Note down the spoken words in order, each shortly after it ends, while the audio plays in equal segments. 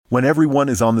When everyone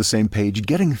is on the same page,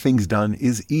 getting things done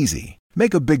is easy.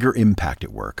 Make a bigger impact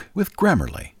at work with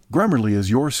Grammarly. Grammarly is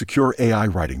your secure AI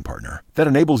writing partner that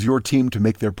enables your team to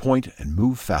make their point and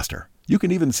move faster. You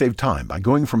can even save time by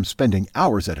going from spending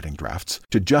hours editing drafts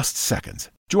to just seconds.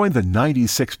 Join the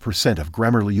 96% of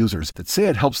Grammarly users that say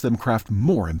it helps them craft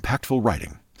more impactful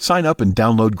writing. Sign up and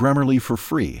download Grammarly for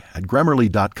free at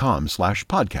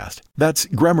grammarly.com/podcast. That's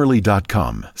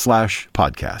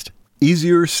grammarly.com/podcast.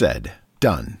 Easier said,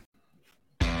 done.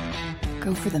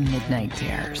 Go for the midnight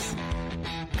dares.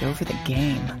 Go for the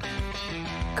game.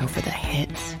 Go for the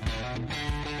hits.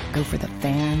 Go for the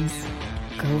fans.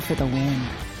 Go for the win.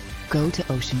 Go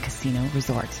to Ocean Casino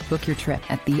Resort. Book your trip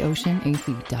at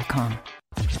theoceanac.com.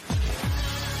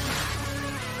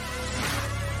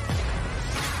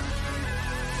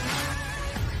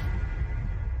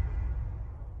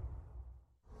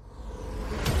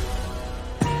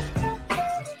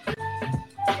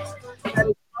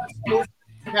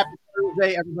 Happy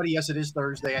Thursday, everybody. Yes, it is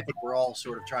Thursday. I think we're all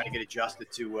sort of trying to get adjusted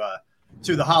to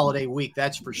the holiday week.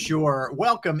 That's for sure.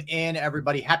 Welcome in,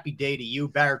 everybody. Happy day to you.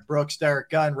 Barrett, Brooks, Derrick,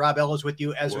 Gunn, Rob Ellis with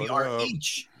you as we are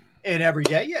each and every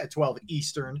day. Yeah, 12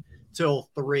 Eastern till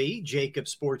 3. Jacob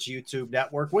Sports YouTube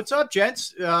Network. What's up,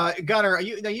 gents? Gunner,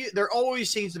 there always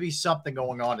seems to be something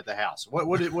going on at the house. What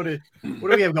do we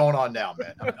have going on now,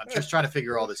 man? I'm just trying to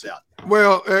figure all this out.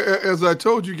 Well, as I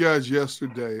told you guys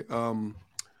yesterday,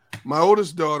 my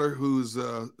oldest daughter, who's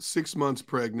 6 months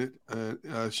pregnant,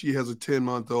 she has a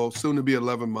 10-month-old, soon to be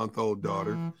 11-month-old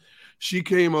daughter. She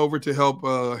came over to help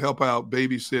out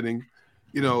babysitting.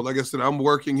 You know, like I said, I'm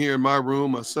working here in my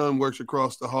room. My son works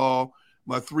across the hall.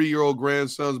 My 3-year-old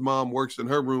grandson's mom works in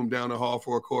her room down the hall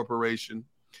for a corporation.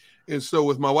 And so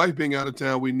with my wife being out of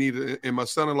town, and my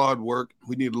son-in-law at work,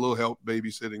 we need a little help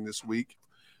babysitting this week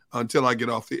until I get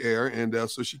off the air. And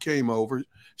so she came over.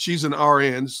 She's an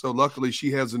RN, so luckily she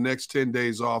has the next 10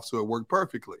 days off, so it worked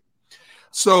perfectly.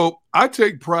 So I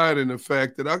take pride in the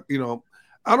fact that I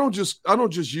don't just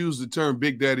use the term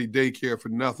Big Daddy Daycare for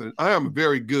nothing. I am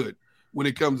very good when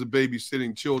it comes to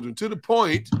babysitting children, to the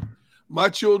point my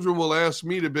children will ask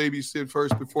me to babysit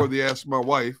first before they ask my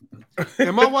wife.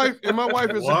 And my wife is a good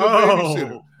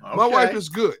babysitter. Okay. My wife is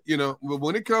good, but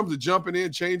when it comes to jumping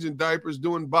in, changing diapers,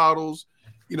 doing bottles,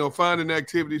 finding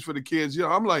activities for the kids,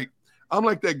 I'm like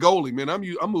that goalie, man. I'm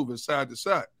moving side to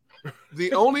side.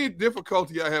 The only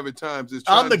difficulty I have at times is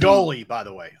I'm the goalie, by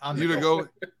the way. You the goalie?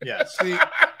 Yes. See,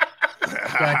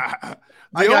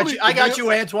 I got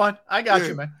you, Antoine. I got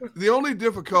you, man. The only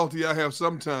difficulty I have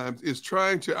sometimes is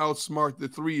trying to outsmart the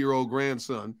 3-year-old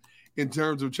grandson in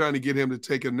terms of trying to get him to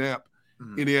take a nap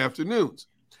in the afternoons.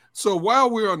 So while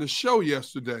we were on the show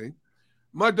yesterday,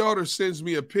 my daughter sends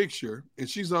me a picture, and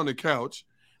she's on the couch.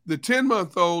 The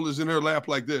 10-month-old is in her lap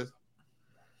like this.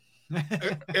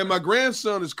 And my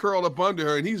grandson is curled up under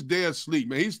her, and he's dead asleep,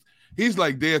 man. He's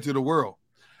like dead to the world.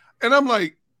 And I'm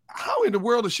like, how in the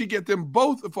world does she get them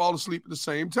both to fall asleep at the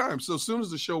same time? So as soon as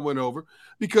the show went over,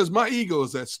 because my ego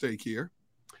is at stake here,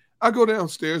 I go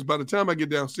downstairs. By the time I get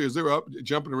downstairs, they're up,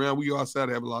 jumping around. We go outside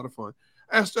to have a lot of fun.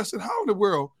 I said, how in the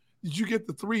world did you get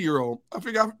the 3-year-old? I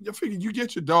figured you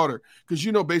get your daughter, because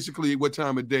you know basically what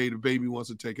time of day the baby wants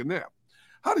to take a nap.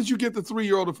 How did you get the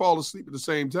 3-year-old to fall asleep at the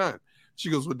same time? She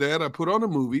goes, well, Dad, I put on a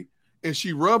movie, and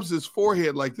she rubs his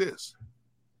forehead like this.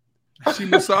 She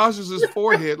massages his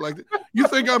forehead like that. You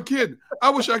think I'm kidding? I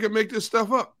wish I could make this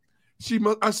stuff up.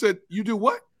 I said, you do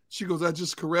what? She goes, I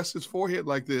just caress his forehead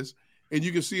like this, and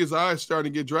you can see his eyes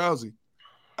starting to get drowsy.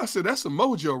 I said, that's a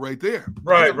mojo right there.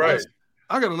 Right.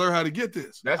 I got to learn how to get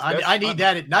this. I need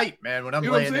that at night, man, when I'm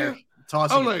laying there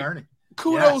tossing and turning.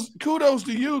 Kudos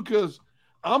to you, because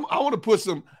I want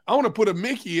to put a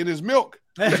Mickey in his milk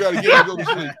to try to get him to go to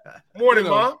sleep. Morning,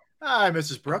 Mom. Hi,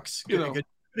 Mrs. Brooks. Good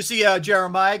to see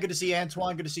Jeremiah. Good to see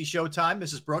Antoine. Good to see Showtime.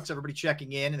 Mrs. Brooks, everybody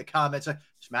checking in the comments.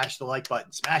 Smash the like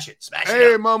button. Smash it.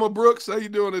 Hey, Mama Brooks, how you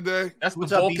doing today? That's the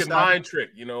Vulcan mind trick,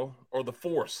 or the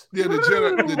Force. Yeah, the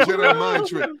Jedi mind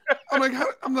trick.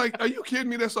 I'm like, are you kidding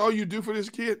me? That's all you do for this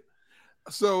kid?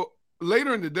 So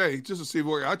later in the day, just to see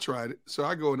where I tried it. So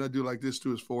I go and I do like this to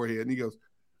his forehead, and he goes,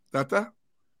 Tata,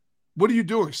 what are you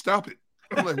doing? Stop it.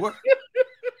 I'm like, what?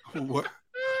 What?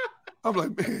 I'm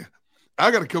like, man, I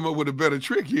got to come up with a better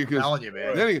trick here, because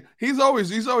then he's always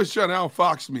trying to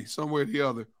outfox me somewhere or the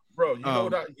other. Bro,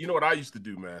 you know what I used to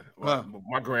do, man.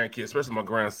 My grandkids, especially my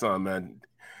grandson, man.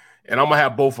 And I'm gonna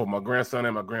have both of them, my grandson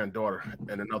and my granddaughter,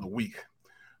 in another week.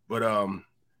 But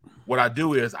what I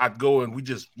do is I go and we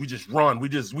just run. We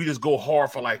just go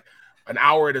hard for like an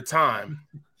hour at a time,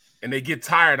 and they get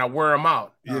tired. I wear them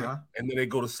out, and then they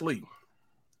go to sleep.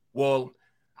 Well,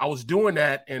 I was doing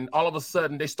that, and all of a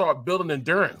sudden they start building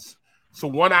endurance. So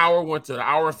 1 hour went to an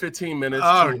hour and 15 minutes.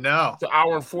 Oh, to no. To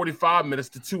hour and 45 minutes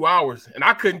to 2 hours. And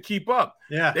I couldn't keep up.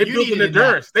 Yeah. They built an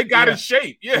endurance. They got in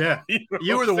shape. Yeah.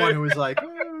 You were the one who was like,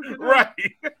 right.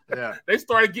 Yeah. They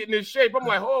started getting in shape. I'm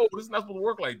like, oh, this is not supposed to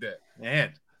work like that.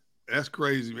 Man. That's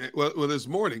crazy, man. Well, this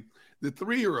morning, the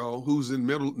 3-year-old who's in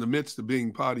the midst of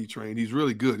being potty trained, he's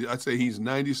really good. I'd say he's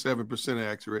 97%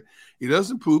 accurate. He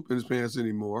doesn't poop in his pants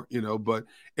anymore, but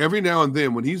every now and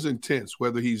then when he's intense,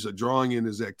 whether he's drawing in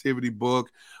his activity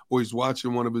book or he's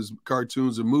watching one of his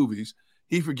cartoons or movies,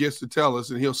 he forgets to tell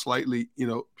us and he'll slightly,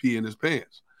 pee in his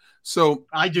pants. So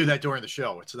I do that during the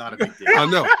show. It's not a big deal. I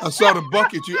know. I saw the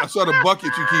bucket you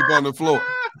keep on the floor.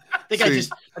 I think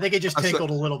I just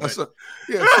tinkled a little bit.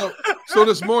 So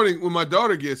this morning when my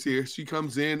daughter gets here, she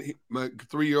comes in. My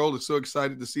 3-year-old is so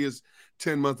excited to see his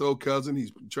 10-month-old cousin.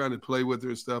 He's trying to play with her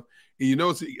and stuff. And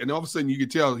and all of a sudden you can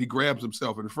tell he grabs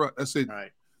himself in the front. I said,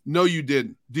 right. No, you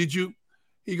didn't. Did you?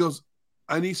 He goes,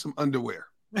 I need some underwear.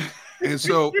 And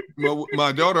so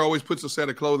my daughter always puts a set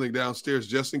of clothing downstairs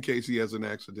just in case he has an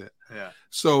accident. Yeah.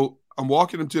 So I'm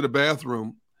walking him to the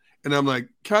bathroom and I'm like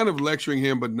kind of lecturing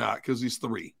him, but not because he's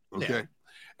 3. Okay. Yeah.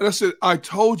 And I said, I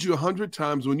told you 100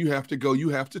 times when you have to go, you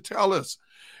have to tell us.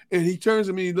 And he turns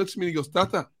to me, he looks at me, and he goes,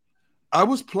 Tata, I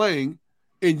was playing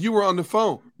and you were on the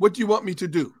phone. What do you want me to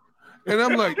do? And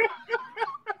I'm like,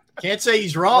 can't say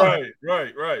he's wrong.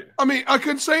 Right. I mean, I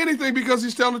couldn't say anything because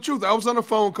he's telling the truth. I was on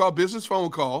a business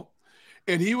phone call,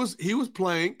 and he was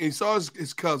playing, and he saw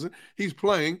his cousin. He's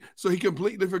playing, so he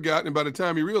completely forgot. And by the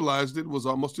time he realized it was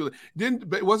almost too late.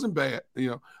 It wasn't bad,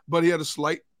 but he had a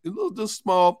little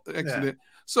small accident. Yeah.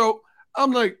 So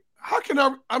I'm like, how can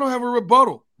I don't have a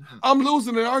rebuttal? I'm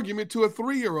losing an argument to a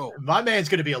 3-year-old. My man's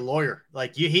going to be a lawyer.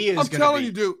 Like he is. I'm telling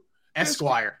you, dude.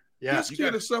 Esquire. Yeah. This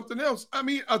kid is something else. I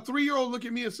mean, a 3-year-old look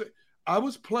at me and say, I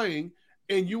was playing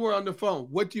and you were on the phone.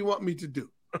 What do you want me to do?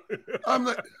 I'm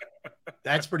like,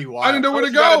 that's pretty wild. I didn't know where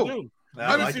to go.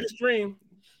 I didn't see the stream.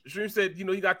 The stream said, he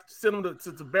got to send him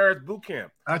to Barrett's boot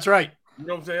camp. That's right. You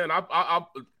know what I'm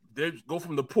saying? They go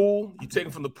from the pool. You take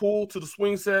them from the pool to the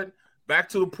swing set, back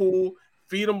to the pool,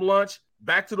 feed them lunch,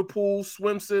 back to the pool,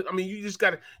 swim set. I mean, you just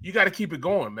got to keep it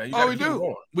going, man. We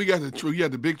do. We got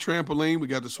the big trampoline. We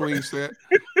got the swing set.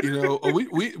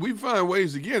 We find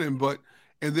ways to get him,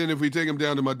 and then if we take him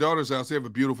down to my daughter's house, they have a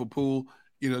beautiful pool.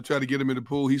 Try to get him in the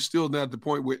pool. He's still not at the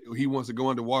point where he wants to go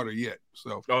underwater yet.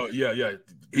 So yeah.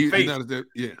 He's not at that.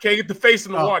 Yeah, can't get the face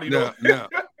in the water. No.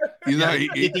 He's not.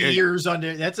 Get the ears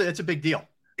under. That's a big deal.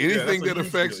 Anything that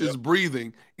affects his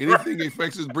breathing,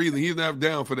 he's not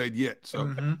down for that yet.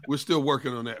 So we're still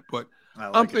working on that. But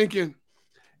I'm thinking,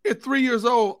 at 3 years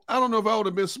old, I don't know if I would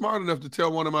have been smart enough to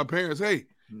tell one of my parents, "Hey,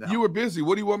 you were busy.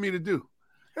 What do you want me to do?"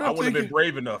 I wouldn't have been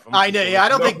brave enough. I know. Yeah, I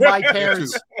don't think my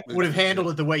parents would have handled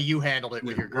it the way you handled it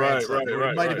with your grandson.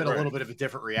 It might have been a little bit of a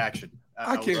different reaction.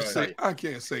 I can't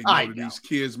say no to these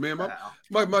kids, man.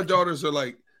 My daughters are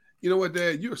like, you know what,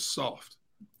 Dad? You're soft.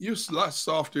 You're a lot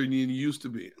softer than you used to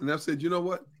be. And I said, you know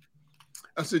what?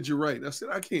 I said, you're right. And I said,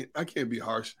 I can't be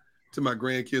harsh to my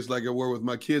grandkids like I were with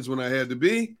my kids when I had to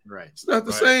be. Right. It's not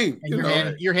the same.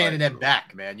 And you're handing them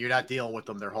back, man. You're not dealing with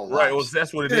them their whole life. Right. Well,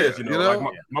 that's what it is. Like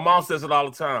my mom says it all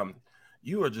the time.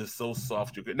 You are just so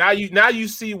soft. Now you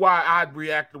see why I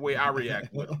react the way I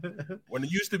react with them. When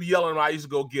it used to be yelling, I used to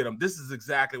go get them. This is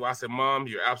exactly why I said, Mom,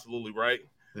 you're absolutely right.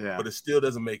 Yeah. But it still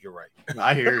doesn't make it right.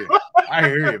 I hear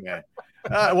you, man.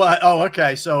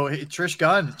 Okay. So Trish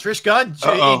Gunn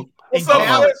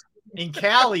in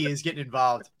Cali is getting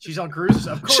involved. She's on cruises.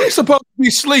 Of course. She's supposed to be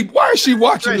asleep. Why is she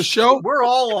watching the show? We're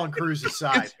all on cruises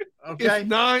side. Okay.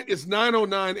 It's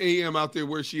 9:09 a.m. out there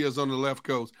where she is on the left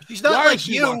coast. She's not like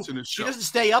you. She doesn't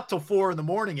stay up till 4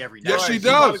 a.m. every night. Yes, she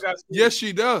does. Yes,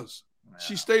 she does. Wow.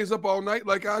 She stays up all night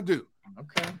like I do.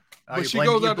 Okay. But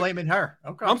you're blaming her.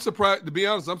 Okay. I'm surprised. To be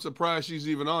honest, I'm surprised she's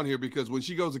even on here because when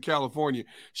she goes to California,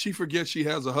 she forgets she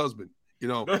has a husband.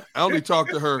 I only talk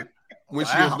to her when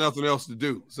she has nothing else to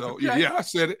do. So yeah, I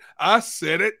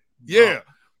said it. Yeah.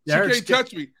 She can't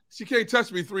touch me. She can't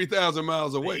touch me 3,000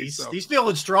 miles away. He's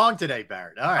feeling strong today,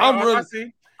 Barrett. All right.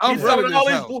 I'm running all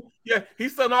these.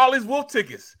 He's selling all these Wolf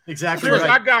tickets. Exactly. Right.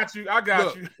 I got you.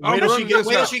 Wait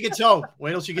till she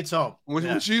gets home.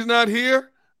 When she's not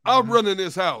here, I'm running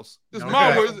this house.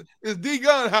 It's D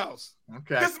Gunn house.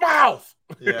 Okay. This is my house.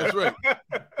 Yeah,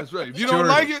 that's right. If you don't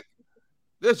like it,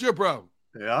 that's your problem.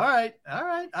 Yeah, all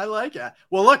right. I like it.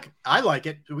 Well, look, I like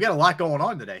it. We got a lot going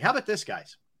on today. How about this,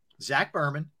 guys? Zach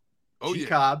Berman.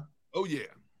 Cobb. Oh, yeah.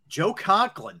 Joe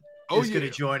Conklin is going to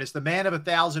join us, the man of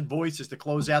 1,000 voices, to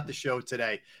close out the show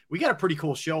today. We got a pretty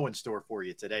cool show in store for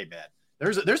you today, man.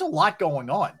 There's a lot going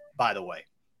on, by the way.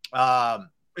 And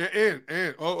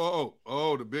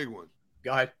the big one.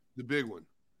 Go ahead. The big one.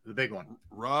 The big one.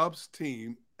 Rob's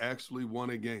team actually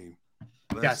won a game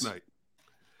last night.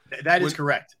 That is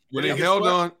correct. When they held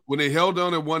on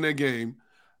and won that game,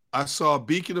 I saw a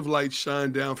beacon of light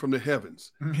shine down from the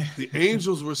heavens. The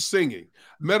angels were singing.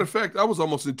 Matter of fact, I was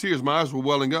almost in tears. My eyes were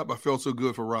welling up. I felt so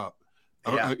good for Rob.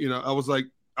 Yeah. I was like,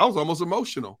 I was almost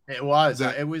emotional. It was.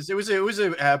 It was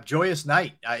a joyous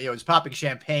night. It was popping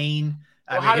champagne.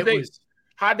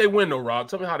 How'd they win though, Rob?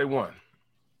 Tell me how they won.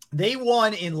 They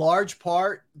won in large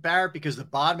part, Barrett, because the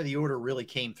bottom of the order really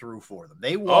came through for them.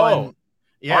 They won. Oh.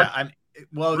 Yeah.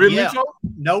 Really? Yeah.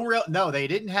 No, they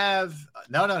didn't have.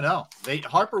 No.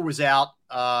 Harper was out.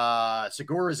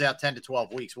 Segura's out 10 to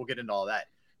 12 weeks. We'll get into all that.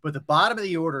 But the bottom of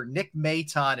the order, Nick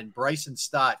Maton and Bryson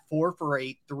Stott, 4 for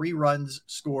 8, 3 runs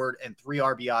scored, and 3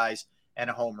 RBIs and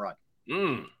a home run.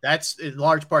 That's in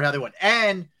large part how they won.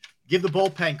 And give the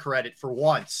bullpen credit for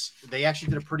once. They actually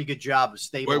did a pretty good job of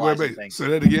stabilizing things. Say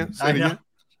that again. Say it again.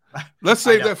 Let's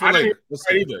save that for later.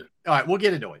 All right, we'll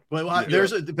get into it.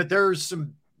 But there's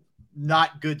some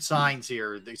not good signs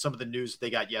here. Some of the news they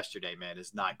got yesterday, man,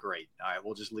 is not great. All right,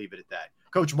 we'll just leave it at that.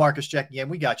 Coach Marcus checking in.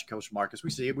 We got you, Coach Marcus. We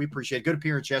see it. We appreciate it. Good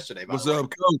appearance yesterday. What's up,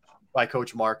 Coach? By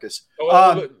Coach Marcus.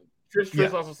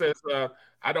 Trish also says,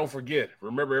 I don't forget.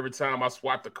 Remember every time I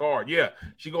swipe the card. Yeah,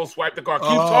 she gonna swipe the card.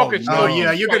 Keep talking.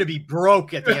 You're going to be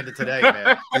broke at the end of today,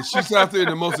 man. And she's out there in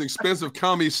the most expensive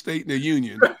county state in the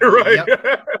union. Right.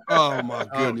 Yep. Oh, my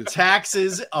goodness.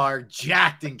 Taxes are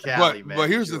jacked in Cali, man. But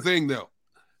here's the thing, though.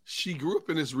 She grew up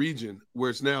in this region where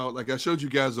it's now, like I showed you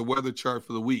guys the weather chart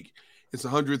for the week. It's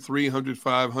 103,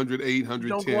 105, 108, 110.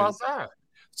 Don't go outside.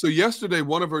 So yesterday,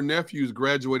 one of her nephews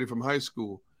graduated from high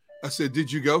school. I said,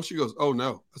 did you go? She goes, oh,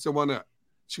 no. I said, why not?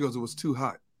 She goes, it was too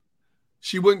hot.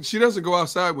 She doesn't go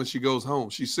outside when she goes home.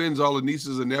 She sends all the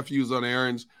nieces and nephews on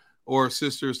errands, or her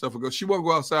sister and stuff. She won't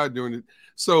go outside during it.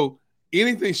 So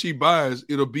anything she buys,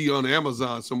 it'll be on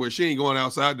Amazon somewhere. She ain't going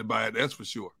outside to buy it. That's for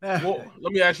sure. Well,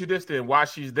 let me ask you this then. While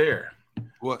she's there,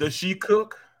 what does she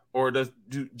cook, or does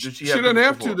she? She doesn't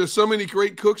have to. There's so many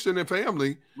great cooks in the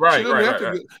family. Right. She doesn't have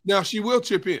to. Now she will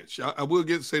chip in. I will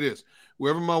say this: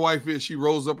 wherever my wife is, she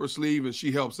rolls up her sleeve and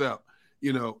she helps out.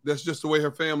 That's just the way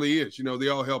her family is. They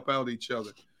all help out each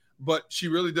other. But she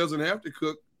really doesn't have to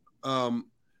cook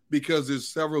because there's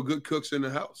several good cooks in the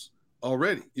house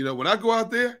already. When I go out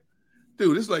there,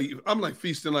 dude, it's like I'm like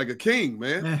feasting like a king,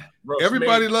 man. Bro,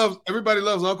 everybody loves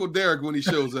Uncle Derrick when he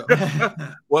shows up.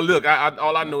 Well, look,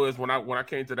 all I know is when I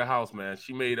came to the house, man,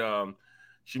 she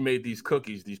made these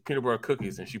cookies, these peanut butter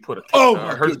cookies, and she put a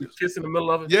kiss in the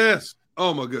middle of it. Yes.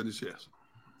 Oh my goodness, yes.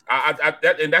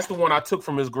 And that's the one I took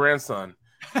from his grandson,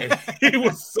 and he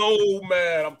was so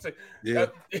mad. I'm saying, yeah,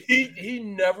 he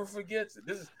never forgets it.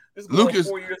 This is Luke is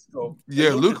 4 years ago. Yeah,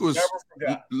 Luke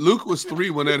was 3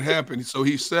 when that happened, so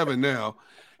he's 7 now.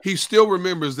 He still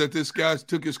remembers that this guy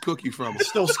took his cookie from him. He's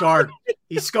still scarred.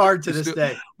 He's scarred to this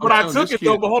day. But I took it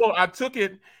though. But hold on, I took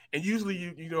it, and usually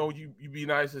you be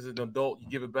nice as an adult, you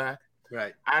give it back.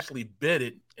 Right. I actually bit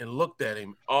it and looked at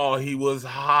him. Oh, he was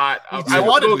hot. I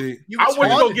went to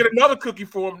go get another cookie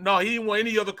for him. No, he didn't want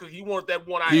any other cookie. He wanted that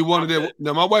one. He wanted that.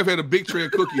 Now, my wife had a big tray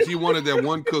of cookies. He wanted that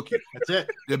one cookie. That's it.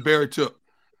 That Barrett took.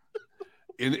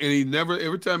 And he never,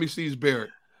 every time he sees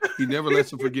Barrett, he never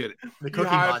lets him forget it. The cookie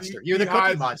monster. You're the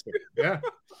cookie monster. Yeah.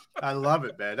 I love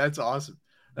it, man. That's awesome.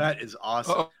 That is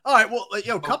awesome. All right. Well,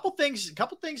 couple things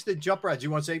to jump around. Do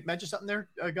you want to mention something there,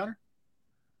 Gunner?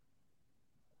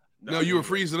 No, you were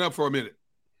freezing up for a minute.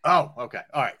 Oh, okay.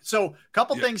 All right. So,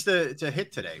 couple things to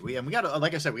hit today. We got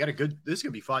like I said, we got this is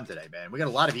gonna be fun today, man. We got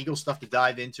a lot of Eagle stuff to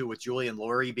dive into with Julian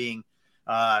Lurie being,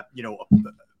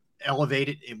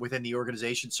 elevated within the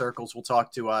organization circles. We'll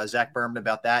talk to Zach Berman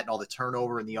about that and all the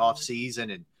turnover in the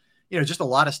offseason and just a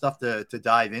lot of stuff to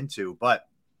dive into. But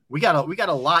we got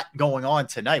a lot going on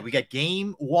tonight. We got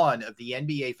game 1 of the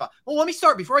NBA. Well, let me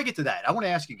start before I get to that. I want to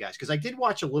ask you guys because I did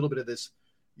watch a little bit of this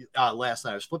last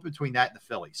night. I was flipping between that and the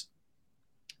Phillies.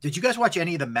 Did you guys watch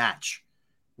any of the match?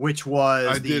 Which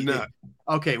was did not.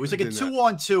 Okay, it was like a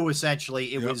 2-on-2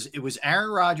 essentially. It was Aaron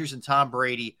Rodgers and Tom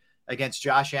Brady against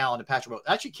Josh Allen and Patrick Mahomes.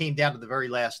 It actually came down to the very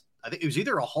last. I think it was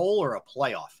either a hole or a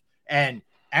playoff. And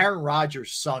Aaron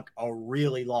Rodgers sunk a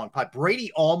really long putt.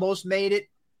 Brady almost made it,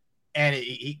 and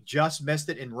he just missed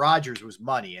it. And Rodgers was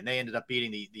money, and they ended up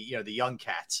beating the young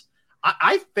cats.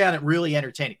 I found it really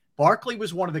entertaining. Barkley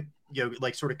was one of the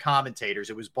sort of commentators.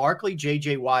 It was Barkley,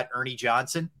 J.J. Watt, Ernie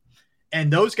Johnson,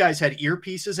 and those guys had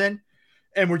earpieces in,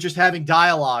 and were just having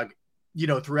dialogue,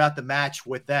 throughout the match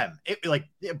with them.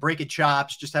 Breaking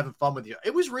chops, just having fun with you.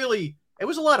 It was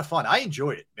a lot of fun. I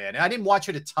enjoyed it, man. I didn't watch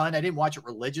it a ton. I didn't watch it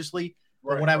religiously.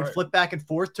 But when I would flip back and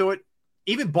forth to it,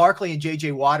 even Barkley and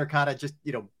JJ Watt are kind of just,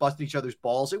 busting each other's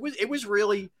balls. It was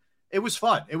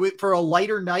fun. It was for a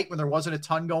lighter night when there wasn't a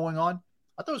ton going on.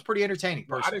 I thought it was pretty entertaining.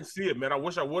 Well, I didn't see it, man. I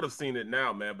wish I would have seen it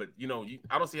now, man. But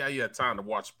I don't see how you had time to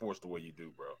watch sports the way you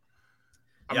do, bro.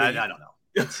 I don't know.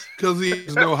 Because he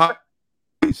has no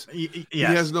he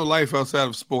has no life outside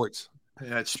of sports. Yeah,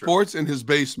 that's true. Sports in his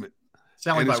basement.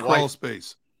 Sound and like his my crawl wife.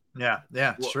 space. Yeah,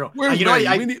 it's true. Where's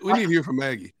Maggie? We need to hear from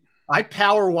Maggie. I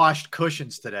power washed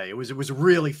cushions today. It was a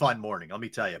really fun morning, let me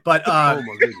tell you. But oh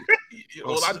my goodness.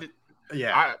 Well, I did.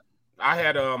 Yeah. I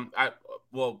had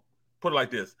put it like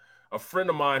this. A friend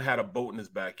of mine had a boat in his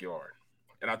backyard.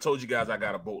 And I told you guys I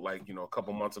got a boat a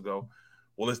couple months ago.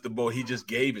 Well, it's the boat. He just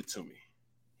gave it to me.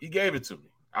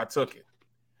 I took it.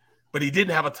 But he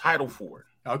didn't have a title for it.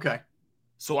 Okay.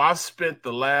 So I've spent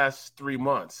the last 3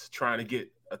 months trying to get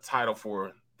a title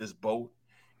for this boat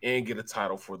and get a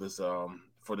title for this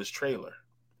trailer.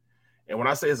 And when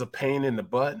I say it's a pain in the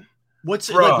butt, what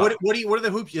are the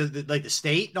hoops, like the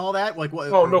state and all that? Like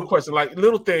what? Oh, no question. Like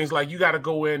little things, like you got to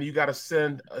go in, you got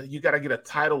to get a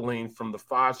title lien from the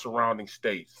 5 surrounding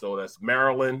states. So that's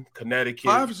Maryland, Connecticut,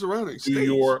 5 surrounding states.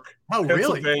 New York, oh,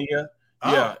 Pennsylvania,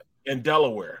 really? Yeah, and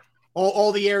Delaware.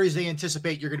 All the areas they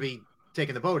anticipate you're going to be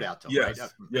taking the boat out to. Yes. Right?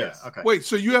 Yes. Yeah, okay. Wait,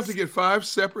 so you have to get 5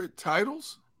 separate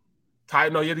titles?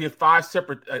 No, you have to get 5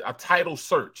 separate a title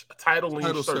search, a title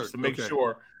lien search to make okay.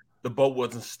 sure the boat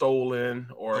wasn't stolen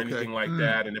or anything like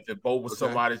that. And if the boat was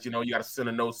somebody's, you got to send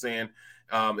a note saying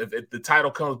if the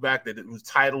title comes back that it was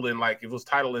titled in, like if it was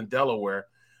titled in Delaware,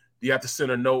 you have to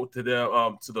send a note to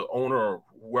the owner or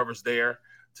whoever's there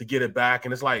to get it back.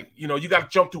 And it's like, you got to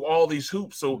jump through all these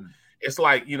hoops. So it's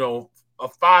like, a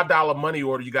 $5 money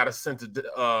order you got to send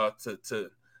to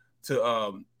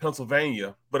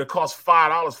Pennsylvania, but it costs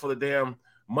 $5 for the damn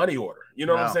money order. You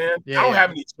know what I'm saying? Yeah, I don't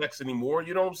have any checks anymore.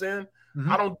 You know what I'm saying?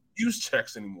 Mm-hmm. I don't use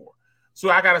checks anymore. So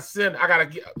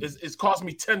it's cost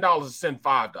me $10 to send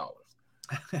 $5.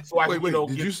 So wait,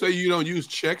 did you say you don't use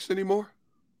checks anymore?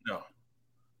 No.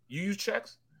 You use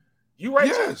checks? You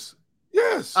write checks?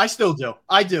 Yes. I still do.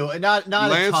 I do. And not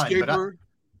landscaper. A ton,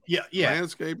 but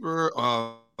Landscaper.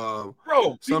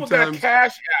 Bro, people got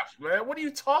cash apps, man. What are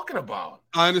you talking about?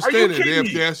 I understand that. They have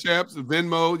cash apps,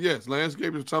 Venmo. Yes,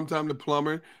 landscapers, sometimes the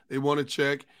plumber, they want to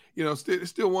check.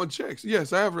 Still want checks.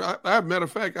 Yes, I have. Matter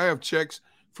of fact, I have checks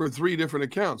for 3 different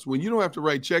accounts. When you don't have to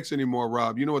write checks anymore,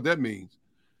 Rob, you know what that means?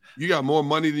 You got more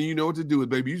money than you know what to do with,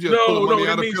 baby. You just pull money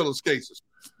out of pillowcases.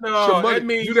 No, that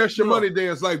means you that's your money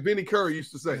dance, like Vinnie Curry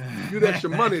used to say. You that's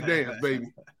your money dance, baby.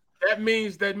 That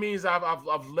means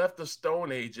I've left the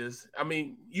Stone Ages. I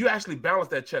mean, you actually balance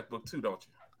that checkbook too, don't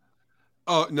you?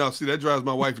 Oh no, see that drives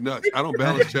my wife nuts. I don't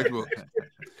balance checkbook.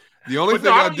 The only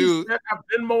thing I do, I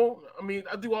Venmo. I mean,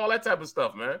 I do all that type of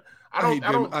stuff, man.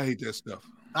 I hate that stuff.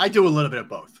 I do a little bit of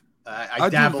both. I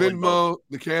dabble do Venmo, in both.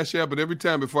 The Cash App, but every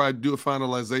time before I do a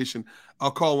finalization,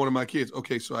 I'll call one of my kids.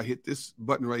 Okay, so I hit this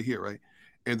button right here, right,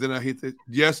 and then I hit the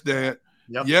yes, Dad.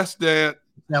 Yep. Yes, Dad.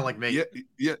 Sound like me.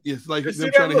 Yeah. It's like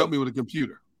them trying to help me with a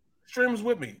computer. Streams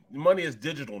with me. Money is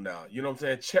digital now. You know what I'm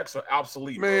saying? Checks are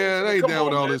obsolete. Man, I ain't down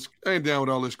with all this. I ain't down with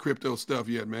all this crypto stuff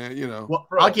yet, man. Well,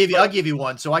 bro, I'll give you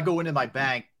one. So I go into my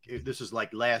bank. This was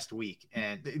like last week,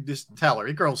 and this teller,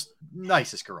 the girl's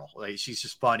nicest girl. Like she's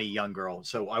just funny, young girl.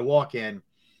 So I walk in,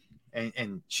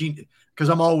 and she, because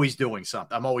I'm always doing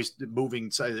something. I'm always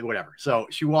moving, whatever. So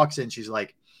she walks in. She's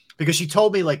like, because she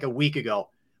told me like a week ago,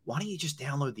 why don't you just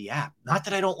download the app? Not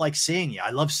that I don't like seeing you.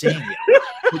 I love seeing you.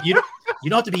 But you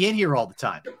don't have to be in here all the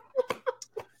time.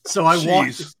 So I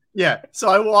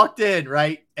walked in,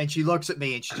 right? And she looks at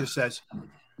me and she just says,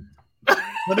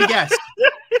 let me guess.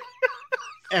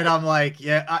 And I'm like,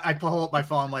 yeah, I pull up my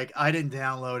phone. I'm like, I didn't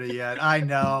download it yet. I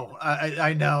know.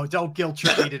 I know. Don't guilt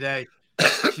trip me today.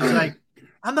 She's like,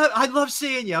 I love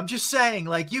seeing you. I'm just saying,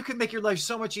 like, you can make your life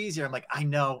so much easier. I'm like, I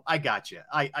know. I got you.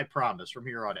 I promise from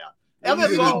here on out. I'm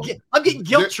getting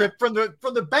guilt tripped from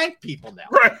the bank people now.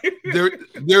 Right.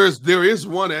 There is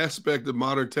one aspect of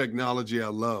modern technology I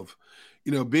love.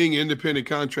 Being an independent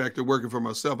contractor working for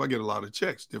myself, I get a lot of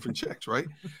checks, different checks, right?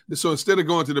 So instead of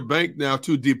going to the bank now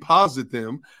to deposit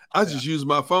them, I just use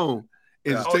my phone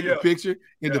and just take a picture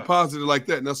and deposit it like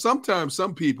that. Now, sometimes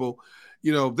some people,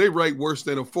 they write worse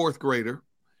than a 4th grader.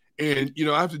 And,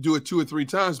 I have to do it 2 or 3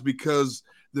 times because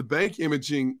the bank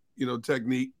imaging,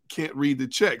 technique can't read the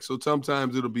check. So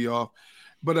sometimes it'll be off.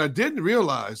 But I didn't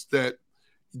realize that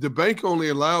the bank only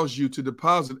allows you to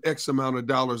deposit X amount of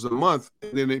dollars a month.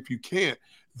 And then if you can't,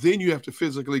 then you have to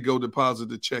physically go deposit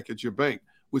the check at your bank,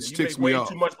 which ticks me off.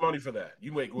 You make way too much money for that.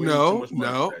 You make way too much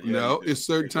money for that. No. It's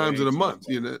certain times of the month.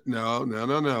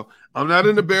 No. I'm not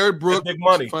in the Barrett Brook big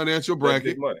money. financial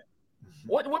bracket. Big money.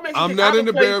 What makes you I'm think not in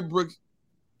the Barrett Brooks.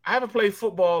 I haven't played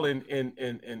football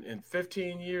in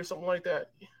 15 years, something like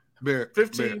that. Barrett,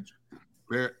 15.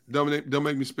 Barrett, don't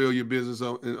make me spill your business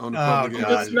on the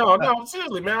public. No,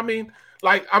 seriously, man.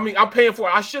 I'm paying for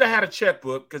it. I should have had a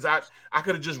checkbook because I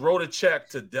could have just wrote a check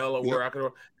to Delaware.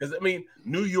 Yep.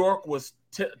 New York was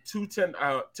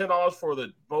 $10 for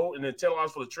the boat and then $10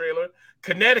 for the trailer.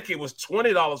 Connecticut was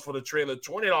 $20 for the trailer,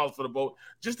 $20 for the boat,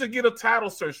 just to get a title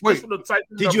search. Wait,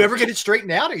 did you ever get it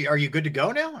straightened out? Are you good to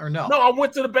go now or no? No, I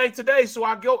went to the bank today. So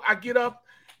I get up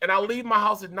and I leave my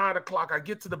house at 9 o'clock. I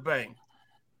get to the bank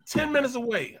 10 minutes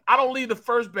away. I don't leave the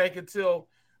first bank until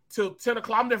 10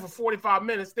 o'clock. I'm there for 45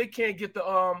 minutes. They can't get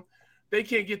their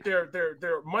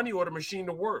money order machine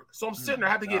to work. So I'm sitting there.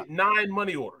 I have to get 9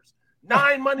 money orders.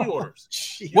 9 money orders.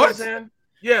 What?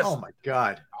 Yes. Oh my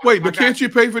God. Wait, but can't you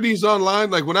pay for these online?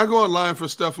 Like when I go online for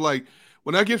stuff like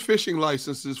when I get fishing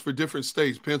licenses for different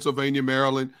states, Pennsylvania,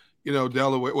 Maryland,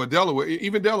 Delaware,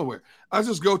 even Delaware, I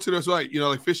just go to the site,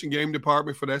 like fishing game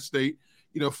department for that state,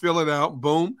 fill it out,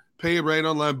 boom, pay it right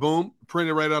online, boom, print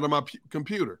it right out of my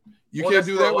computer. You can't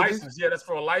do that with license. Yeah, that's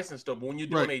for a license though. But when you're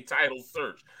doing a title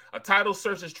search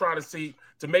is trying to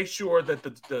make sure that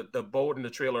the boat and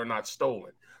the trailer are not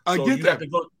stolen. I get that.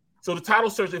 So the title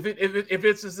search, if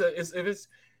it's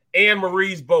Anne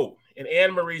Marie's boat and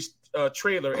Anne Marie's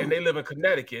trailer, and they live in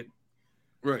Connecticut,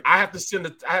 right? I have to send a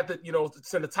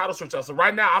title search out. So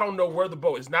right now, I don't know where the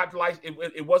boat is. Not like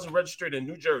it wasn't registered in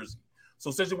New Jersey. So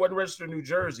since it wasn't registered in New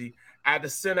Jersey, I had to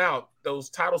send out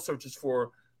those title searches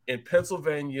in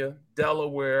Pennsylvania,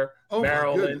 Delaware,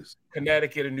 Maryland,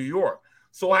 Connecticut, and New York.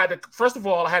 So I had to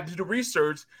do the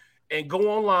research and go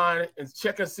online and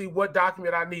check and see what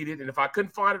document I needed. And if I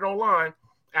couldn't find it online,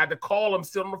 I had to call them,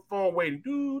 sit on the phone waiting.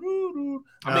 It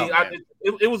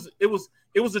was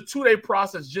a 2-day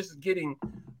process just getting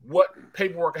what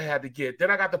paperwork I had to get. Then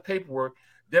I got the paperwork.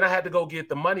 Then I had to go get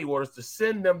the money orders to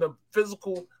send them the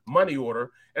physical money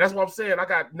order. And that's what I'm saying. I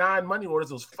got 9 money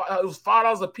orders. It was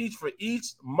 $5 a piece for each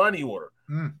money order.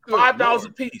 $5 a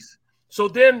piece. So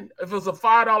then if it was a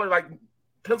 $5, like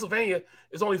Pennsylvania,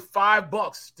 it's only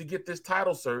 $5 to get this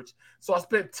title search. So I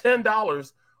spent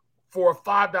 $10 for a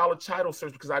 $5 title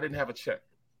search because I didn't have a check.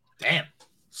 Damn.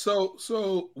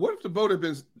 So what if the boat had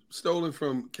been stolen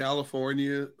from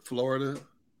California, Florida,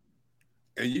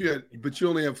 and but you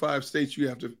only have 5 states you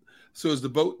have to? So is the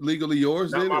boat legally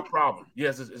yours? Not my problem.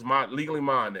 Yes, it's legally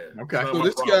mine then. Okay. So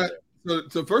this guy. So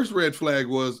the first red flag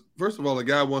was, first of all, the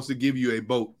guy wants to give you a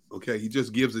boat. Okay, he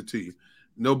just gives it to you,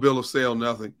 no bill of sale,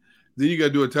 nothing. Then you got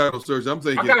to do a title search. I'm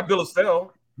thinking, I got a bill of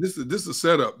sale. This is a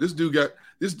setup. This dude got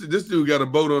a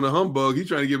boat on a humbug. He's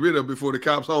trying to get rid of it before the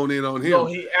cops hone in on him. No,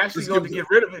 he actually going to get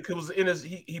rid of it because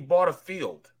he bought a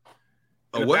field.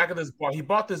 In the back of this bar, he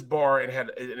bought this bar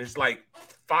and it's like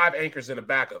 5 anchors in the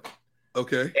back of it.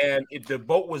 Okay. And the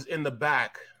boat was in the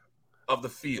back of the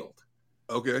field.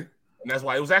 Okay. And that's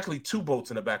why it was actually 2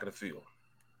 boats in the back of the field.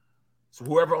 So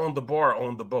whoever owned the bar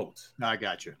owned the boats. I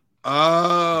got you.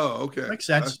 Oh, okay. Makes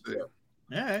sense. All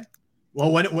right.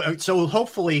 Well, so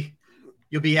hopefully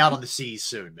you'll be out on the seas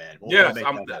soon, man. Yes,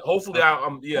 man.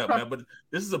 But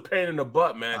this is a pain in the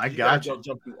butt, man. I got you.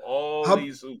 Jump through all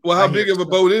these. Well, how big of a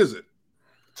boat is it?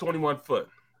 21 foot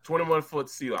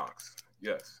sea locks.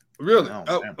 Yes. Really?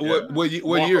 What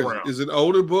year? Is it an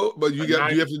older boat? But you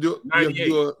have to do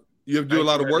a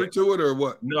lot of work to it, or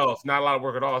what? No, it's not a lot of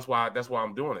work at all. That's why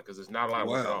I'm doing it, because it's not a lot of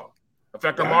work at all. In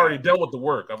fact, I'm already done with the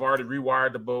work. I've already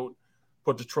rewired the boat,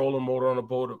 put the trolling motor on the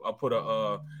boat. I bought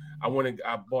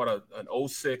an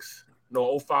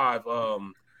 05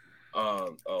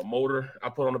 motor. I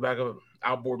put on the back of an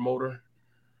outboard motor.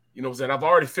 You know what I'm saying? I've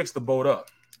already fixed the boat up.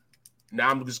 Now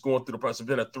I'm just going through the process. It's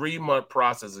been a 3-month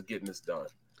process of getting this done.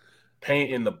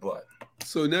 Pain in the butt.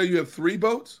 So now you have 3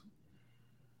 boats?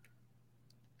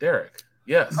 Derrick,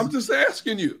 yes. I'm just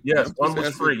asking you. Yes, one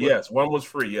was free. Yes, one was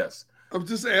free. Yes. I'm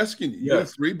just asking you. You have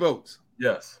 3 boats.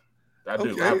 Yes, I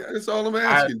do. Okay, that's all I'm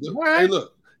asking. Hey,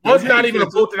 look. One's not even a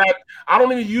boat that I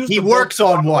don't even use. He works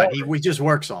on one. He just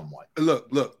works on one.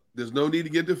 Look. There's no need to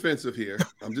get defensive here.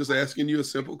 I'm just asking you a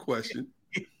simple question.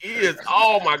 He is.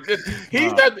 Oh my goodness.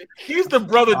 He's the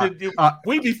brother that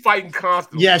we be fighting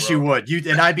constantly. Yes, bro. You would.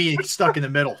 And I'd be stuck in the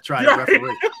middle trying to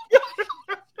referee.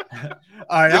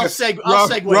 All right, I'll segue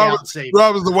out and save.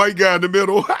 Rob is the white guy in the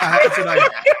middle. That's what I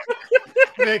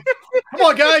Nick, come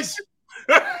on, guys.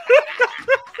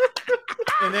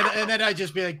 and then I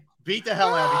just be like, beat the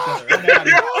hell out of each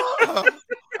other.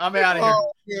 I'm out of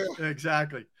here. Oh,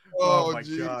 exactly. Oh my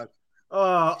God.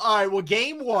 All right. Well,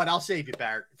 game one, I'll save you,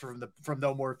 Barrett, from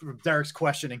Derrick's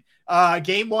questioning.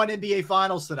 Game one, NBA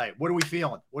Finals tonight. What are we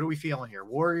feeling? What are we feeling here?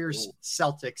 Warriors,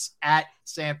 Celtics at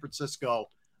San Francisco.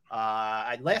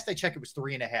 Last I checked, it was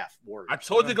 3.5. Warriors. I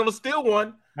told you they're gonna steal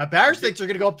one. Now Barrett thinks they're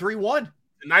gonna go up 3-1.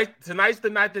 Tonight's the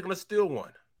night they're gonna steal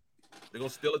one. They're gonna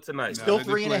steal it tonight. Still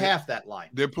 3.5 that line.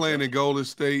 They're playing in Golden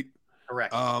State.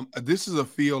 Correct. This is a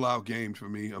feel-out game for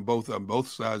me. On both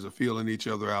sides are feeling each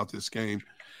other out this game.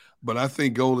 But I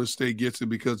think Golden State gets it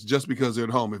because they're at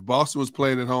home. If Boston was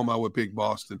playing at home, I would pick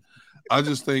Boston. I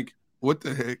just think, what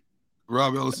the heck?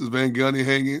 Rob Ellis is Van Gundy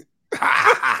hanging.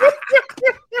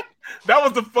 That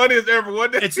was the funniest ever,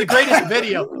 wasn't it? It's the greatest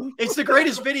video. It's the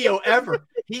greatest video ever.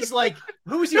 He's like,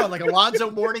 who's he on? Like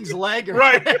Alonzo Mourning's leg?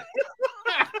 Right.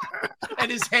 And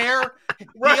his hair.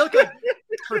 Right. He looked like,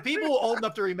 for people old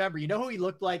enough to remember, you know who he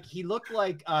looked like? He looked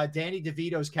like Danny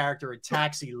DeVito's character in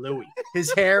Taxi, Louie.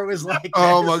 His hair was like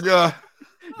oh, my God.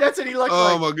 That's what he looked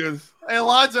like. Oh, my goodness. And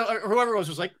Alonzo, or whoever it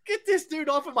was like, get this dude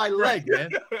off of my leg,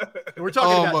 man. And we're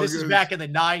talking about this is back in the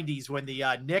 90s when the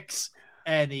Knicks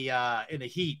and the in the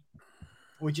Heat,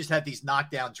 we just had these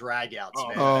knockdown dragouts,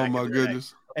 man. Oh, my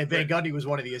goodness. And Van Gundy was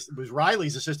was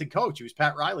Riley's assistant coach. He was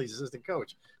Pat Riley's assistant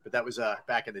coach. But that was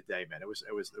back in the day, man. It was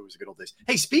a good old days.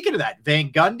 Hey, speaking of that,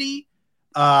 Van Gundy,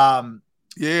 Woj,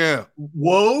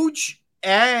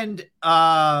 and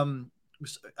I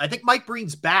think Mike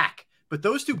Breen's back, but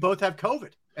those two both have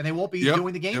COVID, and they won't be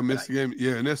doing the game. They'll miss the game.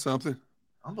 Yeah, and that's something.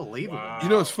 Unbelievable. Wow. You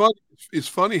know, it's funny. It's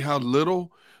funny how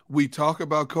little we talk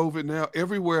about COVID now.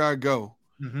 Everywhere I go,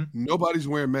 nobody's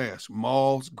wearing masks.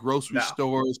 Malls, grocery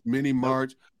stores, mini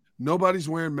marts, nobody's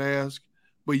wearing masks.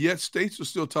 But yet states are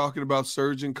still talking about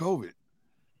surging COVID.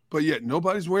 But yet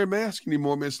nobody's wearing masks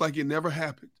anymore, man. It's like it never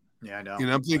happened. Yeah, I know.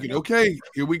 And I'm thinking, okay,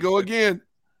 here we go again.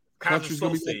 Country's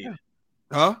gonna be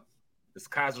huh? It's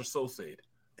Kaiser Sosade.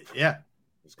 Yeah,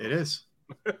 it is.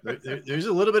 There's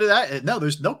a little bit of that. No,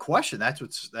 there's no question.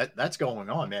 That's going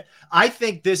on, man. I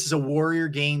think this is a Warrior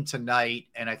game tonight,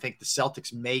 and I think the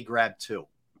Celtics may grab 2.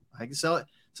 I think the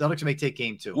Celtics may take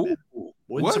game 2. Man.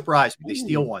 Wouldn't surprise me. They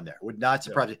steal one there. Would not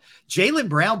surprise me. Jaylen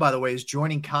Brown, by the way, is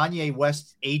joining Kanye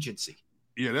West's agency.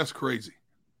 Yeah, that's crazy.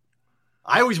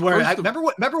 I always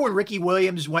remember when Ricky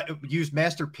Williams used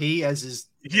Master P as his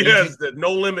the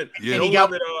No Limit,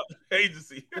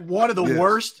 agency. One of the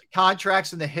worst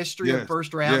contracts in the history of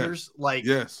first rounders.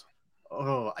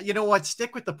 Oh, you know what?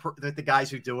 Stick with the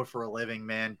guys who do it for a living,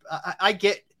 man. I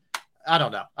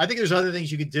don't know. I think there's other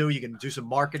things you can do. You can do some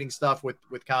marketing stuff with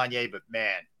Kanye, but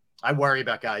man, I worry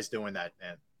about guys doing that,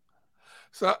 man.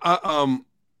 So I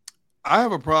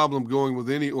have a problem going with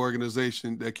any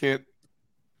organization that can't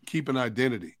keep an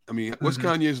identity. I mean, what's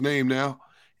Kanye's name now?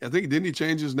 I think didn't he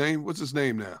change his name? What's his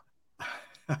name now?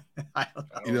 I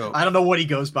don't know. I don't know what he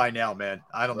goes by now, man.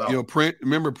 I don't know. You know, Prince.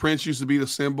 Remember, Prince used to be the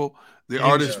symbol, the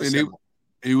artist, and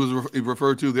he was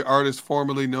referred to the artist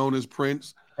formerly known as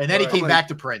Prince. And then he came back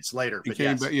to Prince later. He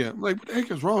came back. Yeah, I'm like, what the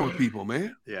heck is wrong with people,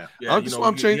 man? Yeah.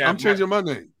 I'm changing my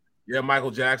name. Yeah,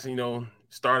 Michael Jackson.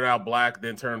 Started out black,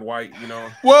 then turned white.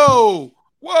 Whoa!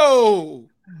 Oh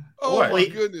my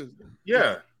goodness!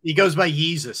 Yeah, he goes by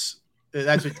Yeezus.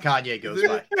 That's what Kanye goes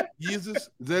by. Yeezus? Is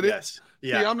that it? Yes.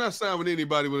 Yeah. See, I'm not signing with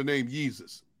anybody with a name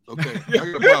Yeezus. Okay, I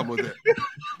got a problem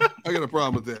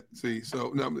with that. See,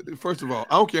 so now, first of all,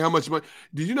 I don't care how much money.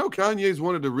 Did you know Kanye is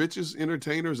one of the richest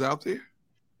entertainers out there?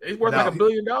 He's worth like $1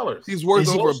 billion. He's worth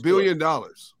over $1 billion.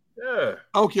 Yeah.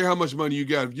 I don't care how much money you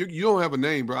got. If you don't have a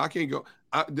name, bro, I can't go.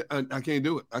 I can't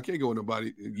do it. I can't go with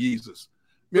nobody. Yeezus.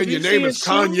 Man, your name is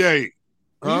Kanye.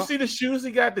 Huh? You see the shoes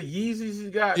he got, the Yeezys he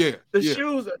got? Yeah. The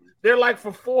shoes, they're like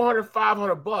for $400,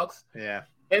 $500. Yeah.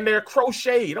 And they're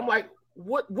crocheted. I'm like,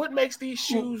 what makes these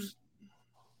shoes?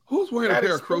 Who's wearing a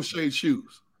pair of crocheted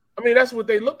shoes? I mean, that's what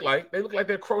they look like. They look like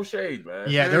they're crocheted, man.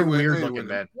 Yeah, they're weird looking,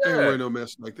 man. I ain't wearing no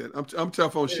mess like that. I'm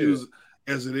tough on shoes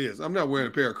as it is. I'm not wearing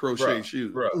a pair of crocheted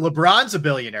shoes. Bro. LeBron's a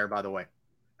billionaire, by the way.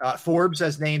 Forbes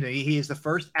has named him. He is the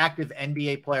first active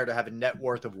NBA player to have a net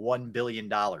worth of $1 billion.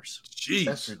 Jeez.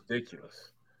 That's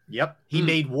ridiculous. Yep. He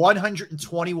made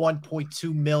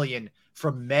 $121.2 million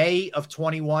from May of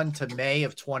 21 to May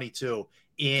of 22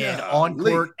 in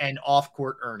on-court and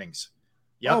off-court earnings.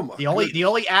 Yep. Oh the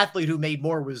only athlete who made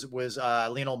more was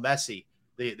Lionel Messi,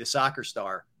 the soccer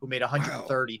star, who made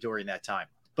 130 during that time.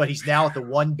 But he's now at the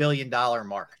 $1 billion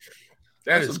mark.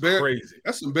 That's crazy.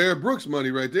 That's some Barrett Brooks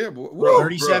money right there, boy.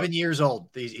 37 years old.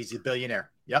 He's a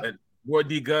billionaire. Yep. And Boy,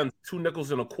 D Gunn, 2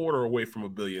 nickels and a quarter away from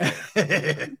 $1 billion.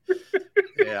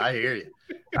 Yeah, I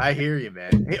hear you,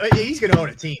 man. He's going to own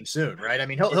a team soon, right? I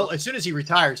mean, he'll as soon as he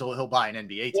retires, he'll buy an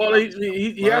NBA team. Well,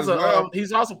 he has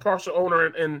he's also partial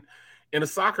owner in a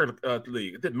soccer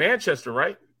league. Manchester,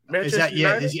 right? Is that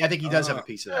I think he does have a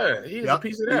piece of that. Yeah, he has a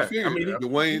piece of that. I mean,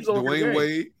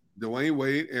 Dwayne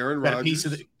Wade, Aaron Rodgers,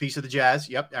 a piece of the Jazz.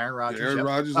 Yep, Aaron Rodgers. Aaron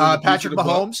Rodgers. Patrick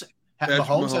Mahomes.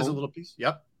 Mahomes has a little piece.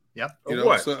 Yep. You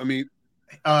know, so I mean,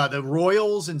 the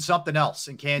Royals and something else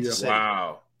in Kansas City.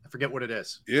 Wow, I forget what it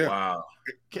is. Yeah, wow.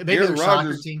 Maybe their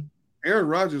soccer team. Aaron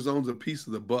Rodgers owns a piece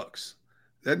of the Bucks.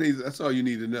 That's all you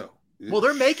need to know. Well,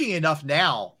 they're making enough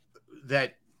now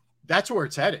that's where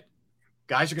it's headed.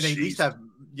 Guys are going to at least have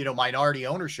minority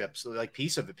ownership, so like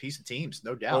piece of teams,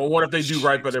 no doubt. Well, what if they do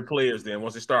right by their players? Then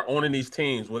once they start owning these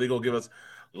teams, will they go give us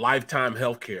lifetime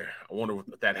health care? I wonder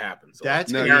if that happens.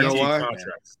 That's now, you know why?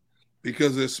 Contracts.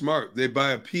 Because they're smart. They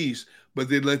buy a piece, but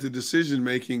they let the decision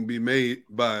making be made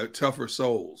by tougher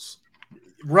souls.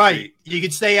 Right. You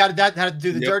can stay out of that. How to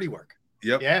do the dirty work.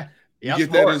 Yep. Yeah. You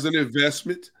get that as an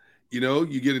investment. You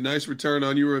get a nice return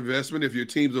on your investment if your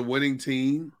team's a winning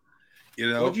team.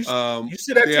 You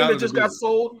see that team that just got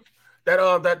sold?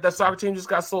 That soccer team just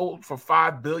got sold for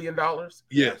 $5 billion.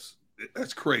 Yes,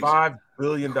 that's crazy. $5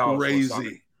 billion.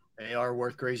 Crazy. They are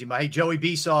worth crazy. Hey, Joey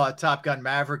B saw Top Gun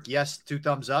Maverick. Yes, 2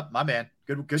 thumbs up. My man.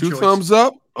 Good choice. 2 thumbs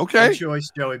up. Okay. Good choice,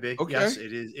 Joey B. Okay. Yes,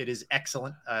 it is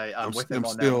excellent. I'm with him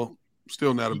on that.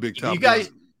 Still not a big Top Gun.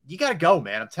 You got to go,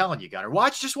 man. I'm telling you, Gunner.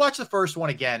 Just watch the first one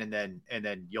again, and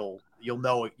then you'll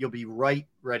know it. You'll be right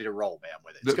ready to roll, man,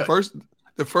 with it.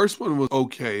 The first one was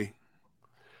okay.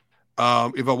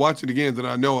 If I watch it again, then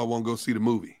I know I won't go see the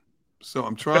movie. So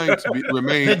I'm trying to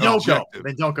remain objective.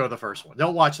 Then don't go to the first one.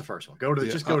 Don't watch the first one. Go to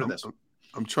this one.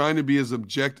 I'm trying to be as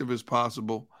objective as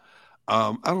possible.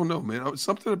 I don't know, man.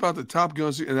 Something about the Top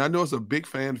Gun, and I know it's a big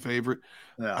fan favorite.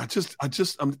 Yeah. I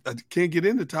can't get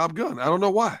into Top Gun. I don't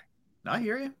know why. I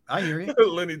hear you.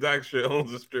 Lenny Dykstra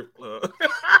owns a strip club.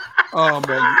 Oh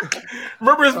man!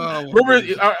 Remember,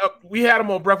 we had him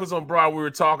on Breakfast on Broad. We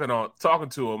were talking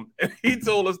to him, and he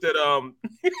told us that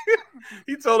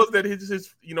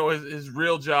his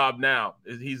real job now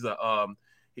is he's a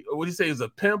what did he say? He's a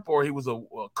pimp, or he was a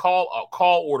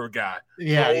call order guy.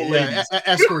 Yeah,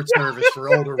 escort service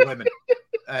for older women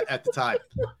at the time.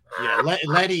 Yeah,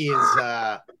 Lenny is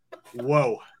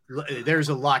whoa. There's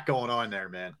a lot going on there,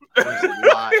 man. There's a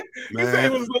lot. He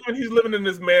said he's living in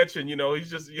this mansion,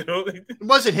 he's just, it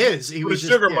wasn't his. He was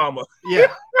sugar mama. Yeah.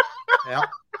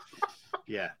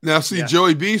 Now, see,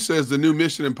 Joey B says the new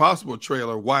Mission Impossible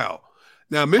trailer. Wow.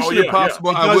 Now, Mission Impossible,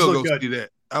 I will go see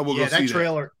that. I will go see that.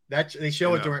 Trailer, they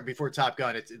show it before Top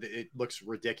Gun. It looks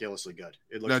ridiculously good.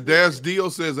 Now, Daz Deal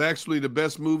says actually the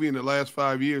best movie in the last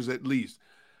 5 years at least.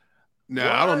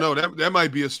 Now, I don't know. That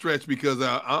might be a stretch because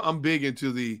I'm big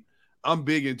into the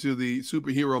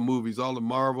superhero movies, all the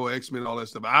Marvel, X-Men, all that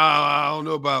stuff. I don't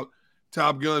know about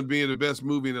Top Gun being the best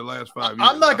movie in the last 5 years.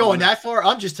 I'm not going that far.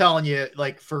 I'm just telling you,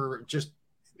 like, for just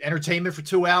entertainment for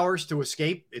 2 hours to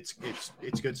escape, it's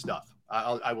good stuff.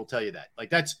 I will tell you that.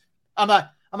 Like, I'm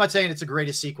not saying it's the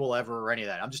greatest sequel ever or any of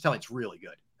that. I'm just telling you it's really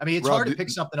good. I mean, it's hard to pick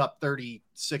something up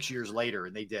 36 years later,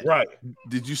 and they did. Right.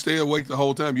 Did you stay awake the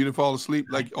whole time? You didn't fall asleep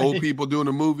like old people doing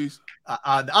the movies?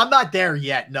 I'm not there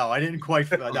yet. No, I didn't quite.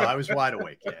 No, I was wide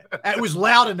awake. Yeah. It was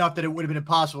loud enough that it would have been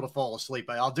impossible to fall asleep.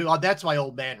 That's my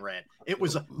old man rant. It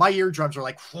was my eardrums were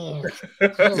like,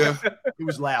 It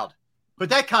was loud. But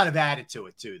that kind of added to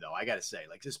it too, though. I got to say,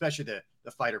 like, especially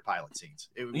the fighter pilot scenes.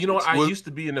 I used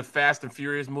to be in the Fast and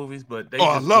Furious movies, but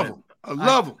I love them. I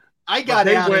love them. I got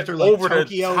out after like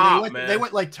Tokyo. They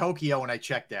went like Tokyo, and I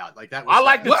checked out. Like that. I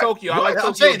like the Tokyo.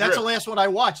 I'm saying that's the last one I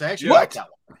watched. I actually liked that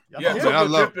one.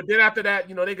 Yeah, but then after that,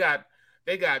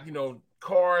 they got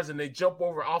cars, and they jump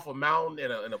over off a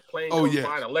mountain, and a plane goes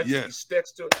by, and electricity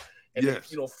sticks to it, and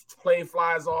plane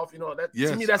flies off.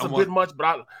 To me that's a bit much,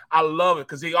 but I love it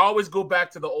because they always go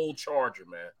back to the old Charger,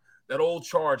 man. That old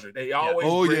Charger. They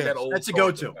always bring that old. That's a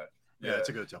go-to. Yeah, it's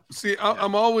a good tell. See,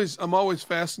 I'm always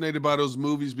fascinated by those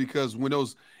movies because when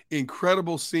those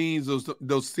incredible scenes,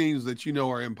 those scenes that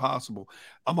are impossible,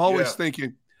 I'm always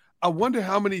thinking, I wonder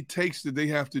how many takes did they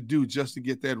have to do just to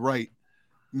get that right,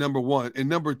 number one. And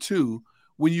number two,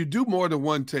 when you do more than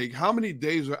one take, how many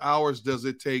days or hours does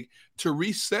it take to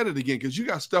reset it again? Because you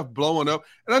got stuff blowing up,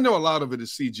 and I know a lot of it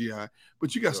is CGI,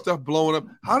 but you got stuff blowing up.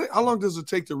 How long does it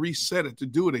take to reset it to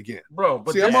do it again, bro?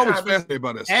 But see, I'm always fascinated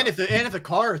by this. And if the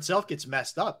car itself gets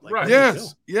messed up, like, right?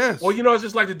 Yes. Well, it's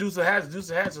just like the Deuce of Hazzard.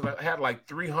 Deuce of Hazzard had like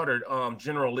 300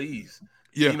 General Lees.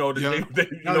 Yeah,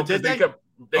 they kept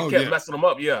messing them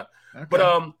up. Yeah, okay.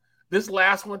 But this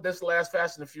last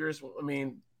Fast and the Furious, I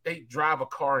mean, they drive a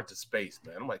car into space,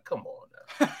 man. I'm like, come on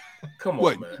now. Come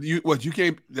on, man. You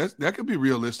can't, that could be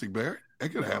realistic, Barrett. That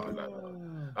could happen.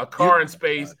 a car in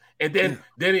space, and then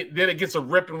it gets a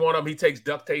rip in one of them. He takes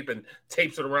duct tape and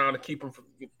tapes it around to keep him from.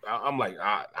 I'm like,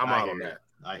 I'm out on that.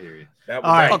 I hear you. That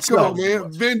All right, come on,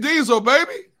 man. Vin Diesel,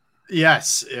 baby.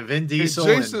 Yes, Vin Diesel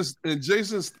and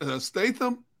Jason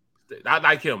Statham. I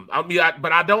like him.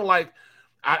 But I don't like.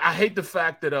 I hate the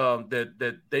fact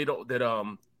that they don't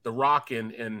The Rock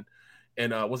and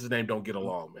what's his name don't get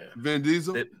along, man. Vin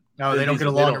Diesel. they don't get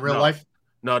along in real life.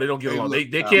 No, they don't get along. They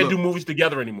can't do movies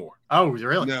together anymore. Oh,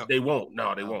 really? No. They won't.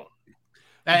 No, they won't.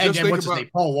 And what's his name?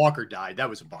 Paul Walker died. That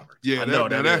was a bummer. Yeah,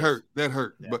 that hurt. That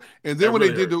hurt. Yeah. But and then when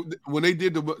they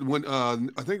did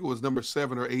I think it was number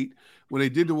 7 or 8, when they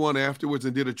did the one afterwards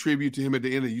and did a tribute to him at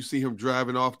the end, and you see him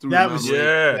driving off through. That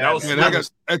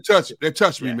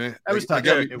touched me, man. That was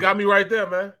touching. Got me right there,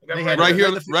 man. Right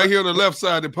here on the left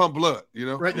side, it pump blood. You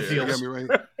know, right in the field. Got me right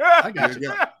here. I got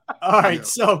you. All right,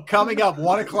 so coming up,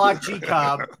 1:00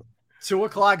 G-Cobb,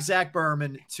 2:00 Zach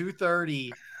Berman,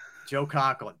 2:30 Joe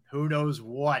Conklin. Who knows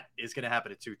what is going to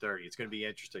happen at 2:30? It's going to be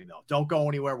interesting, though. Don't go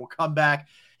anywhere. We'll come back.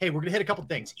 Hey, we're going to hit a couple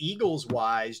things.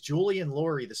 Eagles-wise, Julian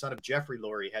Lurie, the son of Jeffrey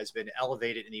Lurie, has been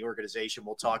elevated in the organization.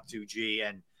 We'll talk to G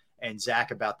and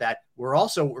Zach about that. We're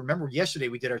also, remember yesterday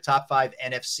we did our top 5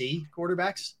 NFC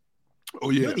quarterbacks? Oh,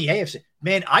 yeah. In the AFC.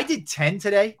 Man, I did 10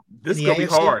 today. This is going to be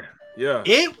hard. Yeah.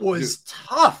 It was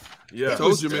tough. Yeah, I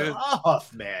told you, man.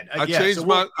 Tough, man. I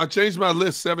changed my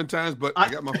list 7 times, but I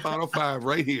got my final 5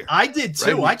 right here. I did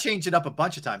too. Right, I changed it up a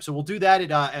bunch of times. So we'll do that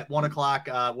at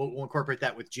 1:00. We'll incorporate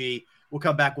that with G. We'll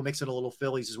come back. We'll mix in a little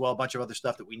Phillies as well. A bunch of other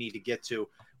stuff that we need to get to,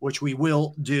 which we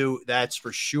will do. That's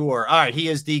for sure. All right. He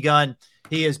is D Gunn.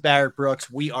 He is Barrett Brooks.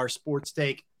 We are Sports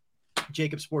Take,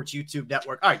 Jacob Sports YouTube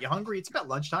Network. All right. You hungry? It's about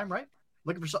lunchtime, right?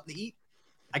 Looking for something to eat?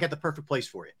 I got the perfect place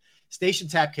for you. Station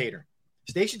Tap Catering.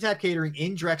 Station Tap Catering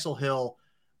in Drexel Hill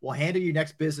will handle your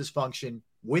next business function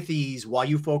with ease while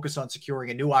you focus on securing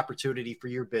a new opportunity for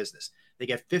your business. They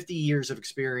get 50 years of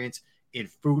experience in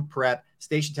food prep.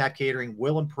 Station Tap Catering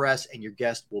will impress, and your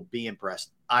guests will be impressed.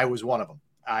 I was one of them.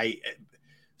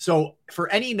 So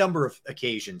for any number of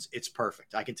occasions, it's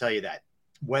perfect. I can tell you that.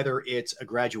 Whether it's a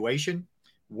graduation,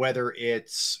 whether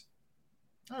it's,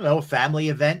 a family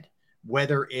event,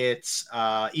 whether it's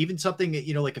even something,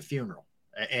 like a funeral.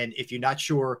 And if you're not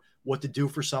sure what to do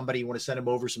for somebody, you want to send them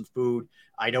over some food.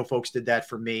 I know folks did that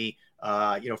for me,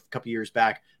 a couple years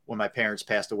back when my parents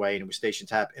passed away, and it was Station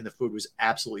Tap, and the food was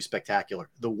absolutely spectacular.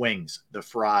 The wings, the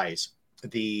fries,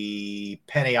 the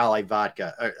penne alle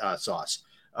vodka sauce,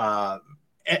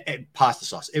 pasta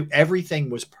sauce. Everything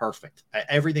was perfect.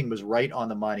 Everything was right on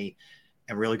the money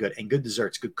and really good, and good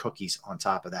desserts, good cookies on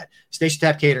top of that. Station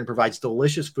Tap Catering provides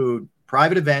delicious food,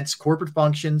 private events, corporate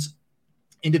functions,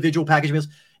 individual package meals.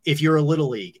 If you're a little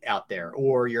league out there,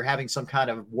 or you're having some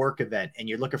kind of work event and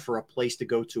you're looking for a place to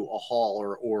go to, a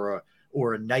hall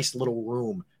or a nice little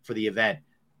room for the event,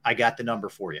 I got the number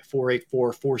for you.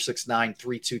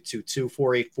 484-469-3222,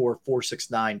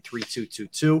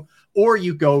 484-469-3222, or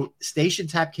you go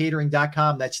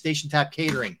stationtapcatering.com. That's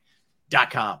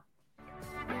stationtapcatering.com.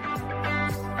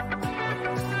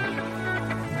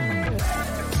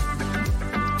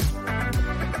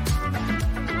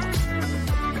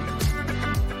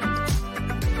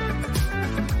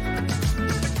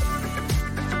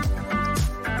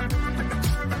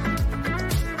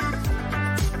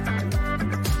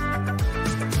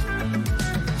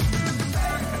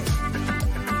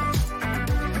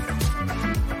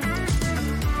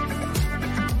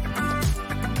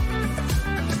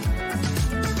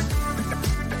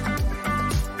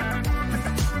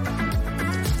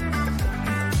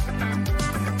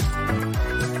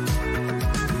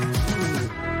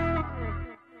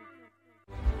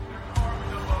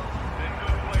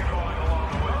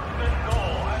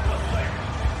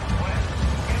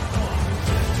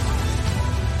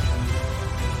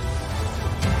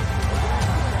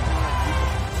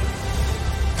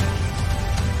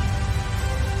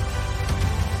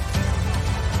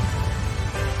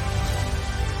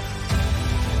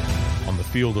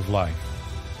 Field of life,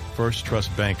 First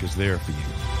Trust Bank is there for you.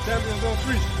 Champions on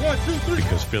 3. 1, 2, 3.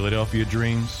 Because Philadelphia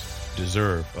dreams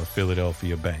deserve a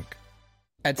Philadelphia bank.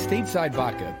 At Stateside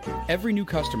Vodka, every new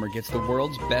customer gets the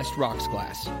world's best rocks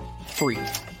glass, free.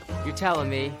 You're telling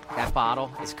me that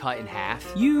bottle is cut in half?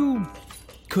 You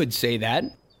could say that.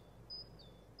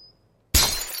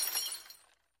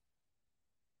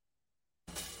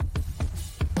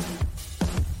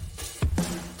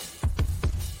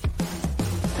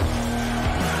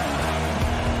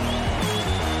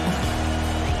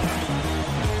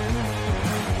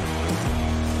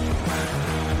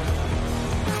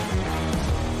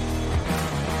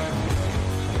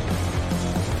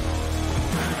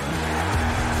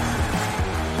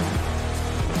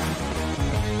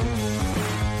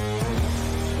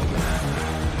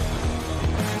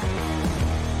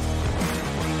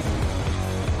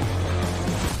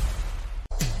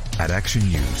 At Action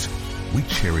News, we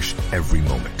cherish every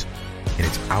moment, and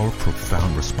it's our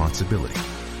profound responsibility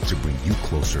to bring you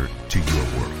closer to your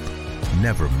world.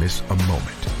 Never miss a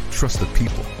moment. Trust the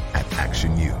people at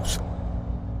Action News. All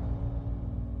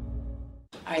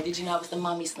right, did you know I was the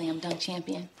Mommy Slam Dunk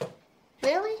Champion?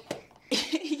 Really?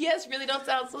 Yes, really don't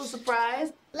sound so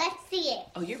surprised. Let's see it.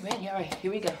 Oh, you're ready. All right,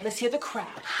 here we go. Let's hear the crowd.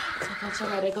 So go to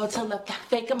right, I go to left,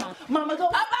 fake a mom. Mama, go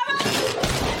up, mama!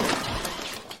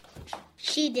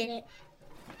 She did it.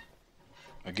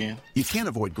 Again? You can't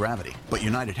avoid gravity, but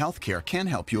United Healthcare can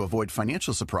help you avoid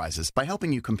financial surprises by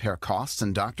helping you compare costs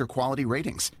and doctor quality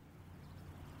ratings.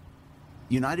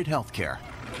 United Healthcare.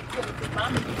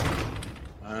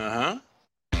 Uh-huh.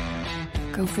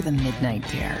 Go for the midnight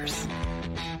dares.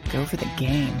 Go for the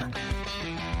game.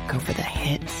 Go for the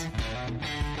hits.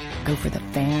 Go for the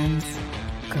fans.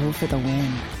 Go for the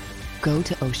win. Go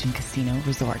to Ocean Casino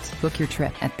Resort. Book your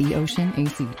trip at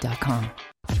theoceanac.com.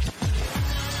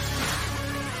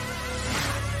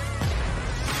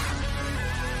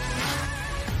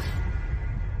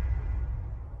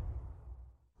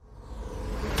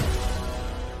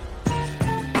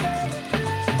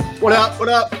 What up? What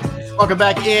up? Welcome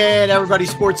back in, everybody.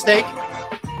 Sports Take,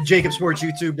 Jacob Sports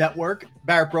YouTube Network.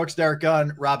 Barrett Brooks, Derrick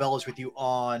Gunn, Rob Ellis with you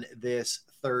on this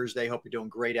Thursday. Hope you're doing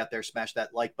great out there. Smash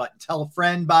that like button. Tell a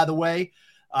friend, by the way.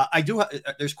 I do.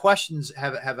 There's questions.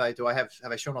 Have I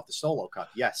shown off the solo cup?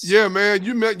 Yes. Yeah, man.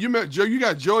 You met Joe. You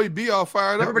got Joey B all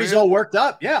fired up. Everybody's all worked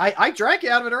up. Yeah, I drank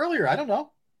out of it earlier. I don't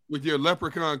know. With your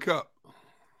leprechaun cup.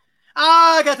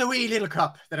 I got the wee little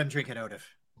cup that I'm drinking out of.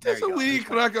 That's a wee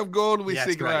crack of gold we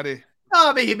see, laddie.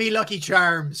 Oh, me Lucky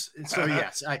Charms. So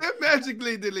yes, they're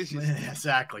magically delicious.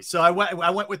 Exactly. So I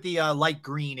went with the light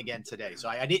green again today. So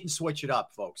I didn't switch it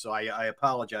up, folks. So I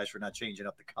apologize for not changing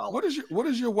up the color. What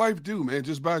does your wife do, man?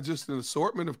 Just buy just an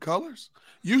assortment of colors?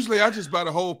 Usually I just buy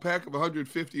the whole pack of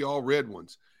 150 all red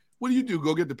ones. What do you do?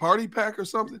 Go get the party pack or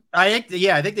something? I think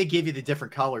they give you the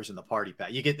different colors in the party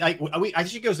pack. You get I think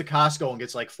she goes to Costco and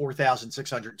gets like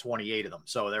 4,628 of them.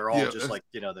 So they're all just like,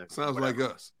 sounds like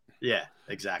us. Yeah,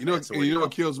 exactly. You know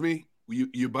what kills me?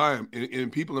 You buy them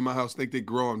and people in my house think they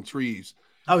grow on trees.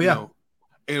 Oh yeah.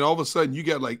 And all of a sudden you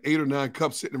got like 8 or 9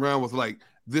 cups sitting around with like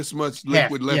this much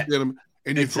liquid left in them,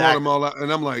 and you throw them all out.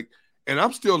 And I'm like, and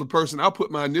I'm still the person. I'll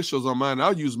put my initials on mine.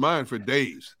 I'll use mine for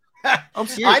days. I'm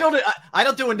serious. I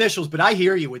don't do initials, but I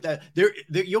hear you with that. There,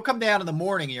 you'll come down in the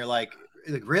morning and you're like,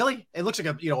 really? It looks like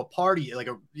a party, like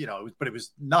but it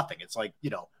was nothing. It's like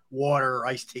water, or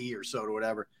iced tea, or soda, or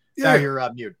whatever. Yeah,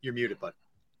 you're muted, bud.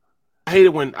 I hate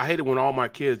it when all my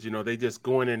kids, they just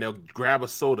go in and they'll grab a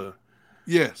soda.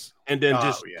 Yes. And then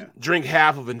drink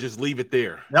half of it and just leave it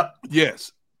there. Yep.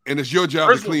 Yes. And it's your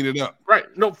job to clean it up. Right.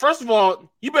 No, first of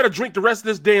all, you better drink the rest of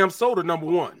this damn soda, number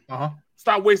one. Uh-huh.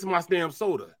 Stop wasting my damn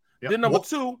soda. Yep. Then number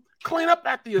two, clean up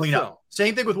after yourself.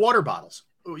 Same thing with water bottles.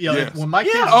 When my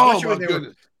kids,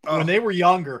 especially when they were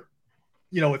younger,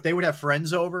 if they would have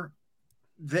friends over,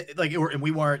 and we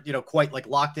weren't, quite like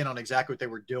locked in on exactly what they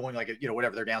were doing, like,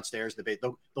 whatever, they're downstairs,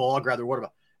 they'll all grab their water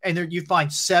bottle. And there you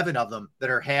find 7 of them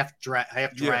that are half drank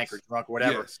or drunk or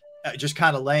whatever, just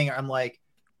kind of laying. I'm like,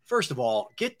 first of all,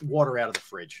 get the water out of the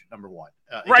fridge. Number one,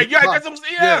 right? Yeah,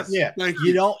 yes. Yeah.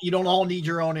 You don't all need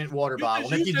your own water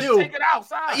bottle. And if you do, take it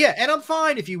outside. Yeah, and I'm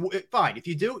fine if you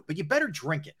do, but you better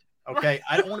drink it. Okay,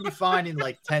 I don't want to be finding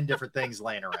like 10 different things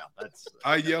laying around.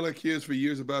 I yell at kids for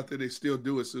years about that. They still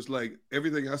do it. So it's like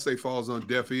everything I say falls on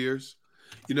deaf ears.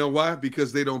 You know why?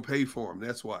 Because they don't pay for them.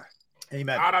 That's why.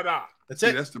 Amen. That's it.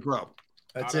 See, that's the problem.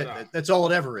 That's it. That's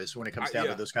all it ever is when it comes down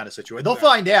to those kind of situations. They'll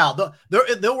find out. There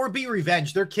will be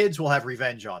revenge. Their kids will have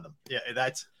revenge on them. Yeah,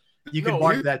 you can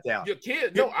mark that down. Your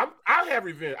kid, I have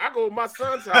revenge. I go to my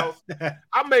son's house.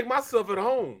 I make myself at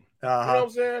home. You know what I'm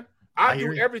saying? I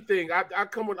do everything. I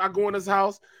go in his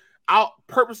house. I'll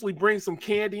purposely bring some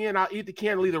candy in. I'll eat the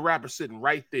candy, leave the wrapper sitting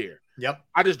right there. Yep.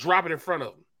 I just drop it in front of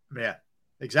him. Yeah,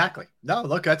 exactly. No,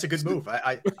 look, that's a good move.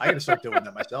 I got to start doing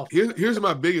that myself. Here's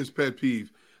my biggest pet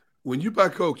peeve. When you buy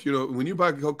Coke, when you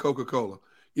buy Coca-Cola,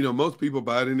 most people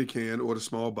buy it in the can or the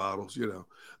small bottles,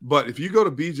 But if you go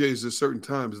to BJ's at certain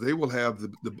times, they will have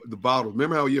the bottle.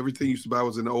 Remember how everything used to buy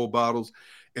was in the old bottles?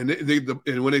 And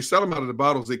and when they sell them out of the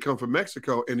bottles, they come from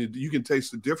Mexico, and you can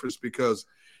taste the difference because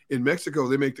in Mexico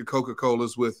they make the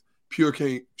Coca-Colas with pure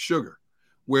cane sugar,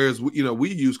 whereas we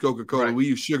use Coca-Cola, right. We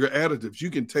use sugar additives. You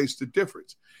can taste the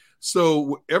difference.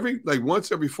 So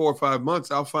once every 4 or 5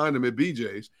 months, I'll find them at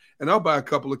BJ's, and I'll buy a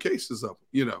couple of cases of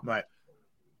them. Right?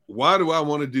 Why do I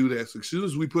want to do that? So as soon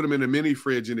as we put them in a mini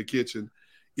fridge in the kitchen,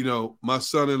 my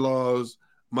son-in-laws,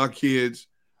 my kids,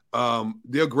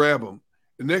 they'll grab them.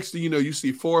 The next thing you know, you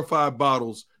see 4 or 5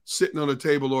 bottles sitting on a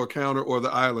table or a counter or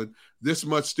the island. This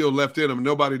much still left in them.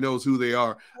 Nobody knows who they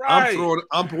are. Right.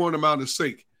 I'm pouring them out in the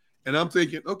sink, and I'm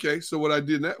thinking, okay, so what I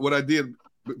did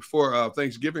before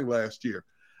Thanksgiving last year,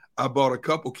 I bought a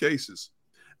couple cases.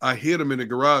 I hid them in the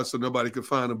garage so nobody could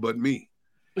find them but me.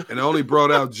 And I only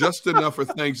brought out just enough for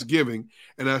Thanksgiving,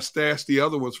 and I stashed the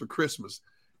other ones for Christmas.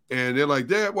 And they're like,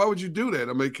 Dad, why would you do that?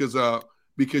 I mean,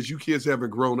 because you kids haven't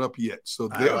grown up yet. So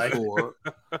therefore,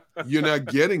 you're not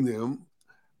getting them.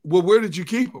 Well, where did you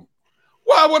keep them?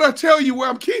 Why would I tell you where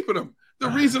I'm keeping them? The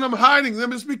reason I'm hiding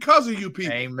them is because of you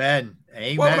people. Amen.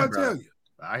 Amen. Why would I tell you?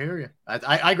 I hear you.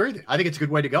 I agree with you. I think it's a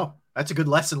good way to go. That's a good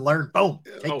lesson learned. Boom.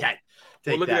 Take that.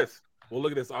 Well, look at this. Well,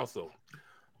 look at this also.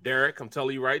 Derrick, I'm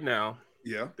telling you right now.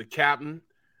 Yeah. The captain,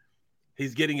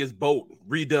 he's getting his boat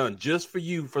redone just for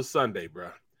you for Sunday,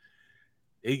 bro.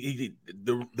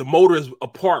 The motor is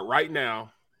apart right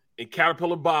now, and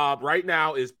Caterpillar Bob right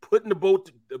now is putting the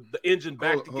boat, the engine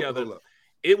back together. Hold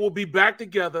it will be back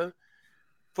together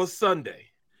for Sunday,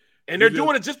 and they're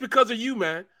doing it just because of you,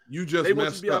 man. You just they messed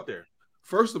want you to be up. out there.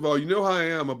 First of all, you know how I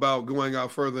am about going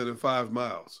out further than 5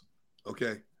 miles.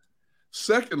 Okay.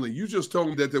 Secondly, you just told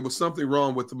me that there was something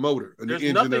wrong with the motor and There's the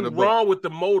engine. nothing wrong with the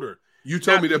motor. You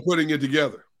told me they're putting it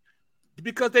together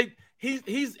because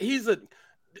he's a.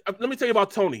 Let me tell you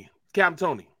about Tony, Captain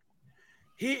Tony.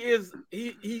 He is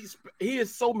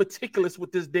so meticulous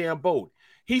with this damn boat.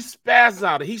 He spazzes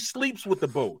out. He sleeps with the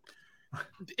boat.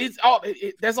 That's all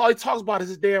he talks about is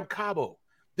his damn Cabo.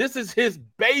 This is his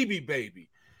baby.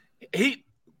 He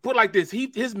put like this.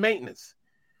 His maintenance.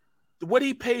 What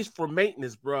he pays for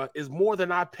maintenance, bro, is more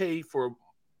than I paid for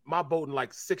my boat in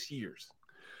like 6 years.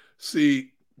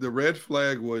 See, the red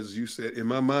flag was, you said, in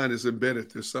my mind is embedded,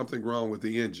 there's something wrong with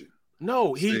the engine.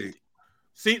 No,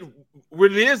 see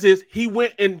what it is he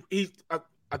went and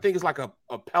I think it's like a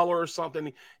peller or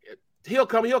something. He'll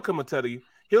come and tell you.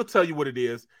 He'll tell you what it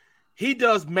is. He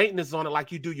does maintenance on it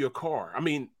like you do your car. I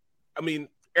mean,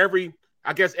 every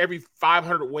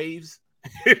 500 waves.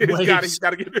 He's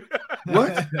got to get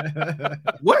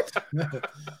What?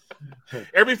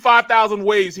 Every 5,000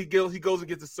 waves, he goes and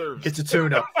gets a service. Gets a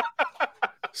tune-up.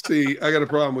 See, I got a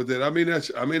problem with that. I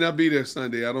may not be there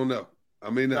Sunday. I don't know. I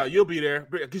may not. No, you'll be there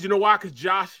because you know why? Because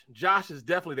Josh is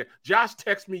definitely there. Josh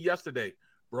texted me yesterday,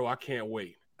 bro. I can't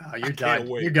wait. Oh, you're done.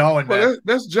 You're going, man. Well,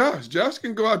 that's Josh. Josh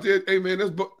can go out there. Hey, man,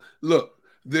 look.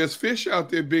 There's fish out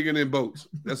there bigger than boats.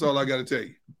 That's all I got to tell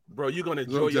you. Bro, you're going to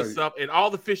enjoy yourself. And all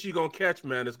the fish you're going to catch,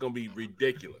 man, it's going to be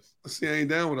ridiculous. See, I ain't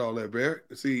down with all that, Barrett.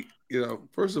 See,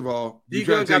 first of all,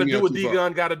 D-Gun got to do what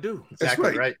D-Gun got to do. Exactly.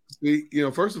 That's right. See,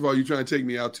 first of all, you're trying to take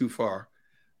me out too far.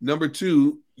 Number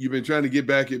 2, you've been trying to get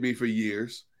back at me for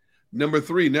years. Number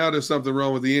 3, now there's something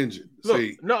wrong with the engine.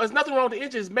 Look, no, there's nothing wrong with the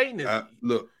engine. It's maintenance.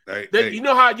 Hey. You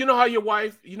know how your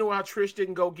wife, how Trish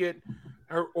didn't go get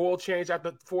her oil change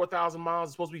after 4,000 miles?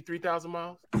 It's supposed to be 3,000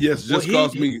 miles. Yes,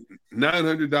 cost me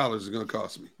 $900. Is going to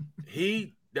cost me.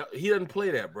 He doesn't play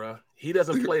that, bro. He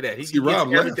doesn't play that. He gets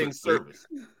Rob everything service.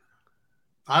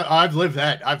 I've lived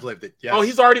that. I've lived it. Yes. Oh,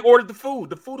 he's already ordered the food.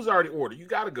 The food is already ordered. You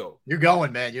got to go. You're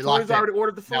going, man. You're locked in. He's already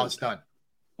ordered the food. Now it's done.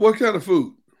 What kind of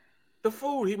food? The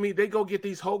food. They go get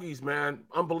these hoagies, man.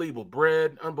 Unbelievable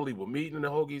bread, unbelievable meat in the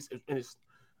hoagies, and it's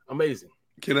amazing.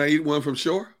 Can I eat one from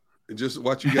shore and just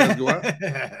watch you guys go out?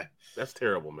 That's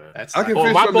terrible, man. I can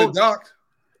fish from the dock.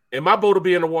 And my boat will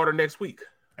be in the water next week.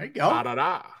 There you go.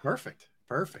 Perfect.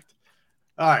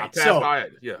 All right.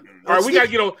 Yeah. All right, we got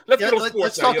to get on. Let's get on sports.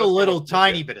 Let's talk a little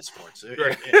tiny bit of sports.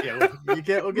 Right. We'll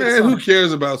get man, who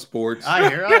cares about sports? I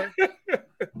hear. All right.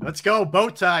 Let's go.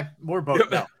 Boat time. More boat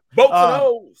now. Boat for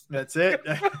those. That's it.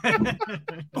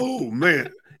 Oh,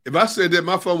 man. If I said that,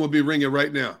 my phone would be ringing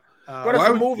right now. What is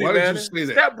a movie, why man? did you say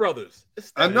that? Step Brothers.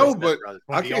 I know, but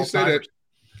I can't say that.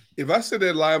 If I said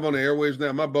that live on the airwaves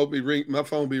now, my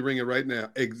phone be ringing right now.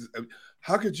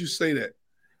 How could you say that?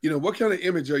 What kind of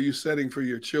image are you setting for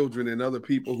your children and other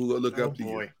people who look up to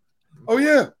you? Oh,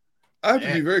 yeah. I have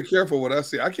to be very careful what I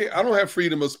say. I don't have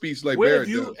freedom of speech like Barrett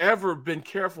does. When have you ever been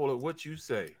careful of what you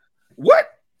say? What?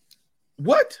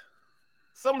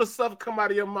 Some of the stuff come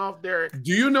out of your mouth, Derrick.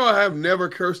 Do you know I have never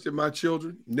cursed at my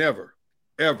children? Never.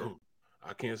 Ever.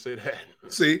 I can't say that.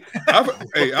 See,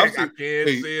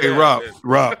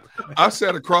 Rob. I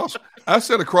sat across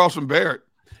from Barrett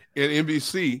at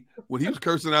NBC when he was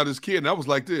cursing out his kid, and I was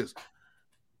like this.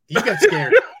 You got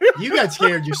scared. You got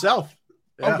scared yourself.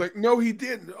 Yeah. I was like, no, he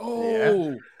didn't.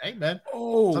 Oh, yeah. Hey, man.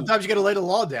 Oh, sometimes you got to lay the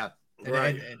law down, and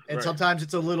right. Sometimes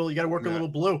it's you got to work a little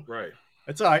blue. Right.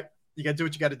 That's all right. You got to do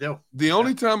what you got to do. The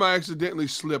only time I accidentally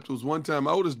slipped was one time.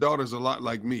 My oldest daughter's a lot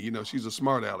like me. She's a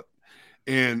smart aleck.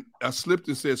 And I slipped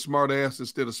and said smart ass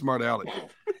instead of smart aleck.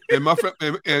 And my friend,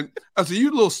 and I said,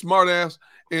 "You little smart ass,"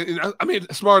 and I mean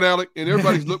smart aleck, and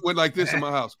everybody's went like this in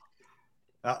my house.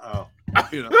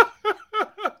 You know,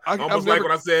 almost like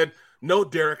when I said, "No,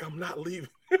 Derrick, I'm not leaving."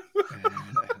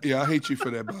 Yeah, I hate you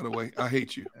for that, by the way. I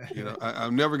hate you. You know,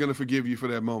 I'm never going to forgive you for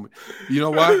that moment. You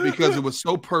know why? Because it was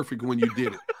so perfect when you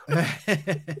did it.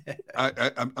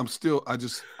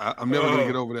 I'm never going to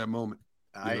get over that moment.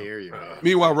 I hear you. Man.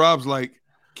 Meanwhile, Rob's like,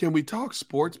 "Can we talk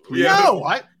sports, please?" Yeah.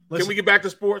 No, can we get back to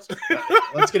sports?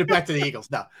 Let's get it back to the Eagles.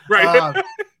 No, right.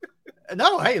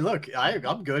 No, hey, look,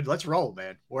 I'm good. Let's roll,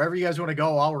 man. Wherever you guys want to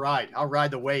go, I'll ride. I'll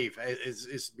ride the wave.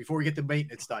 Is before we get the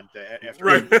maintenance done. After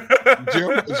right.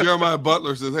 Jeremiah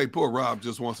Butler says, "Hey, poor Rob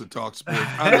just wants to talk sports."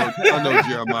 I know,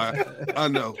 Jeremiah. I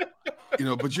know. You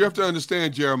know, but you have to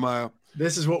understand, Jeremiah.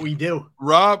 This is what we do.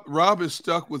 Rob is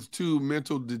stuck with two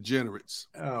mental degenerates.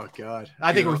 Oh God,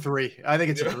 I think we're three. I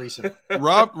think it's a threesome.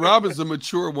 Rob is the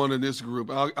mature one in this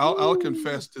group. I'll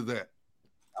confess to that.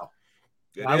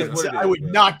 I would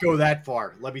not go that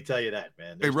far. Let me tell you that,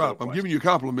 man. Hey, Rob, I'm giving you a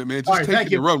compliment, man. Just take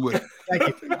it and run with it.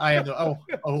 Thank you. I am a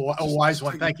wise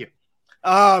one. Thank you.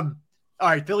 All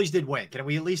right, Phillies did win. Can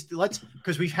we at least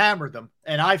because we've hammered them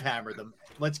and I've hammered them.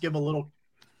 Let's give them a little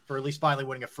for at least finally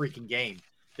winning a freaking game.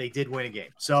 They did win a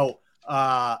game. So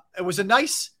it was a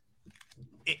nice.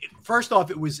 First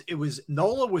off, it was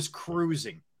Nola was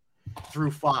cruising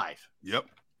through 5. Yep.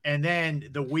 And then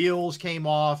the wheels came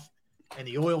off. And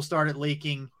the oil started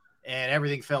leaking, and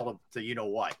everything fell to you know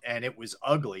what, and it was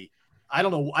ugly. I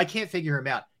don't know. I can't figure him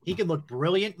out. He can look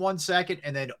brilliant 1 second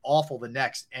and then awful the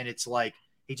next, and it's like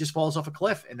he just falls off a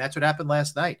cliff. And that's what happened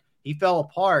last night. He fell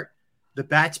apart. The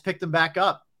bats picked him back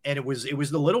up, and it was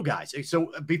the little guys.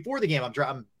 So before the game,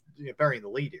 I'm burying the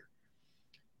lead here.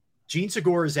 Gene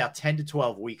Segura is out 10 to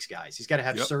 12 weeks, guys. He's got to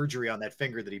have surgery on that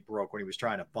finger that he broke when he was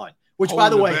trying to bunt. Which, by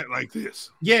the way, like this,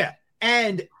 yeah,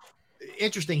 and.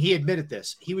 Interesting. He admitted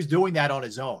this. He was doing that on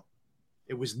his own.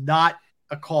 It was not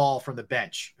a call from the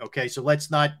bench. Okay. So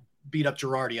let's not beat up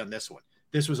Girardi on this one.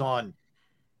 This was on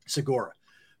Segura,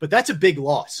 but that's a big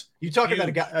loss. You talk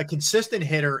about a consistent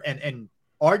hitter and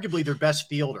arguably their best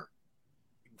fielder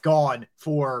gone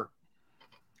for,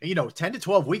 10 to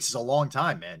 12 weeks is a long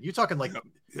time, man. You're talking like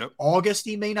August.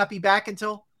 He may not be back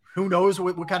until who knows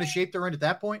what kind of shape they're in at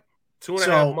that point.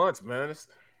 2.5 months, man. It's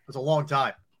a long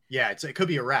time. Yeah. It could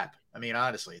be a wrap. I mean,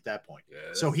 honestly, at that point. Yeah,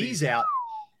 so he's out.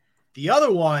 The other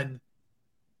one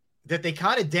that they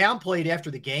kind of downplayed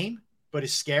after the game, but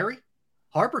is scary.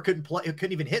 Harper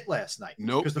couldn't even hit last night.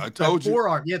 Nope. Because I told you.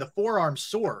 Forearm, the forearm's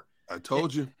sore. I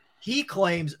told you. He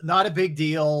claims not a big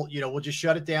deal. We'll just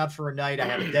shut it down for a night. I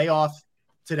have a day off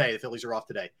today. The Phillies are off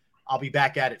today. I'll be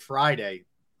back at it Friday.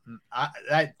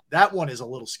 That one is a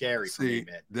little scary for me,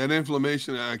 man. That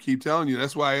inflammation, I keep telling you,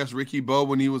 that's why I asked Ricky Bowe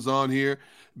when he was on here,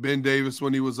 Ben Davis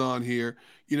when he was on here.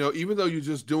 Even though you're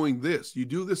just doing this, you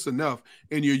do this enough,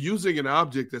 and you're using an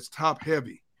object that's top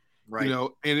heavy, right?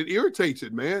 And it irritates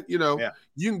it, man. You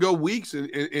can go weeks and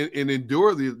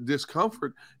endure the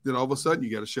discomfort, then all of a sudden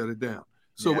you got to shut it down.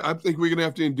 So I think we're going to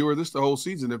have to endure this the whole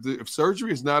season. If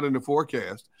surgery is not in the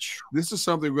forecast, this is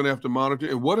something we're going to have to monitor.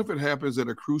 And what if it happens at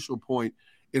a crucial point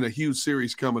in a huge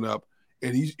series coming up,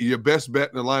 and your best bet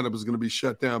in the lineup is going to be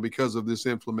shut down because of this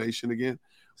inflammation again,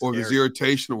 or this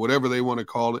irritation, or whatever they want to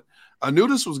call it? I knew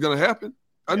this was going to happen.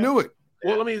 I knew it.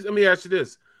 Well, let me ask you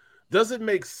this: does it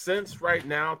make sense right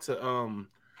now to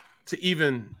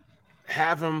even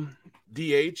have him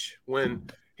DH when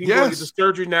he's going to get the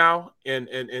surgery now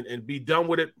and be done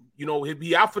with it? He'll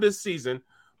be out for this season,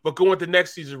 but go into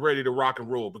next season ready to rock and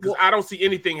roll, because I don't see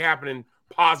anything happening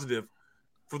positive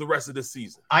for the rest of this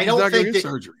season. I don't think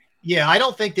surgery. Yeah, I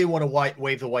don't think they want to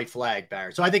wave the white flag,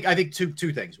 Barrett. So I think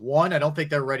two things. One, I don't think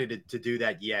they're ready to do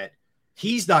that yet.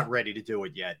 He's not ready to do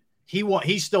it yet.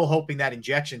 He's still hoping that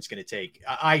injection's going to take.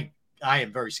 I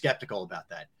am very skeptical about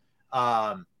that.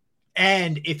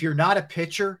 And if you're not a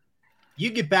pitcher, you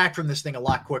get back from this thing a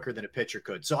lot quicker than a pitcher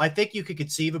could. So I think you could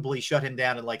conceivably shut him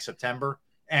down in like September,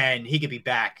 and he could be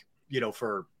back,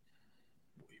 for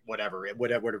whatever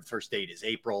the first date is,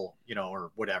 April,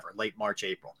 or whatever, late March,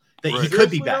 April. He could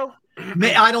be back.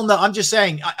 I don't know. I'm just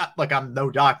saying, I'm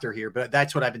no doctor here, but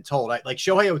that's what I've been told. Like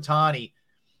Shohei Ohtani,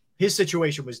 his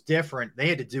situation was different. They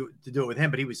had to do it with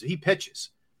him, but he pitches.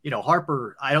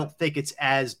 Harper, I don't think it's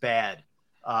as bad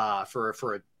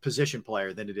for a position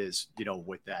player than it is,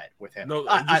 with him. No,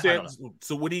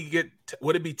 so would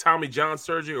it be Tommy John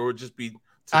surgery, or would it just be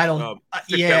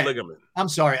that ligament? I'm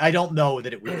sorry, I don't know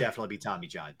that it would definitely be Tommy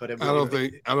John, but I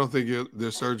don't think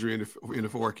there's surgery in the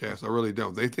forecast. I really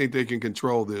don't. They think they can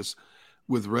control this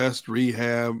with rest,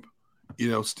 rehab,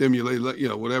 stimulate,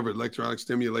 whatever, electronic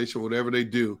stimulation, whatever they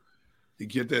do. to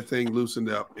get that thing loosened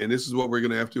up. And this is what we're going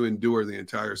to have to endure the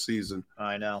entire season.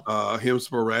 I know. Him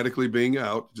sporadically being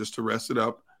out just to rest it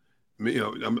up.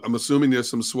 I'm assuming there's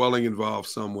some swelling involved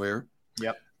somewhere.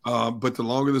 Yep. But the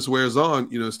longer this wears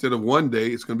on, instead of 1 day,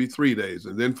 it's going to be 3 days,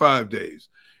 and then 5 days,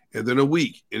 and then a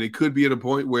week. And it could be at a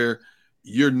point where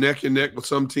you're neck and neck with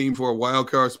some team for a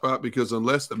wild card spot, because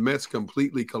unless the Mets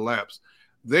completely collapse,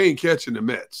 they ain't catching the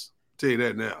Mets. I'll tell you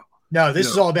that now. No, this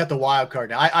is all about the wild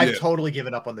card now. I've totally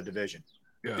given up on the division.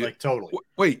 Yeah. Like totally.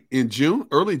 Wait, in June,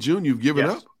 early June, you've given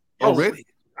up already?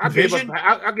 I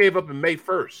gave up in May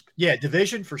 1st. Yeah,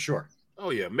 division for sure.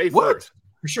 Oh yeah, May 1st. What?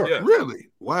 For sure. Yeah. Really?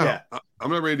 Wow. Yeah.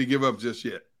 I'm not ready to give up just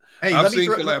yet. Hey, I've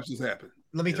seen collapses happen.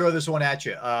 Let me throw this one at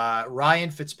you. Ryan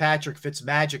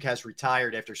Fitzmagic has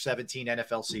retired after 17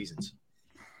 NFL seasons.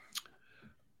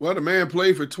 Well, the man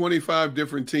played for 25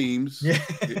 different teams,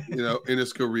 in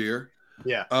his career.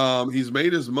 Yeah. He's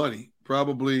made his money.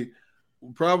 Probably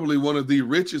one of the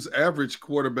richest average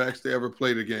quarterbacks to ever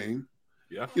play the game.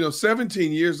 Yeah.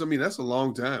 17 years. I mean, that's a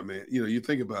long time, man. You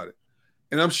think about it.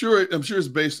 And I'm sure it's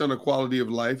based on the quality of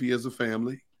life. He has a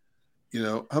family.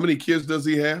 How many kids does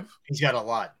he have? He's got a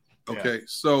lot. Okay,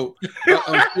 so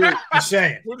I'm sure, I'm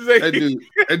saying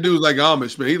that dude's like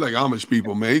Amish, man. He's like Amish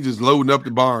people, man. He's just loading up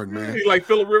the barn, man. He's like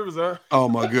Phillip Rivers, huh? Oh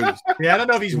my goodness. Yeah, I don't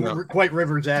know if he's quite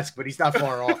Rivers-esque, but he's not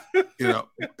far off.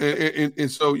 And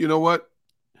so you know what?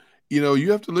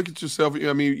 You have to look at yourself.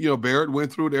 I mean, Barrett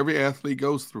went through it. Every athlete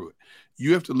goes through it.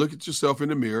 You have to look at yourself in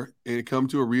the mirror and come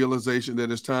to a realization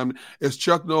that it's time, as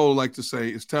Chuck Noll liked to say,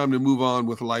 it's time to move on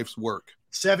with life's work.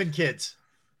 7 kids.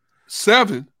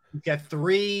 7? You got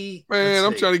 3. Man,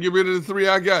 I'm trying to get rid of the 3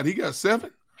 I got. He got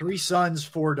 7? 3 sons,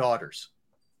 4 daughters.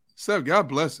 7. God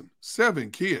bless him.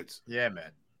 7 kids. Yeah,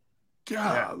 man.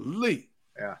 Golly.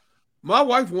 Yeah. My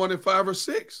wife wanted 5 or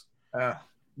 6. But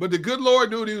the good Lord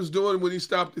knew what he was doing when he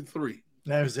stopped at 3.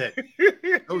 That was it.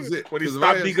 That was it. When he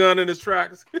stopped D-Gun in his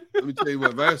tracks. Let me tell you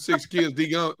what. If I had 6 kids,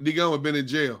 D-Gun would have been in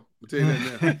jail. I'll tell you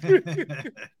that now.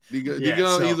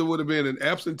 D-Gun either would have been an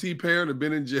absentee parent or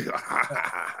been in jail.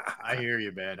 I hear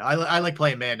you, man. I like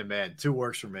playing man-to-man. 2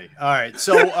 works for me. All right.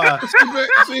 So,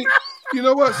 see, you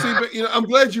know what? See, but, I'm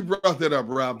glad you brought that up,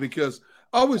 Rob, because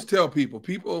I always tell people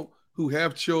who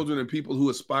have children and people who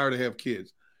aspire to have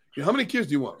kids, how many kids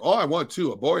do you want? Oh, I want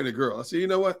 2, a boy and a girl. I say, you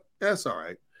know what? That's all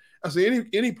right. I say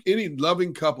any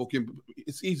loving couple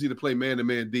it's easy to play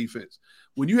man-to-man defense.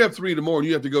 When you have 3 or more and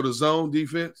you have to go to zone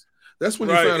defense, that's when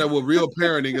you find out what real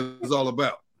parenting is all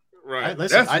about. Right.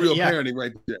 Listen, that's real parenting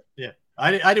right there. Yeah.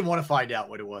 I didn't want to find out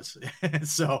what it was.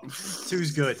 So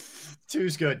 2's good.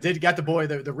 2's good. Got the boy,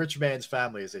 the rich man's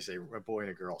family, as they say, a boy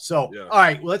and a girl. So, all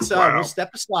right, let's we'll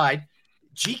step aside.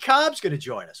 G Cobb's going to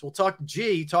join us. We'll talk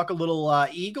talk a little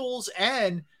Eagles,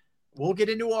 and we'll get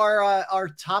into our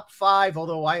top 5,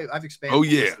 although I've expanded the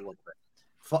list a little bit.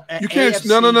 You can't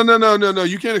AFC, no.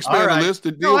 You can't expand the list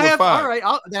to deal with 5. All right,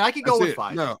 then I can go with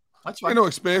 5. No. That's fine. No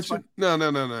expansion.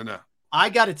 No. I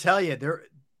got to tell you,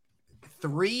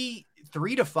 3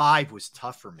 to 5 was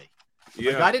tough for me.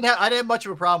 Yeah. Like, I didn't have much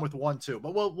of a problem with 1, 2,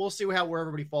 but we'll see where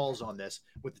everybody falls on this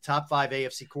with the top 5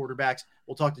 AFC quarterbacks.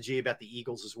 We'll talk to G about the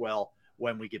Eagles as well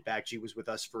when we get back. G was with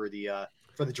us for the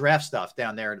draft stuff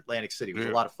down there in Atlantic City. It was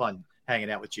a lot of fun hanging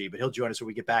out with G, but he'll join us when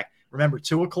we get back. Remember,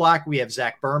 2:00 we have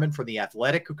Zach Berman from The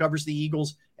Athletic, who covers the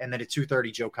Eagles, and then at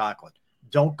 2:30 Joe Conklin.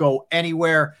 Don't go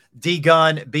anywhere. D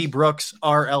Gunn, B Brooks,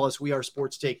 R Ellis. We are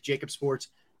Sports Take, Jacob Sports,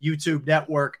 YouTube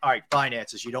Network. All right,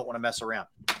 finances. You don't want to mess around.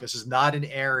 This is not an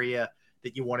area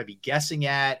that you want to be guessing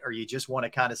at, or you just want to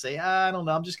kind of say, I don't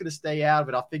know, I'm just going to stay out of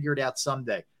it. I'll figure it out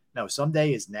someday. No,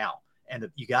 someday is now. And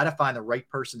you got to find the right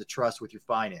person to trust with your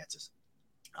finances.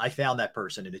 I found that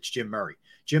person, and it's Jim Murray.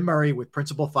 Jim Murray with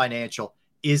Principal Financial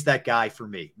is that guy for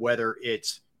me, whether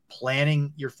it's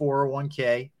planning your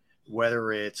 401k,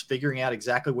 whether it's figuring out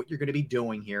exactly what you're going to be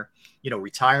doing here,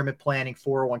 retirement planning,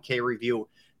 401k review,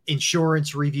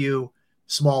 insurance review,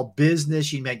 small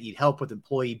business. You might need help with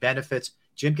employee benefits.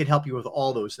 Jim can help you with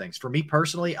all those things. For me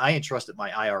personally, I entrusted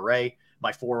my IRA,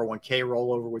 my 401k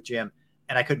rollover with Jim,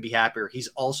 and I couldn't be happier. He's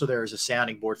also there as a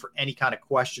sounding board for any kind of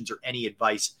questions or any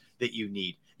advice that you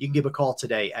need. You can give a call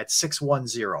today at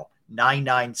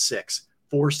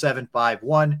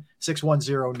 610-996-4751,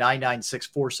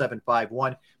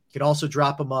 610-996-4751. You can also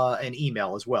drop him an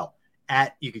email as well.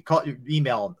 You can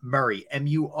email him, Murray,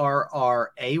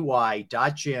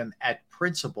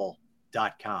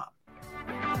 MURRAY.Jim@principal.com.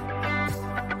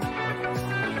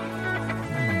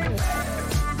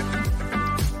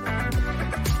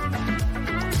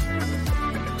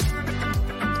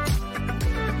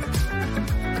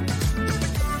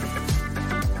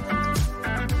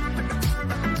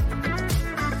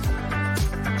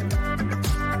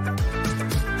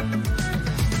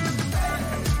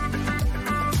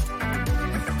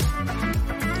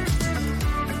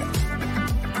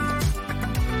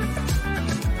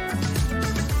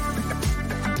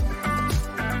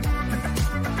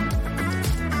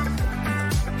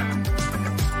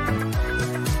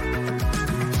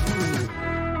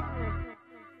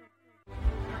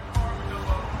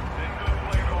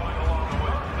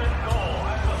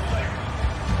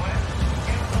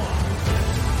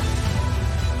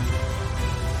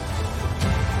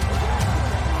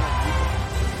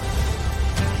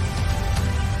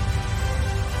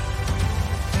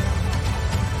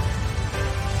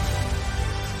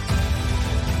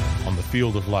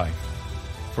 field of life,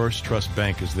 First Trust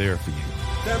Bank is there for you.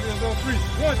 Champions on three.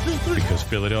 1, 2, 3. Because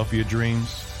Philadelphia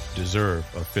dreams deserve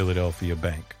a Philadelphia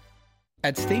bank.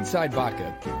 At Stateside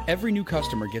Vodka, every new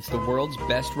customer gets the world's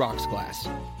best rocks glass,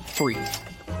 free.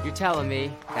 You're telling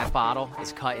me that bottle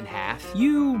is cut in half?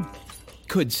 You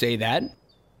could say that.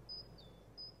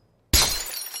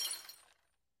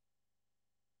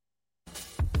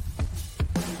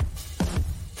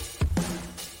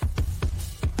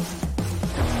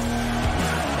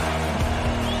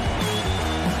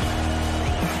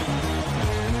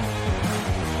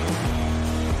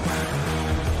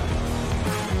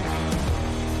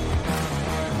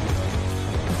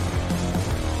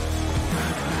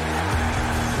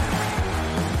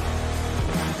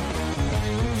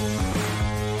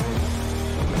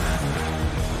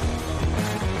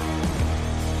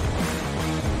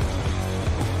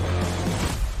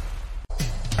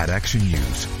 At Action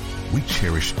News, we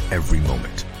cherish every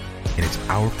moment, and it's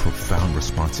our profound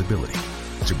responsibility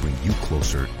to bring you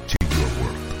closer to your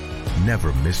world.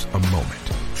 Never miss a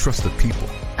moment. Trust the people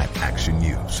at Action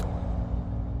News. All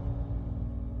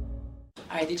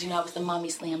right, did you know I was the mommy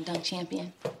slam dunk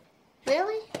champion?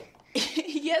 Really?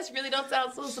 Yes, really don't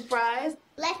sound so surprised.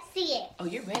 Let's see it. Oh,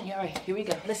 you're ready. All right, here we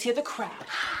go. Let's hear the crowd.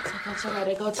 So go to right,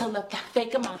 I go to left,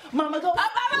 fake 'em out. Mama go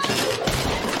up,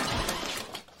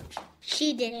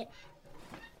 She did it.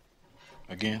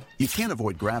 Again? You can't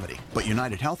avoid gravity, but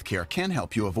United Healthcare can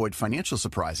help you avoid financial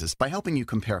surprises by helping you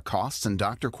compare costs and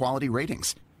doctor quality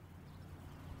ratings.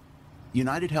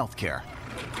 United Healthcare.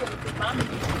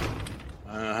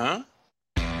 Uh-huh.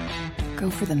 Go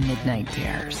for the midnight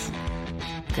dares.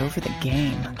 Go for the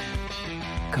game.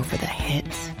 Go for the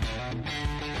hits.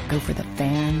 Go for the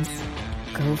fans.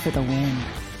 Go for the win.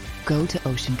 Go to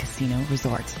Ocean Casino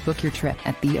Resort. Book your trip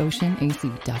at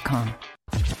theoceanac.com.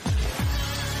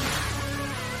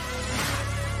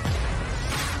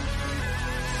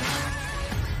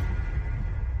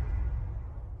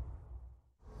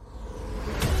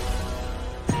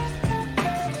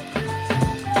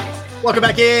 Welcome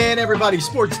back in, everybody.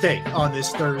 Sports Take on this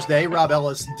Thursday. Rob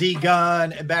Ellis, D.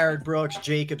 Gunn, Barrett Brooks,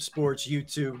 Jacob Sports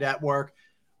YouTube Network.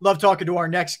 Love talking to our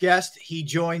next guest. He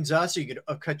joins us. So you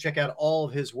can check out all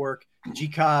of his work,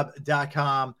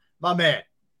 gcobb.com. My man,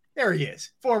 there he is.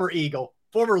 Former Eagle,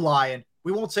 former Lion.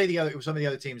 We won't say some of the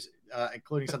other teams,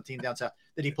 including some team down south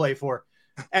that he played for.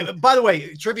 And by the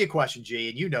way, trivia question, G,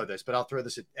 and you know this, but I'll throw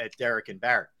this at Derrick and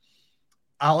Barrett.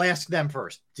 I'll ask them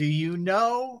first. Do you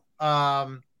know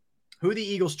who the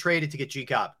Eagles traded to get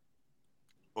G-Cobb?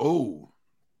 Oh,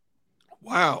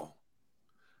 wow.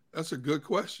 That's a good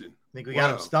question. I think we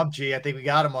got him stumped, G. I think we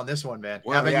got him on this one, man.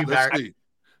 Wow. How about you, Barrett?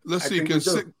 Let's see.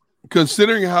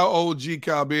 Considering how old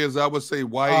G-Cobb is, I would say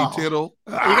Y.E. Tittle.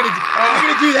 You're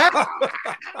gonna do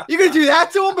that? You're gonna do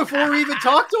that to him before we even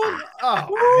talk to him?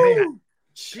 Oh, man.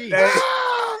 Jeez.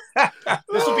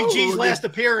 This will be G's last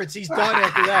appearance. He's done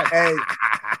after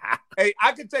that. Hey,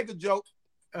 I can take a joke.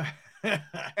 Hey,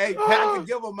 I can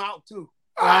give them out too.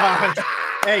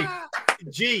 Hey,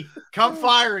 G, come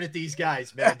firing at these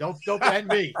guys, man. Don't bend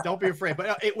me. Don't be afraid.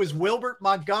 But it was Wilbert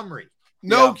Montgomery.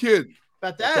 No kidding.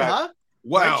 About that, huh?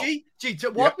 Wow. Right, G,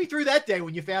 walk me through that day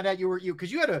when you found out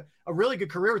because you had a really good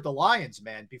career with the Lions,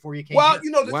 man, before you came Well, here.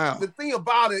 you know, the thing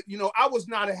about it, I was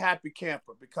not a happy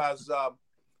camper because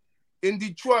in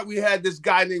Detroit, we had this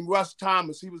guy named Russ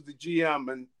Thomas. He was the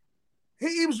GM, and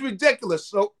he was ridiculous.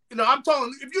 So, I'm telling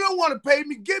him, if you don't want to pay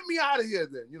me, get me out of here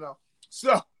then,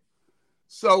 So,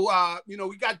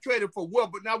 we got traded for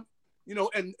Wilbert. Now,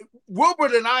 and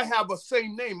Wilbert and I have a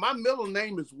same name. My middle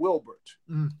name is Wilbert.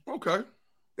 Okay.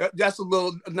 That's a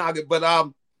little nugget.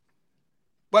 But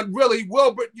really,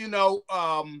 Wilbert,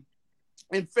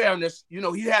 in fairness,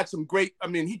 he had some great,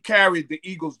 he carried the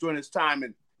Eagles during his time,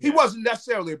 and he wasn't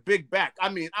necessarily a big back. I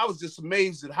was just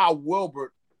amazed at how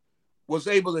Wilbert was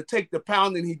able to take the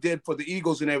pounding he did for the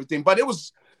Eagles and everything. But it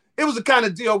was the kind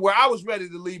of deal where I was ready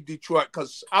to leave Detroit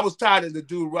because I was tired of the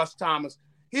dude, Russ Thomas.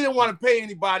 He didn't want to pay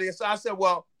anybody. So I said,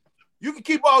 well, you can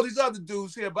keep all these other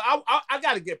dudes here, but I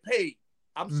got to get paid.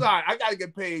 I'm sorry. I got to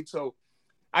get paid. So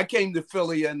I came to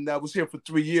Philly and was here for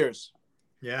 3 years.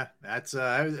 Yeah, that's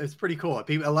it's pretty cool.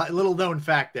 A little known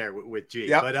fact there with G.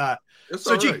 Yep. But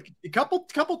so G, a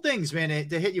couple things, man,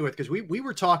 to hit you with, because we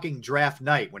were talking draft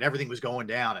night when everything was going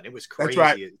down and it was crazy,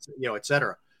 that's right. Et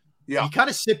cetera. Yeah. You kind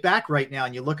of sit back right now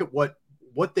and you look at what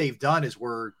they've done as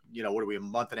we're, what are we, a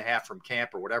month and a half from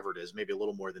camp or whatever it is, maybe a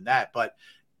little more than that. But,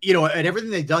 and everything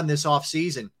they've done this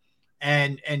offseason,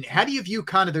 and how do you view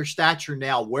kind of their stature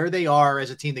now, where they are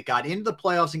as a team that got into the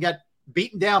playoffs and got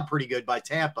beaten down pretty good by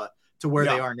Tampa to where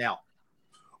they are now?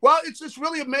 Well, it's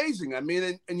really amazing.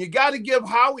 And you got to give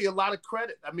Howie a lot of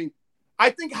credit. I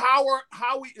think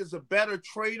Howie is a better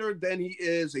trader than he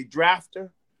is a drafter.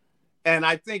 And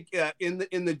I think in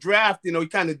the draft, he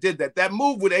kind of did that. That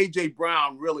move with A.J.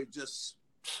 Brown really just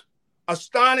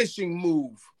astonishing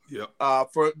move. Yeah.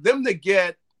 For them to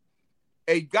get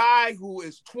a guy who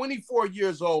is 24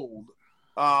 years old,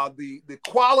 the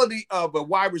quality of a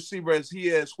wide receiver as he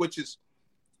is, which is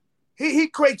he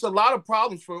creates a lot of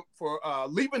problems for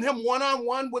leaving him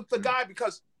one-on-one with the guy,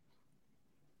 because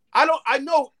I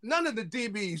know none of the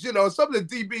DBs, some of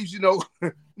the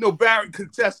DBs, Barrett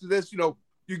contested this,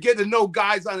 you get to know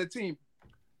guys on the team.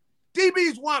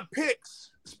 DBs want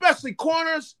picks, especially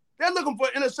corners. They're looking for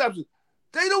interceptions.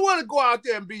 They don't want to go out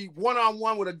there and be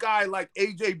one-on-one with a guy like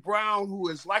A.J. Brown, who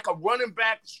is like a running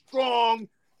back, strong,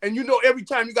 and every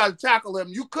time you got to tackle him,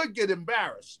 you could get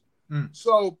embarrassed.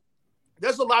 So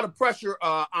there's a lot of pressure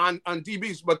on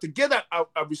DBs. But to get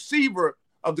a receiver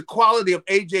of the quality of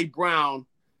A.J. Brown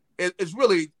is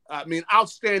really,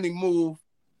 outstanding move.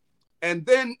 And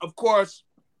then, of course,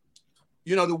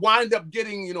 to wind up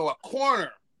getting, a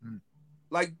corner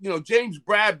like, James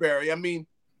Bradbury.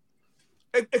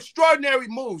 Extraordinary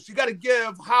moves. You got to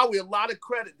give Howie a lot of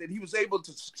credit that he was able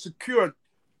to secure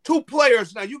 2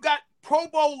 players. Now, you got Pro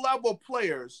Bowl level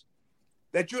players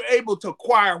that you're able to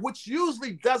acquire, which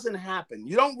usually doesn't happen.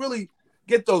 You don't really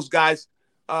get those guys.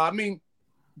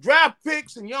 Draft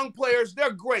picks and young players,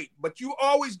 they're great, but you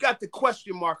always got the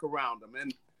question mark around them.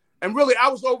 And really, I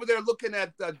was over there looking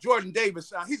at Jordan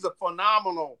Davis. He's a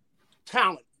phenomenal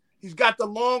talent. He's got the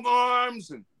long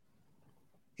arms, and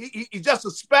he's just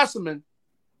a specimen.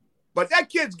 But that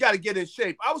kid's got to get in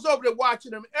shape. I was over there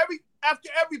watching him after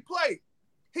every play.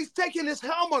 He's taking his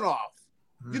helmet off,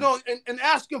 and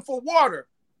asking for water.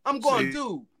 I'm going,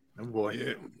 dude. I'm going,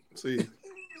 yeah. See.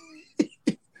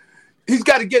 He's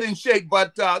got to get in shape.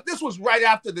 But this was right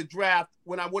after the draft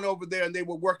when I went over there and they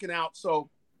were working out. So,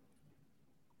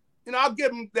 I'll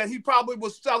give him that he probably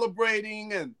was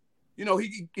celebrating, and, he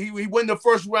win the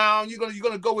first round. You're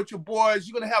gonna go with your boys.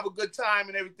 You're gonna have a good time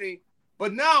and everything.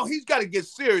 But now he's got to get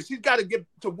serious. He's got to get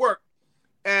to work,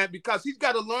 and because he's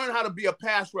got to learn how to be a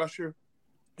pass rusher.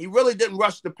 He really didn't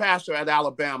rush the passer at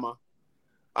Alabama,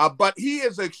 but he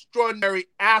is an extraordinary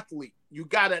athlete. You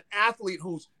got an athlete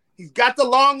he's got the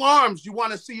long arms you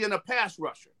want to see in a pass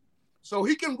rusher. So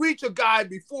he can reach a guy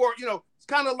before, it's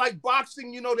kind of like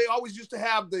boxing. They always used to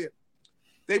have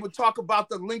they would talk about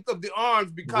the length of the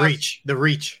arms because the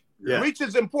reach. Yeah. Reach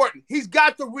is important. He's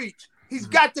got the reach. He's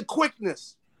got the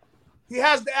quickness. He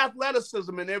has the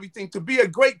athleticism and everything to be a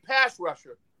great pass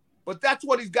rusher. But that's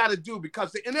what he's got to do,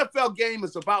 because the NFL game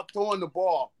is about throwing the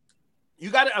ball. You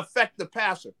got to affect the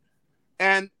passer.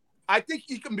 And I think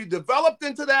he can be developed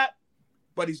into that,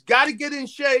 but he's got to get in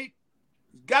shape.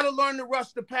 He's got to learn to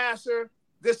rush the passer.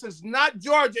 This is not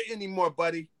Georgia anymore,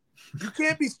 buddy. You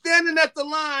can't be standing at the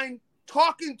line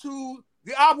talking to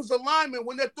the opposite lineman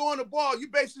when they're throwing the ball. You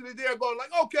basically there going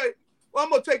like, okay, well, I'm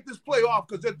going to take this play off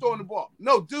because they're throwing the ball.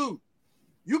 No, dude.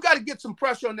 You got to get some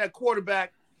pressure on that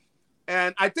quarterback,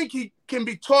 and I think he can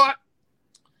be taught.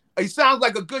 He sounds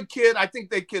like a good kid. I think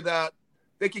they could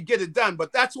get it done,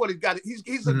 but that's what he's got.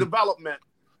 He's a development.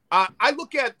 I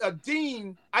look at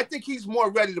Dean. I think he's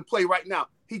more ready to play right now.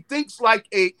 He thinks like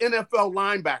a NFL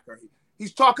linebacker.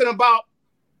 He's talking about,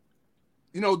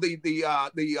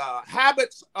 the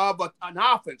habits of an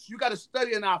offense. You got to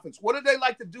study an offense. What do they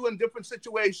like to do in different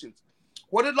situations?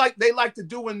 What did they like to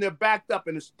do when they're backed up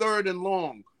and it's 3rd and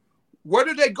long? Where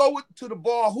do they go to the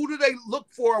ball? Who do they look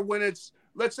for when it's,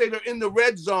 let's say they're in the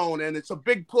red zone and it's a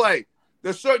big play?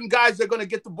 There's certain guys they're going to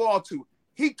get the ball to.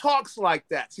 He talks like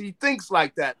that. So he thinks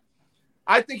like that.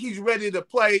 I think he's ready to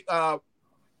play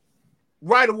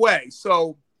right away.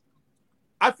 So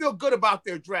I feel good about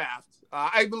their draft.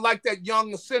 I even like that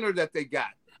young center that they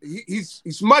got.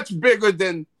 He's much bigger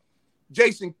than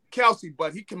Jason Kelsey,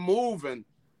 but he can move, and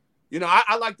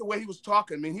I like the way he was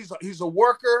talking. He's a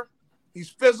worker. He's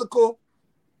physical.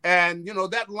 And,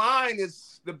 that line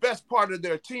is the best part of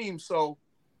their team. So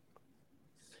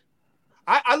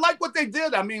I like what they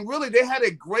did. Really, they had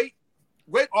a great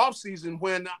offseason.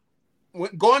 When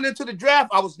going into the draft,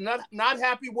 I was not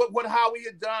happy with what Howie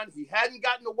had done. He hadn't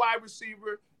gotten the wide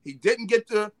receiver. He didn't get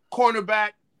the cornerback.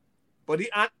 But he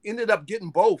ended up getting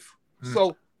both.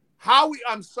 So, Howie,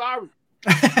 I'm sorry.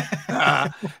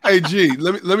 Hey, G,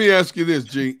 let me ask you this,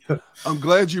 G. I'm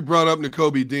glad you brought up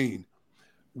Nakobe Dean.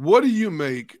 What do you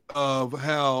make of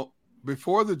how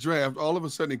before the draft, all of a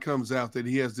sudden it comes out that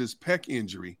he has this pec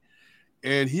injury,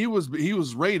 and he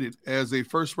was rated as a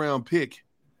first-round pick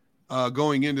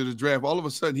going into the draft. All of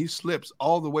a sudden he slips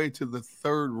all the way to the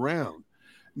 3rd round.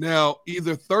 Now,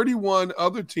 either 31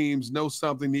 other teams know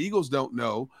something the Eagles don't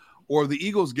know, or the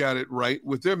Eagles got it right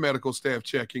with their medical staff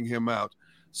checking him out.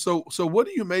 So what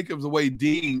do you make of the way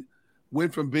Dean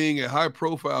went from being a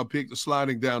high-profile pick to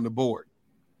sliding down the board?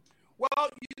 Well,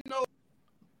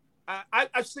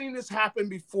 I've seen this happen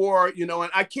before,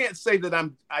 and I can't say that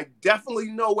I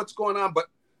definitely know what's going on, but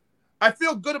I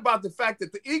feel good about the fact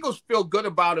that the Eagles feel good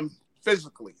about him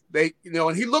physically. They,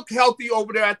 and he looked healthy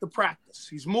over there at the practice.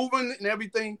 He's moving and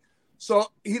everything.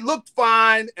 So he looked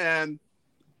fine. And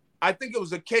I think it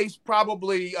was a case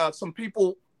probably some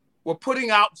people were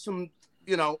putting out some,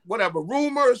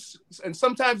 rumors. And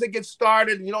sometimes they get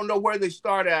started and you don't know where they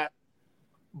start at.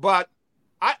 But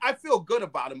I feel good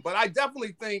about him. But I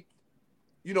definitely think,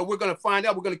 we're going to find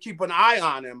out. We're going to keep an eye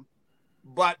on him.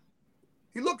 But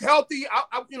he looked healthy.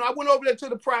 I went over there to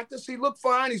the practice. He looked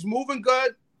fine. He's moving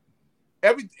good.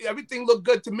 Everything looked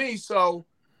good to me. So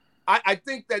I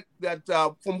think that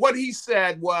from what he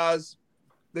said was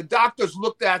the doctors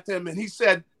looked at him and he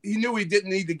said he knew he didn't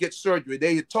need to get surgery.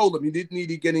 They had told him he didn't need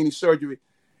to get any surgery.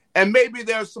 And maybe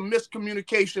there's some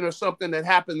miscommunication or something that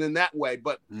happened in that way.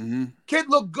 But kid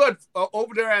looked good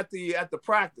over there at the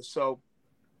practice. So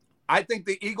I think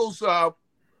the Eagles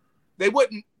they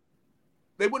wouldn't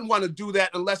want to do that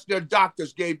unless their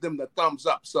doctors gave them the thumbs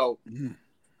up. So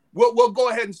we'll go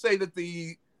ahead and say that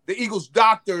the Eagles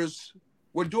doctors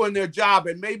were doing their job,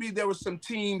 and maybe there were some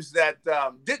teams that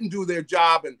didn't do their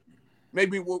job, and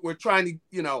maybe we're trying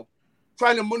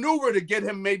to maneuver to get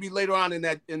him maybe later on in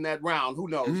that round. Who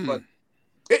knows? But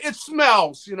it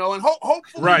smells, and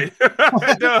hopefully right.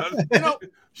 It does.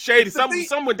 Shady.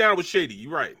 Some went down with shady.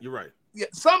 You're right. Yeah,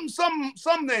 some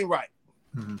ain't right.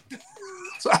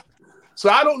 So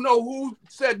I don't know who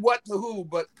said what to who,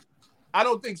 but I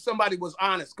don't think somebody was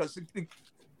honest because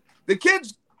the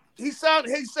kids. He said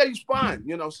he's fine,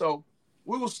 So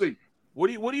we will see. What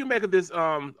do you make of this?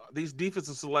 These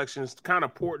defensive selections kind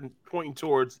of pointing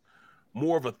towards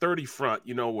more of a 30 front,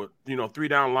 with 3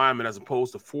 down linemen as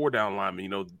opposed to 4 down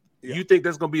linemen. You think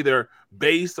that's going to be their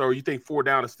base, or you think 4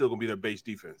 down is still going to be their base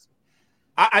defense?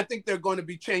 I think they're going to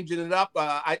be changing it up.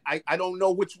 I don't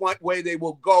know which way they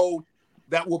will go.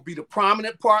 That will be the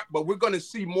prominent part, but we're going to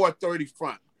see more 30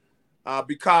 front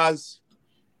because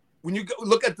when you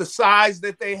look at the size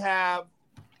that they have,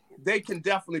 they can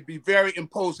definitely be very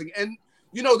imposing. And,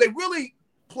 they really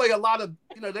play a lot of,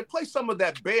 they play some of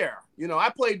that bear.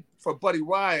 I played for Buddy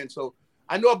Ryan, so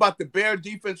I know about the bear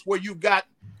defense where you've got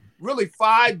really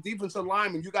 5 defensive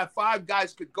linemen. You got 5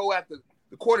 guys could go at the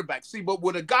quarterback. See, but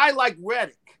with a guy like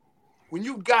Reddick, when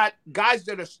you've got guys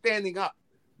that are standing up,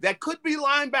 that could be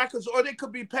linebackers or they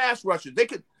could be pass rushers. They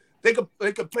could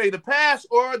play the pass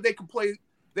or they could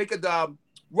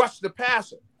rush the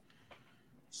passer.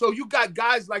 So you got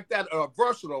guys like that are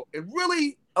versatile. It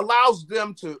really allows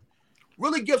them to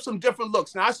really give some different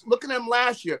looks. Now, I was looking at them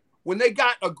last year. When they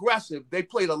got aggressive, they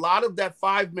played a lot of that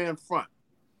 5-man front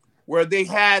where they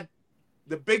had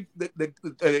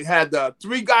they had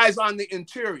 3 guys on the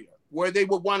interior where they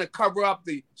would want to cover up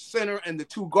the center and the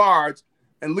 2 guards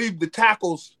and leave the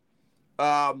tackles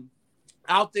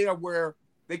out there where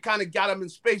they kind of got them in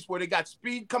space where they got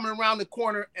speed coming around the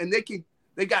corner and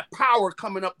they got power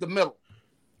coming up the middle.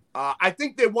 I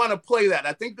think they want to play that.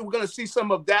 I think that we're going to see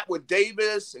some of that with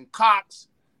Davis and Cox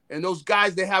and those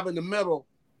guys they have in the middle.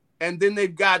 And then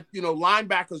they've got,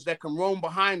 linebackers that can roam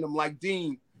behind them like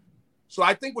Dean. So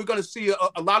I think we're going to see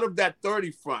a lot of that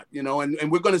 30 front,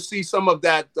 and we're going to see some of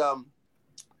that,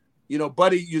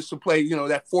 Buddy used to play,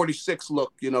 that 46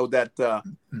 look, where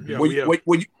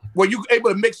you're able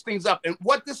to mix things up. And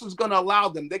what this is going to allow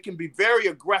them, they can be very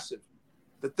aggressive.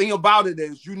 The thing about it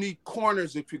is you need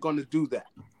corners if you're going to do that.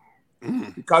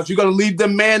 Because you're going to leave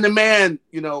them man-to-man,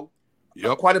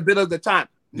 quite a bit of the time.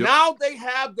 Yep. Now they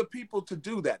have the people to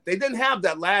do that. They didn't have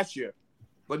that last year.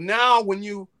 But now when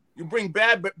you bring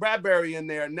Bradbury in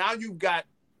there, now you've got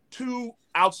 2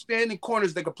 outstanding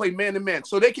corners that can play man-to-man.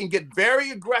 So they can get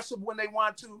very aggressive when they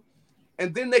want to,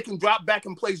 and then they can drop back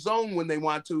and play zone when they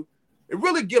want to. It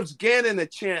really gives Gannon a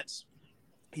chance.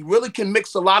 He really can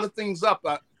mix a lot of things up.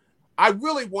 I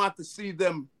really want to see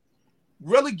them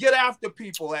really get after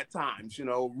people at times,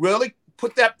 really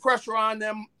put that pressure on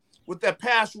them with that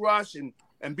pass rush and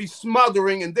be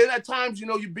smothering. And then at times,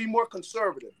 you be more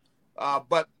conservative.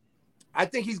 But I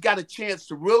think he's got a chance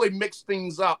to really mix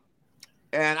things up.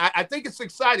 And I think it's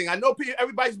exciting. I know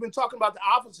everybody's been talking about the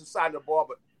offensive side of the ball,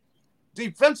 but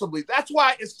defensively, that's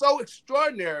why it's so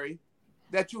extraordinary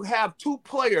that you have 2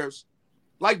 players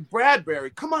like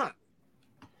Bradbury. Come on.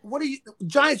 What are you,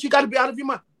 Giants, you got to be out of your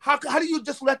mind. How do you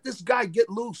just let this guy get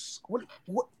loose?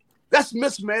 What? That's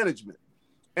mismanagement.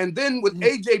 And then with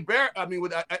A.J.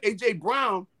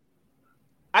 Brown,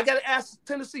 I got to ask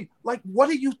Tennessee, like, what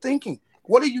are you thinking?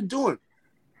 What are you doing?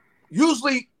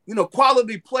 Usually,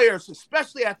 quality players,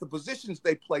 especially at the positions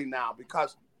they play now,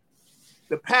 because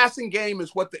the passing game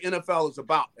is what the NFL is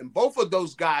about. And both of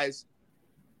those guys,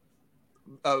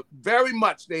 very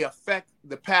much, they affect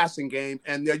the passing game.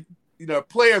 And they're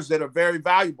players that are very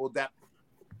valuable that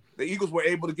the Eagles were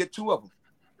able to get 2 of them.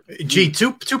 Gee,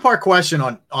 two-part question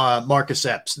on Marcus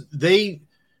Epps. They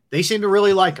seem to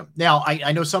really like him. Now,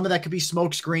 I know some of that could be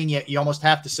smokescreen. You almost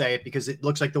have to say it because it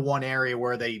looks like the one area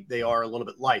where they are a little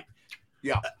bit light.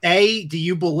 Yeah. A, do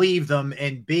you believe them?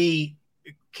 And B,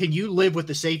 can you live with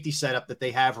the safety setup that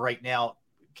they have right now,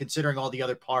 considering all the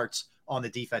other parts on the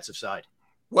defensive side?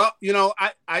 Well,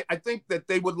 I think that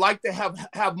they would like to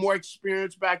have more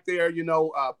experience back there,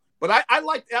 but I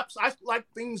like Epps. I like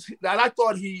things that I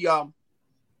thought he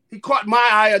caught my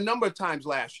eye a number of times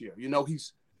last year.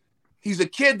 He's a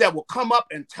kid that will come up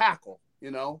and tackle,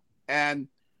 and,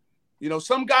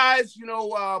 some guys,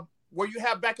 where you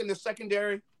have back in the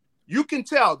secondary, you can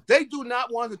tell they do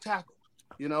not want to tackle,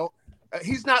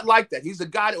 He's not like that. He's a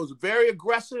guy that was very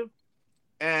aggressive,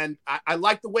 and I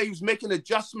like the way he was making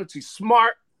adjustments. He's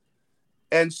smart.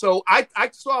 And so I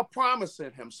saw promise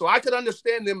in him. So I could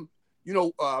understand him,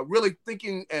 really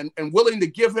thinking and willing to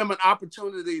give him an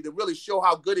opportunity to really show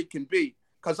how good he can be.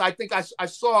 Because I think I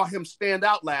saw him stand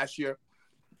out last year.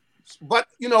 But,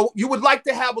 you would like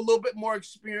to have a little bit more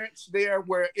experience there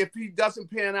where if he doesn't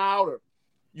pan out, or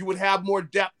you would have more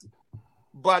depth.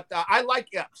 But I like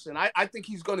Epps, and I think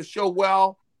he's going to show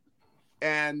well.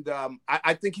 And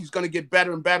I think he's going to get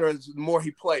better and better as the more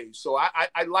he plays. So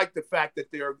I like the fact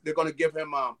that they're going to give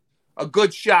him a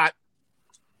good shot.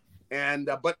 And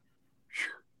but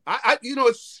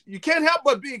you can't help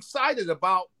but be excited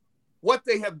about what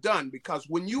they have done, because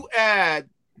when you add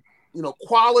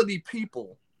quality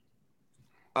people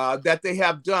that they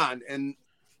have done, and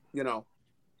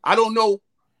I don't know,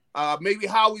 maybe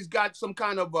Howie's got some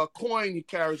kind of a coin he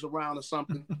carries around or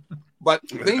something, but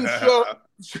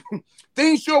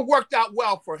things sure worked out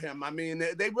well for him. I mean,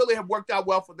 they really have worked out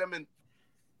well for them. And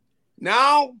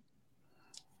now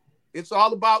it's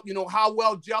all about, how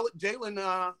well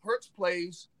Jalen Hurts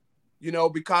plays,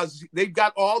 because they've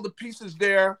got all the pieces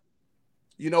there.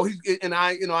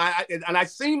 I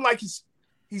seem like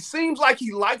he seems like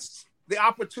he likes the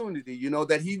opportunity,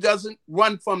 that he doesn't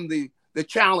run from the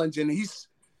challenge, and he's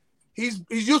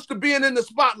used to being in the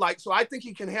spotlight. So I think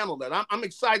he can handle that. I'm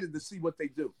excited to see what they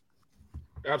do.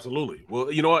 Absolutely.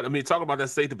 Well, you know what? I mean, talking about that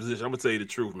safety position, I'm going to tell you the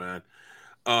truth, man.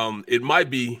 It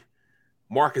might be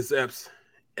Marcus Epps,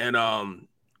 and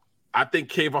I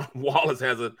think Kayvon Wallace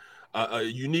has a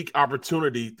unique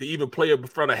opportunity to even play in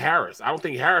front of Harris. I don't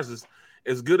think Harris is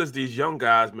as good as these young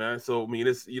guys, man. So, I mean,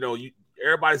 it's,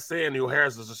 everybody's saying,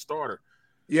 Harris is a starter.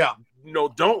 Yeah.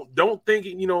 Don't think,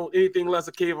 anything less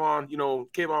of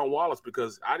Kayvon Wallace,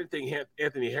 because I didn't think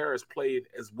Anthony Harris played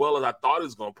as well as I thought he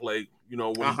was going to play,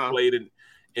 when he played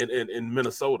in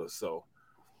Minnesota. So,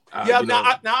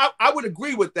 now I would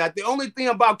agree with that. The only thing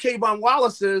about Kayvon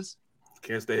Wallace is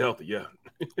can't stay healthy. Yeah.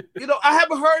 I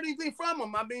haven't heard anything from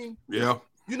him. I mean, yeah,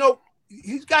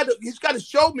 he's got to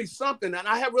show me something, and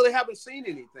I haven't seen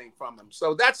anything from him.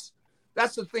 So that's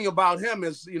the thing about him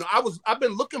is, I've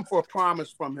been looking for a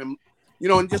promise from him,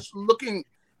 and just looking,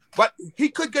 but he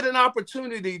could get an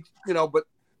opportunity, but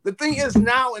the thing is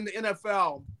now in the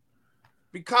NFL,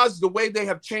 because the way they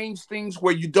have changed things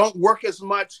where you don't work as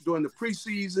much during the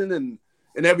preseason and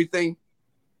everything,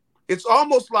 it's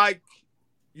almost like,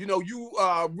 you do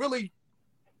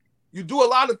a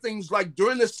lot of things like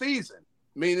during the season,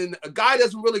 meaning a guy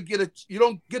doesn't really you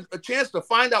don't get a chance to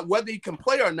find out whether he can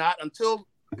play or not until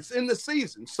it's in the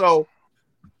season. So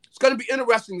it's going to be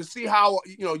interesting to see how,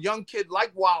 a young kid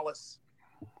like Wallace,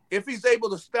 if he's able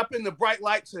to step in the bright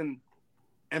lights, and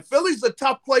Philly's a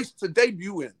tough place to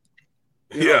debut in.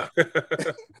 Yeah.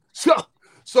 So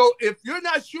if you're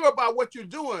not sure about what you're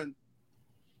doing,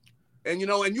 and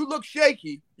you look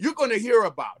shaky, you're going to hear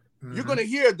about it. Mm-hmm. You're going to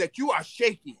hear that you are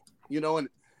shaky,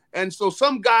 and so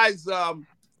some guys,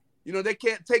 they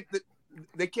can't take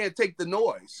the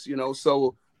noise,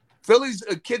 so Philly's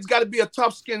kid's got to be a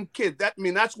tough-skinned kid.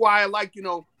 That's why I like,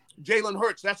 Jalen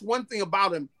Hurts. That's one thing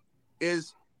about him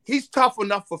is he's tough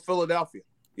enough for Philadelphia.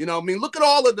 Look at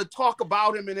all of the talk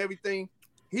about him and everything.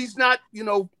 He's not, he's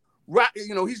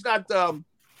not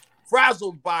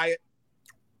frazzled by it.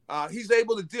 He's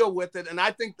able to deal with it, and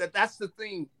I think that's the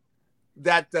thing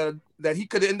that he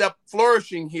could end up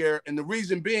flourishing here. And the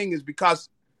reason being is because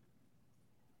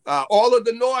all of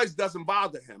the noise doesn't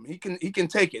bother him. He can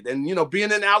take it. And,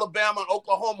 being in Alabama and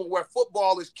Oklahoma, where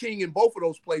football is king in both of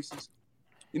those places,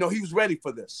 he was ready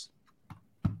for this.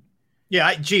 Yeah,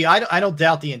 I don't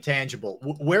doubt the intangible.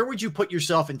 Where would you put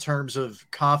yourself in terms of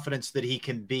confidence that he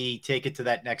can take it to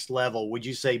that next level? Would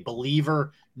you say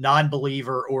believer,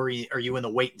 non-believer, or are you in the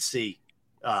wait and see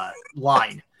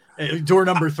line? Door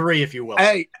number 3, if you will.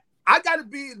 Hey, I got to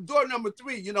be door number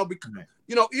 3, because,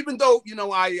 even though,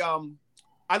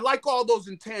 I like all those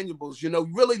intangibles,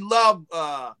 really love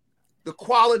the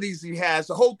qualities he has.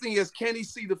 The whole thing is, can he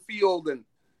see the field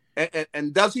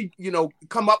and does he,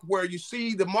 come up where you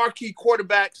see the marquee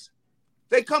quarterbacks,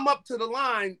 they come up to the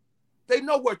line, they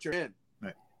know what you're in.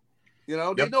 Right.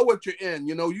 They know what you're in.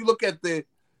 You look at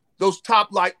those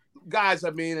top guys,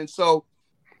 and so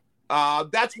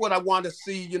that's what I want to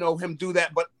see, him do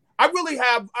that. But I really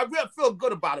feel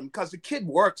good about him because the kid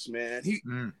works, man. He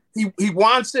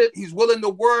wants it. He's willing to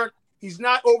work. He's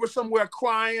not over somewhere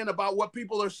crying about what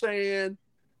people are saying.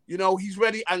 He's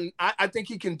ready, and I think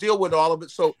he can deal with all of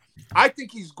it. So I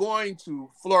think he's going to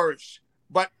flourish,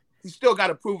 but he's still got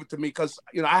to prove it to me because,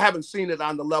 I haven't seen it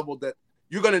on the level that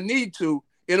you're going to need to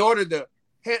in order to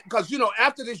 – because,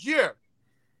 after this year,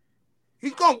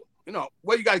 he's going – you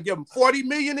got to give him $40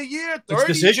 million a year,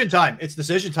 30? It's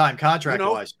decision time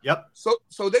contract-wise. Yep.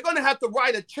 So they're going to have to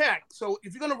write a check. So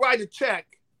if you're going to write a check,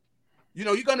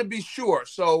 you're going to be sure.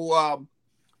 So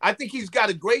I think he's got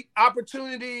a great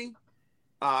opportunity.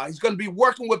 He's going to be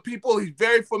working with people he's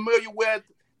very familiar with.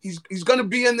 He's going to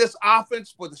be in this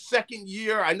offense for the second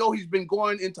year. I know he's been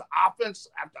going into offense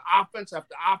after offense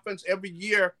after offense every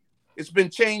year. It's been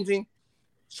changing.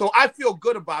 So I feel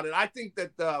good about it. I think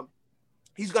that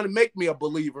he's going to make me a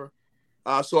believer.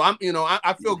 So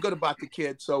I feel good about the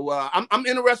kid. So I'm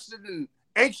interested and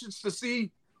anxious to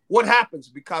see what happens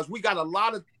because we got a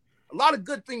lot of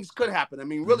good things could happen.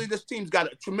 Really, this team's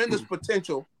got a tremendous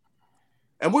potential.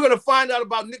 And we're going to find out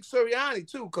about Nick Sirianni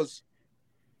too, because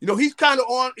he's on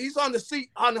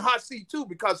the hot seat too,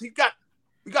 because we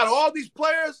got all these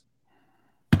players.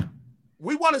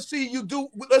 We want to see you do.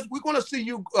 We want to see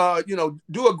you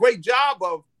do a great job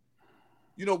of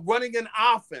running an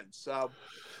offense.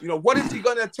 What is he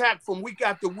going to attack from week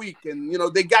after week? And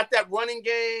they got that running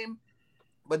game,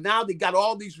 but now they got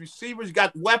all these receivers,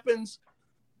 got weapons.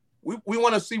 We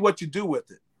want to see what you do with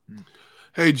it.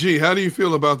 Hey, G, how do you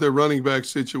feel about their running back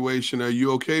situation? Are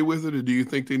you okay with it, or do you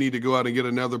think they need to go out and get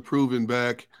another proven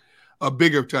back, a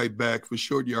bigger type back for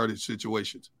short yardage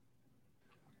situations?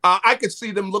 I could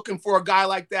see them looking for a guy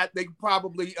like that. They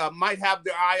probably might have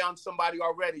their eye on somebody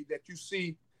already that you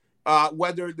see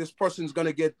whether this person's going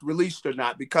to get released or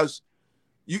not, because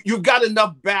you've got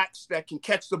enough backs that can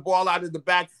catch the ball out of the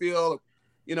backfield,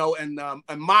 and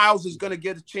Miles is going to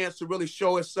get a chance to really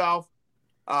show himself.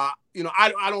 I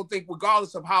don't think,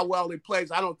 regardless of how well he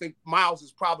plays, I don't think Miles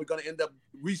is probably going to end up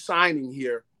re-signing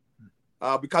here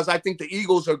because I think the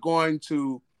Eagles are going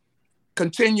to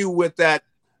continue with that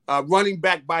running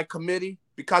back by committee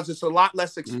because it's a lot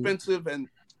less expensive and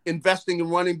investing in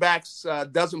running backs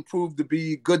doesn't prove to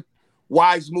be a good,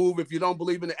 wise move. If you don't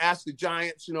believe in it, ask the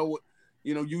Giants,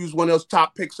 use one of those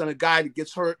top picks on a guy that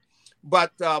gets hurt.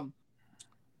 But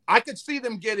I could see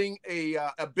them getting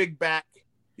a big back.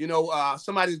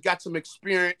 Somebody's got some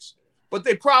experience, but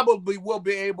they probably will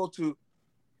be able to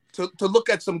look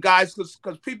at some guys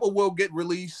because people will get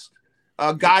released,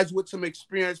 guys with some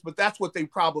experience, but that's what they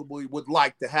probably would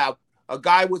like to have, a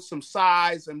guy with some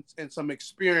size and some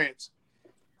experience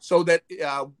so that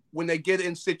when they get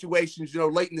in situations,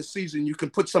 late in the season, you can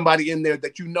put somebody in there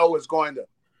that is going to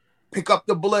pick up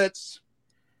the blitz,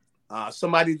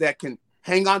 somebody that can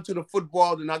hang on to the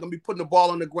football. They're not going to be putting the ball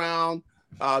on the ground.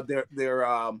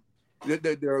 They're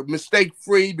mistake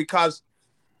free because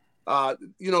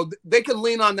they can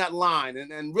lean on that line,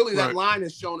 and really that line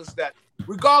has shown us that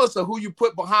regardless of who you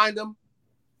put behind him,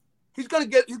 he's gonna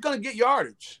get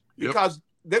yardage because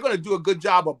they're gonna do a good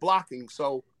job of blocking.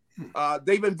 So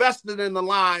they've invested in the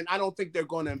line. I don't think they're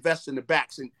going to invest in the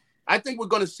backs, and I think we're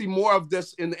going to see more of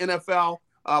this in the NFL,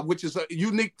 which is a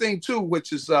unique thing too,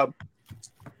 which is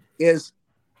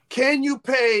can you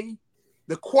pay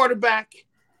the quarterback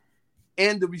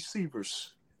and the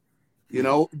receivers?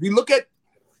 If you look at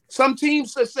some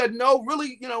teams that said no,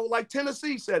 really, like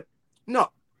Tennessee said no.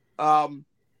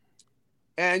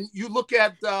 And you look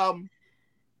at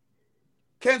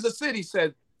Kansas City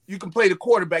said you can play the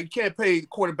quarterback. You can't pay the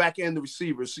quarterback and the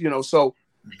receivers, So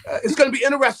it's going to be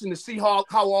interesting to see how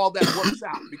all that works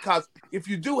out, because if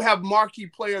you do have marquee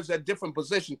players at different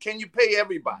positions, can you pay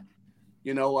everybody?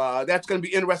 That's going to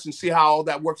be interesting to see how all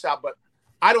that works out. But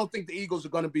I don't think the Eagles are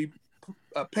going to be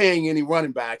paying any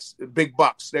running backs big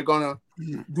bucks. They're going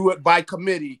to do it by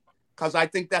committee because I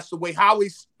think that's the way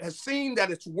Howie has seen that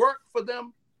it's worked for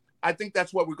them. I think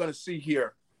that's what we're going to see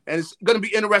here. And it's going to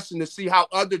be interesting to see how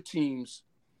other teams,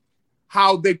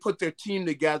 how they put their team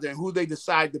together and who they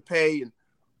decide to pay and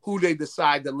who they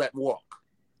decide to let walk.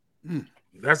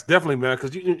 That's definitely, man,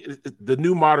 because the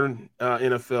new modern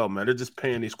NFL, man, they're just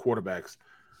paying these quarterbacks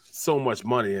so much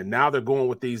money, and now they're going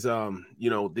with these,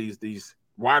 these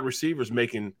wide receivers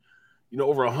making,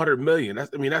 over $100 million.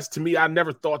 That's to me. I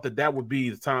never thought that would be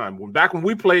the time. Back when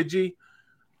we played,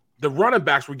 the running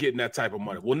backs were getting that type of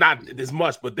money. Well, not as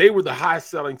much, but they were the high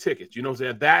selling tickets. You know what I'm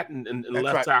saying? That and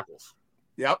left tackles.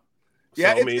 Yep. So,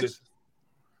 Yeah,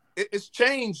 it's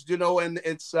changed, and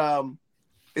it's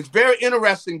very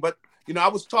interesting. But I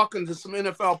was talking to some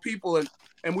NFL people,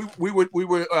 and we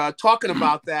were talking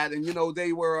about that, and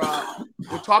they were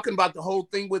talking about the whole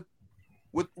thing with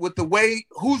the way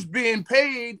who's being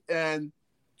paid and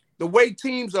the way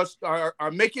teams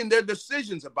are making their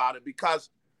decisions about it, because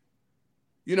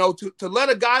to let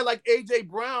a guy like A.J.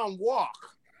 Brown walk,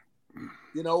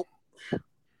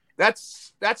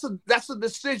 that's a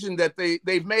decision that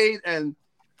they've made, and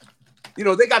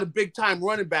they got a big time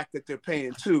running back that they're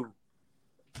paying too.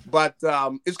 But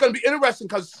it's going to be interesting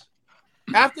because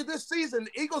after this season,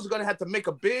 the Eagles are going to have to make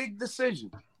a big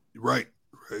decision. Right.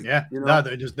 Yeah. No,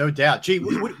 there's no doubt. Gee,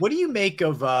 what do you make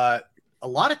of a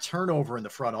lot of turnover in the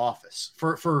front office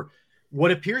for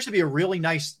what appears to be a really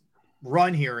nice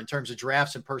run here in terms of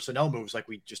drafts and personnel moves like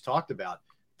we just talked about?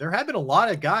 There have been a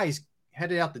lot of guys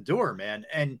headed out the door, man.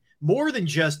 And more than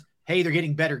just, hey, they're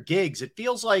getting better gigs. It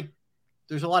feels like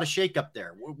there's a lot of shakeup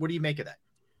there. What do you make of that?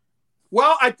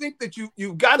 Well, I think that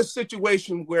you've got a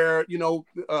situation where,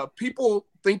 people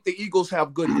think the Eagles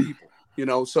have good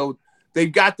people, so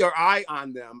they've got their eye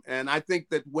on them. And I think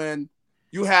that when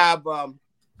you have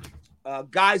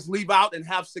guys leave out and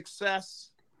have success,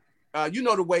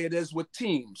 the way it is with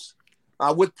teams,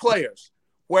 with players,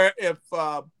 where if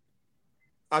a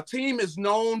team is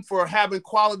known for having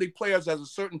quality players at a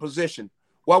certain position,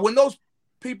 well, when those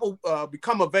people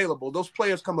become available, those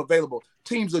players come available,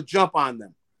 teams will jump on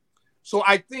them. So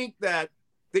I think that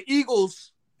the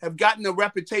Eagles have gotten a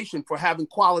reputation for having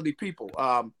quality people.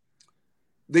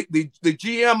 The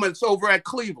GM that's over at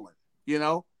Cleveland,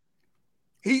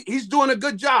 he's doing a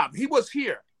good job. He was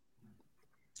here.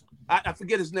 I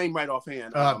forget his name right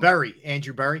offhand.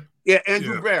 Andrew Berry. Yeah,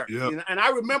 Andrew Barrett. Yeah. And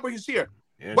I remember he's here.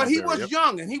 Andrew But he Barrett, was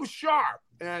young and he was sharp.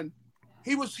 And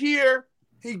he was here.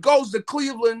 He goes to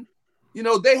Cleveland.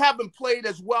 They haven't played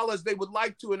as well as they would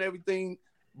like to and everything,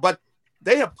 but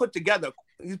he's put together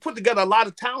a lot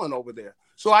of talent over there.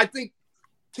 So I think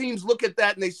teams look at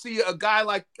that and they see a guy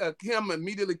like him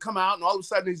immediately come out, and all of a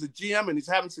sudden he's a GM and he's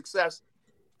having success.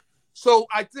 So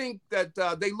I think that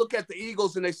they look at the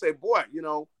Eagles and they say, boy,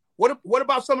 what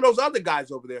about some of those other guys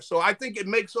over there? So I think it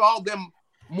makes all of them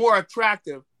more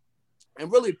attractive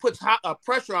and really puts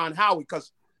pressure on Howie,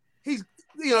 because he's,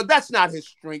 that's not his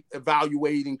strength,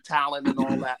 evaluating talent and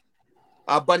all that.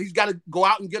 But he's got to go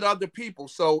out and get other people.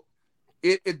 So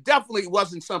it definitely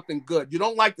wasn't something good. You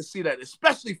don't like to see that,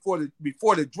 especially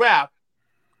before the draft,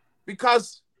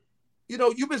 because,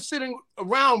 you've been sitting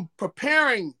around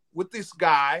preparing with this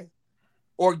guy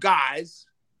or guys,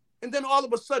 and then all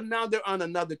of a sudden now they're on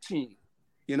another team,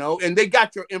 and they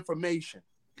got your information.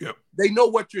 Yep. They know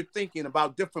what you're thinking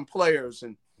about different players.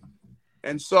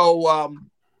 And so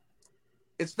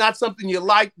it's not something you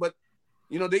like, but,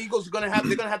 the Eagles they're going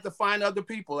to have to find other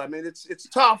people. I mean, it's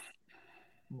tough.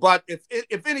 But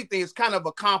if anything, it's kind of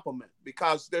a compliment,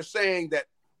 because they're saying that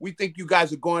we think you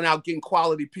guys are going out getting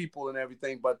quality people and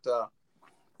everything, but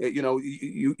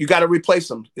you got to replace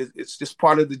them. It's just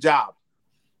part of the job.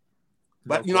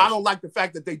 But I don't like the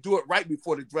fact that they do it right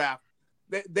before the draft.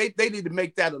 They need to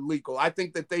make that illegal. I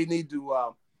think that they need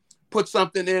to put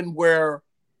something in where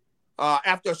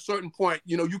after a certain point,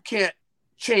 you can't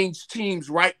change teams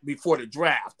right before the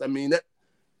draft. I mean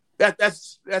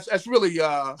that's really.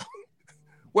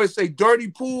 What say, dirty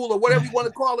pool or whatever you want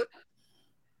to call it.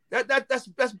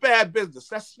 That's bad business.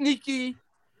 That's sneaky.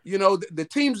 The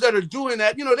teams that are doing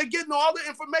that, they're getting all the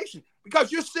information, because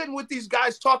you're sitting with these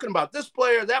guys talking about this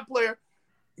player, that player,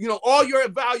 all your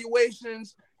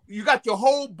evaluations. You got your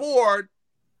whole board,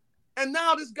 and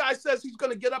now this guy says he's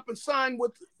going to get up and sign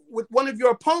with one of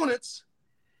your opponents,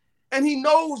 and he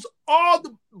knows all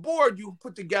the board you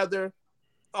put together,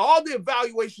 all the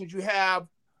evaluations you have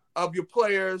of your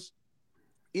players.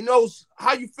 He knows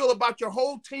how you feel about your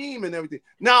whole team and everything.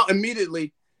 Now,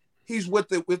 immediately, he's with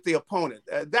the opponent.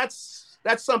 That's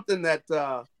something that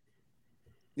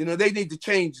they need to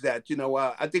change that.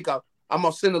 I think I'm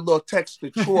gonna send a little text to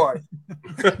Troy.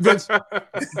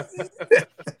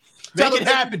 Make it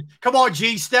happen. Come on,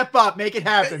 G, step up, make it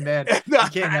happen, man. No,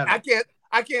 I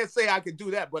can't say I could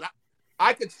do that, but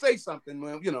I could say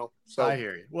something, you know. So I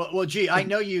hear you. Well, G, I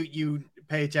know you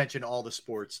pay attention to all the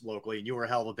sports locally, and you were a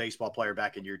hell of a baseball player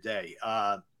back in your day.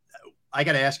 I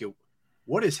got to ask you,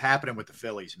 what is happening with the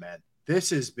Phillies, man? This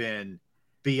has been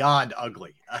beyond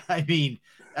ugly. I mean,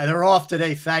 they're off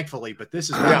today, thankfully, but this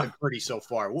has not been pretty so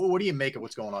far. What do you make of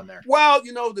what's going on there? Well,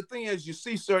 you know, the thing is, you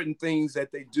see certain things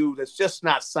that they do that's just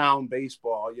not sound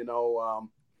baseball. You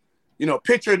know,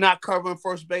 pitcher not covering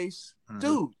first base,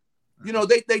 dude. You know,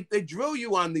 they drill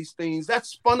you on these things.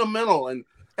 That's fundamental, and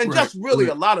just really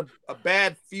a lot of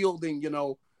bad fielding. You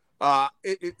know,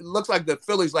 it looks like the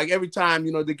Phillies, like every time,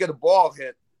 you know, they get a ball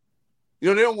hit, you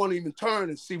know, they don't want to even turn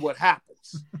and see what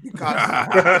happens because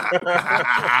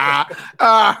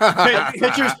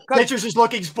pitchers just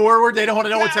looking forward. They don't want to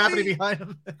know what's happening behind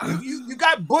them. You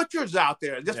got butchers out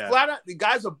there, just flat out. The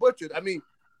guys are butchered. I mean,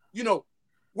 you know.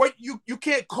 What you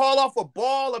can't call off a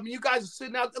ball. I mean, you guys are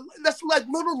sitting out. That's like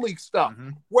little league stuff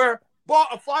where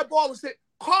a fly ball is hit.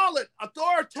 Call it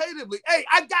authoritatively. Hey,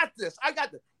 I got this.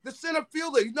 The center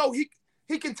fielder, you know, he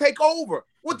can take over.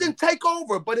 Well, then take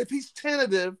over. But if he's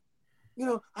tentative, you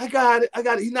know, I got it.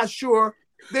 He's not sure.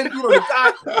 Then you know the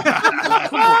guy.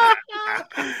 Come on.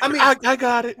 I mean, I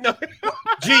got it. No.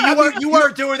 Gee, you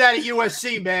weren't doing that at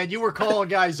USC, man. You were calling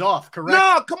guys off, correct?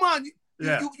 No, come on.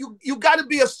 You got to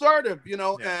be assertive, you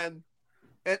know, and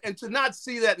to not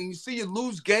see that, and you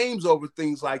lose games over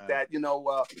things like that, you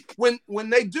know. When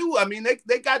they do, I mean,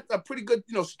 they got a pretty good,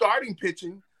 you know, starting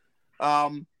pitching.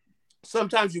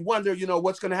 Sometimes you wonder, you know,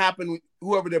 what's going to happen with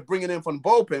whoever they're bringing in from the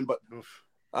bullpen, but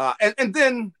and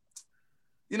then,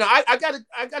 you know, I gotta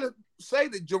say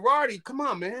that Girardi, come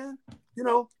on, man, you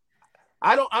know,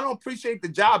 I don't appreciate the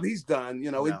job he's done, you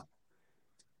know.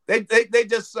 They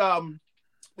just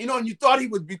you know, and you thought he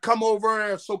would come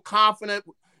over so confident,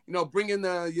 you know, bringing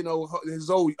the, you know, his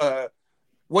old,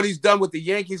 what he's done with the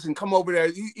Yankees and come over there.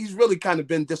 He's really kind of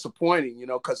been disappointing, you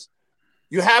know, because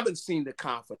you haven't seen the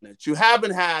confidence. You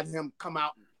haven't had him come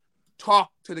out and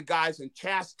talk to the guys and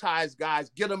chastise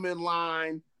guys, get them in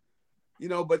line, you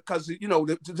know, because, you know,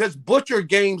 just butcher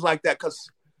games like that. Because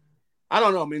I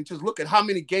don't know, I mean, just look at how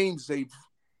many games they've,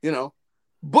 you know,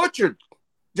 butchered.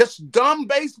 Just dumb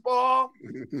baseball,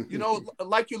 you know,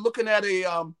 like you're looking at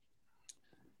a,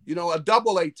 you know, a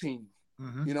double-A team,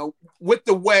 you know, with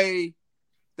the way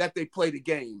that they play the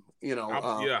game, you know.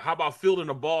 How about fielding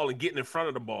the ball and getting in front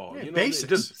of the ball? Yeah, you know, basics.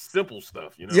 Just simple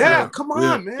stuff, you know. Yeah, come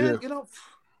on, man. You know.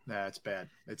 Nah, it's bad.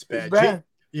 It's bad.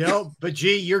 You know, but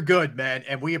G, you're good, man,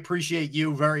 and we appreciate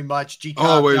you very much.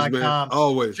 Always.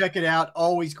 Check it out.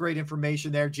 Always great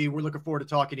information there, G. We're looking forward to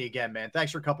talking to you again, man.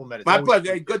 Thanks for a couple minutes. My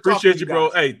pleasure. Hey, good appreciate you, bro.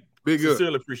 Guys. Hey, be good.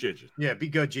 Sincerely appreciate you. Yeah, be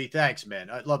good, G. Thanks, man.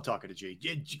 I love talking to G.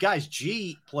 Guys,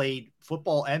 G played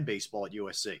football and baseball at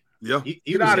USC. Yeah, he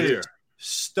Get was out of a here.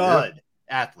 Stud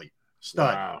athlete.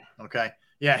 Stud. Wow. Okay.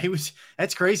 Yeah, he was.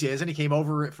 That's crazy, isn't he? Came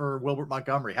over for Wilbert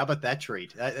Montgomery. How about that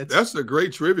trade? That's a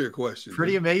great trivia question.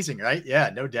 Pretty amazing, right? Yeah,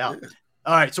 no doubt. Yeah.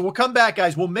 All right, so we'll come back,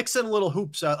 guys. We'll mix in a little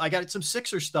hoops. I got some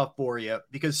Sixers stuff for you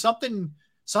because something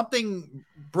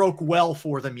broke well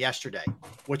for them yesterday,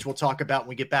 which we'll talk about when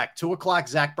we get back. 2:00,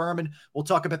 Zach Berman. We'll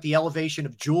talk about the elevation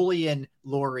of Julian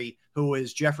Lurie, who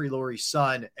is Jeffrey Lurie's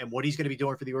son, and what he's going to be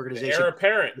doing for the organization. The heir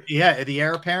apparent. Yeah, the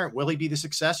heir apparent. Will he be the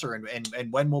successor,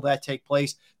 and when will that take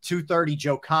place? 2:30,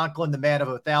 Joe Conklin, the man of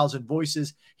 1,000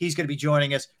 voices. He's going to be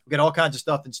joining us. We've got all kinds of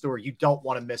stuff in store. You don't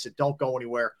want to miss it. Don't go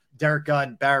anywhere. Derrick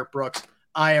Gunn, Barrett Brooks.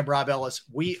 I am Rob Ellis.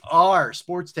 We are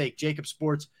Sports Take, Jacob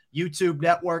Sports YouTube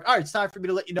network. All right, it's time for me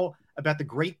to let you know about the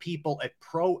great people at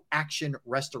Pro Action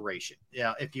Restoration.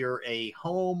 Yeah, if you're a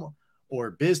home or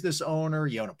business owner,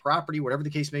 you own a property, whatever the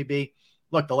case may be,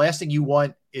 look, the last thing you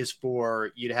want is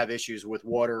for you to have issues with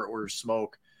water or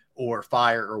smoke or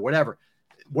fire or whatever.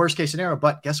 Worst case scenario,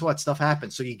 but guess what? Stuff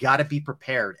happens. So you got to be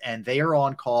prepared, and they are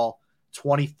on call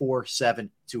 24/7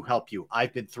 to help you.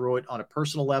 I've been through it on a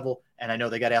personal level, and I know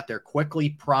they got out there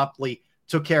quickly, promptly,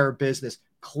 took care of business,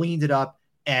 cleaned it up,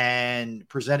 and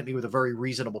presented me with a very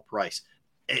reasonable price.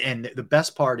 And the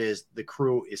best part is the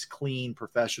crew is clean,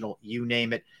 professional, you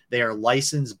name it. They are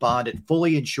licensed, bonded,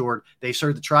 fully insured. They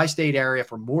served the tri-state area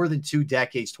for more than 2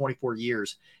 decades, 24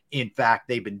 years. In fact,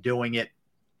 they've been doing it.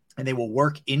 And they will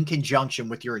work in conjunction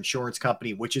with your insurance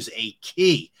company, which is a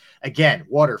key. Again,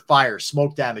 water, fire,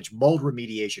 smoke damage, mold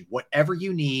remediation, whatever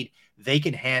you need, they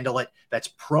can handle it. That's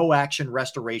Pro Action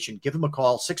Restoration. Give them a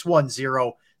call,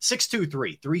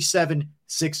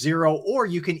 610-623-3760, or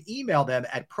you can email them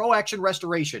at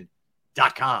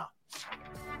proactionrestoration.com.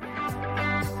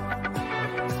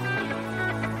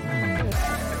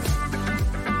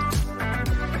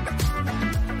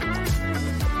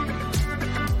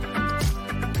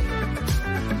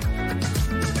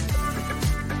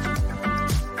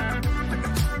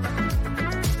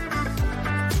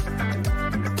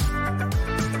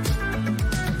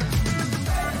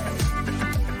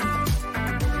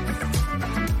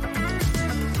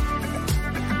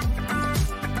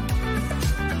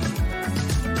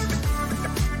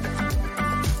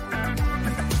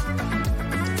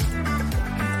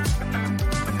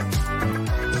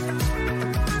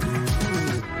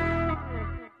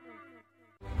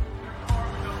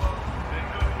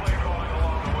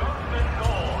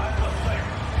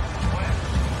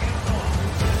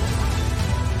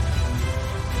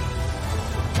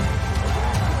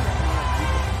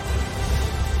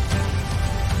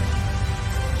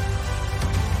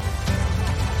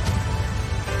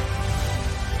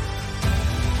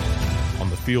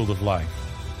 field of life,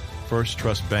 First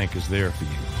Trust Bank is there for you.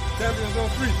 Champions on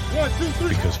 3. 1, 2, 3.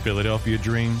 Because Philadelphia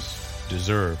dreams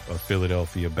deserve a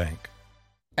Philadelphia bank.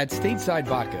 At Stateside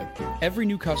Vodka, every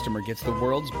new customer gets the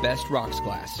world's best rocks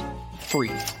glass,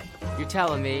 free. You're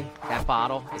telling me that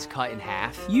bottle is cut in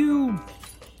half? You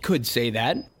could say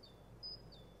that.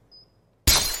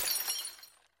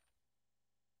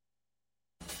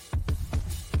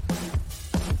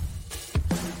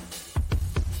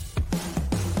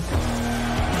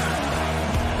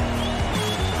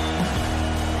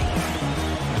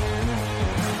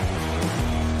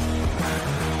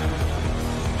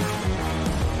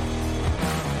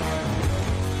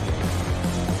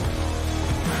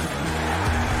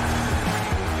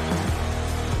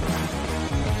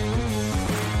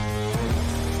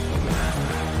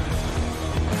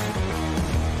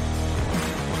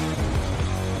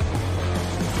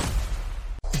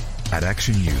 At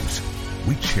Action News,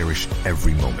 we cherish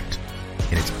every moment,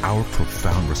 and it's our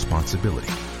profound responsibility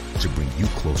to bring you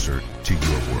closer to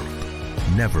your world.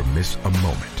 Never miss a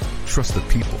moment. Trust the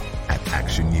people at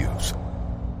Action News. All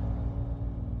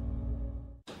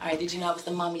right, did you know I was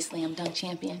the mommy slam dunk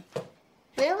champion?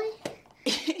 Really?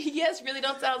 Yes, really,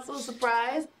 don't sound so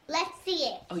surprised. Let's see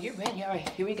it. Oh, you're ready. All right,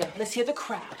 here we go. Let's hear the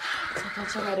crowd. So go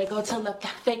to right, I go to left,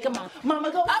 fake 'em out.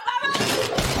 Mama, go up, up, up.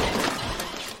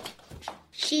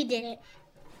 She did it.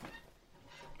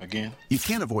 Again? You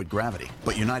can't avoid gravity,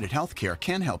 but United Healthcare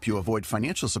can help you avoid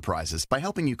financial surprises by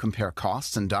helping you compare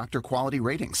costs and doctor quality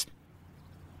ratings.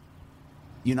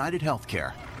 United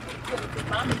Healthcare.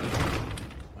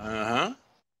 Uh-huh.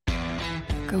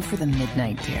 Go for the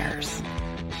midnight dares.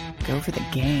 Go for the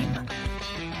game.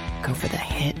 Go for the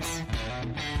hits.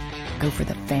 Go for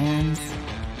the fans.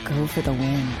 Go for the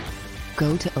win.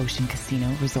 Go to Ocean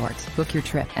Casino Resort. Book your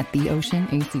trip at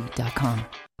theoceanac.com.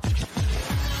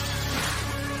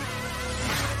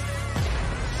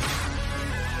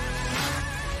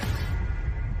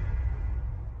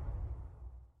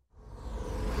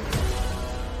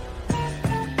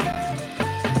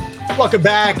 Welcome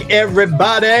back,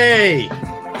 everybody.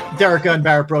 Derrick, Gunn,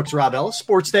 Barrett, Brooks, Rob Ellis,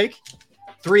 Sports Take.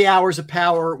 3 hours of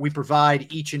power we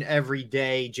provide each and every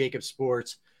day. Jacob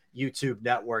Sports YouTube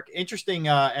network. Interesting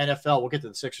NFL. We'll get to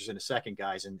the Sixers in a second,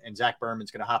 guys. And Zach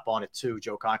Berman's going to hop on at 2,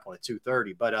 Joe Conklin at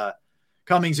 2:30. But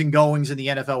comings and goings in the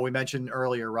NFL, we mentioned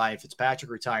earlier, Ryan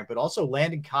Fitzpatrick retiring, but also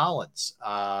Landon Collins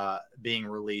being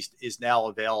released is now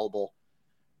available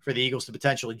for the Eagles to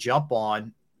potentially jump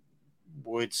on.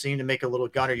 Would seem to make a little,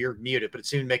 Gunner, you're muted, but it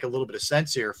seemed to make a little bit of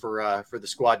sense here for the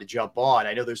squad to jump on.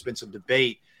 I know there's been some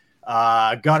debate.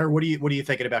 Gunner, what are you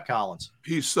thinking about Collins?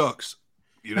 He sucks.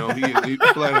 You know, he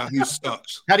flat out, he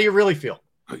sucks. How do you really feel?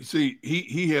 See,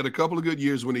 he had a couple of good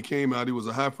years when he came out. He was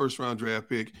a high first-round draft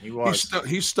pick. He was.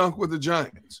 He stunk with the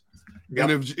Giants. Yep.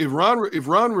 And if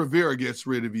Ron Rivera gets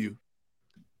rid of you,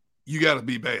 you got to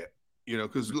be bad. You know,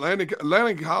 because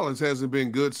Landon Collins hasn't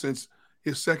been good since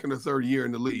his second or third year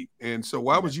in the league. And so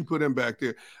why would you put him back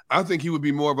there? I think he would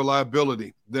be more of a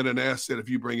liability than an asset if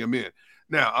you bring him in.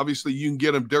 Now, obviously, you can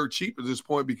get him dirt cheap at this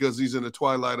point because he's in the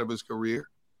twilight of his career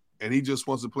and he just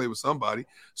wants to play with somebody.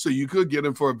 So you could get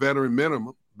him for a veteran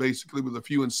minimum, basically with a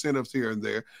few incentives here and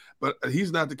there. But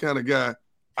he's not the kind of guy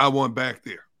I want back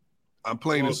there. I'm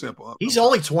plain and simple. He's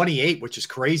only 28, which is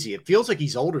crazy. It feels like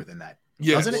he's older than that,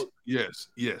 doesn't it? Yes.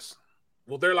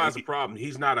 Well, there lies the problem.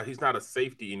 He's not a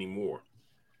safety anymore.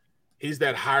 He's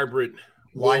that hybrid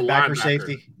linebacker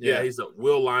safety. Yeah, he's a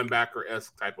will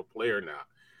linebacker-esque type of player now.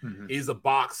 Mm-hmm. He's a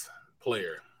box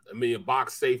player. I mean, a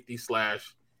box safety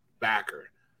 /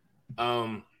 backer.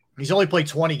 He's only played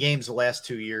 20 games the last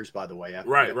 2 years, by the way.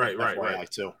 Right.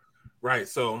 Too. Right.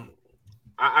 So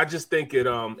I just think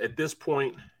at this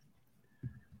point,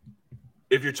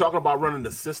 if you're talking about running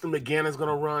the system that Gannon's going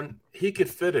to run, he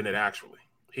could fit in it, actually.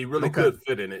 He really could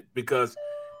fit in it because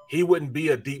he wouldn't be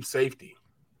a deep safety.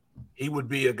 He would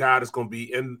be a guy that's going to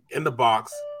be in the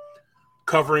box,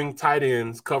 covering tight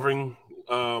ends, covering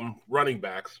running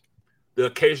backs, the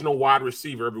occasional wide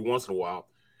receiver every once in a while.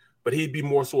 But he'd be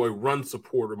more so a run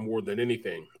supporter more than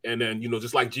anything. And then,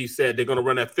 just like G said, they're going to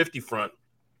run that 50 front,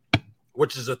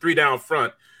 which is a 3-down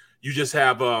front. You just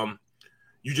have the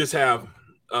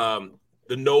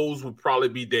nose would probably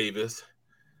be Davis.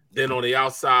 Then on the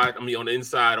outside, on the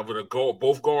inside over the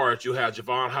both guards, you have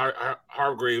Javon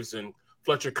Hargraves and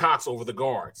Fletcher Cox over the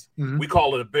guards. Mm-hmm. We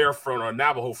call it a bear front or a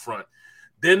Navajo front.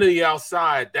 Then to the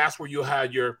outside, that's where you'll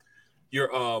have your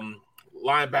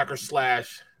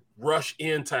linebacker / rush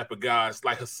in type of guys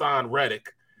like Hassan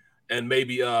Reddick and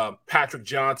maybe Patrick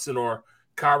Johnson or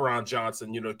Kyron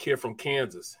Johnson, kid from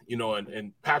Kansas,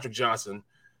 and Patrick Johnson,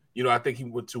 I think he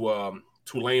went to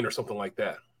Tulane or something like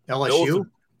that. LSU?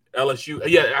 LSU.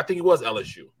 Yeah, I think he was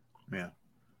LSU. Yeah.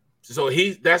 So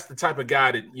that's the type of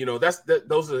guy that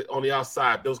those are on the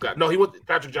outside. Those guys. No, he went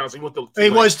Patrick Johnson. He went to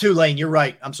Tulane. He was Tulane. You're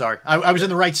right. I'm sorry. I was in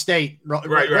the right state.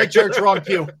 Right church, wrong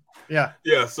pew. Yeah.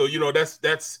 Yeah. So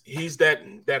he's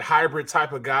that hybrid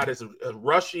type of guy that's a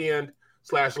rush end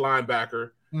 /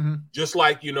 linebacker, just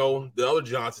like the other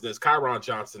Johnson is, Kyron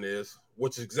Johnson is,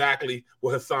 which is exactly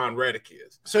what Hassan Reddick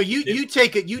is. So you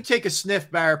take a sniff,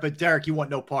 Barrett, but Derrick, you want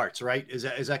no parts, right? Is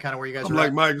that kind of where you guys are?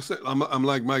 I'm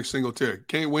like Mike Singletary.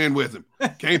 Can't win with him.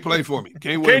 Can't play for me.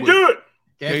 Can't do it.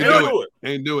 Can't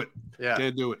do it. Yeah.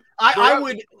 Can't do it.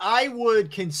 I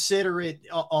would consider it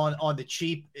on the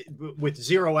cheap with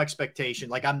zero expectation.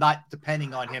 Like, I'm not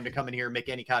depending on him to come in here and make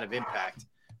any kind of impact.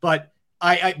 But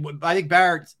I think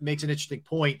Barrett makes an interesting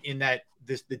point in that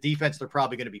the defense they're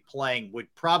probably going to be playing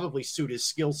would probably suit his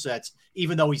skill sets,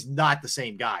 even though he's not the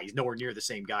same guy. He's nowhere near the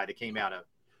same guy that came out of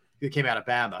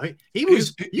Bama.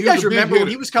 You guys remember when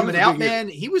he was coming out, man?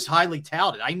 He was highly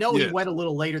touted. I know he went a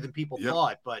little later than people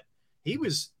thought, but he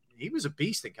was a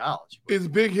beast in college. He's a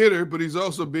big hitter, but he's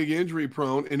also big injury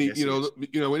prone. And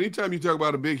anytime you talk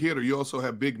about a big hitter, you also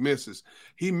have big misses.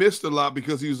 He missed a lot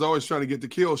because he was always trying to get the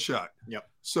kill shot. Yep.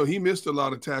 So he missed a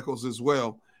lot of tackles as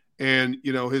well. And,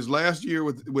 his last year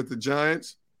with the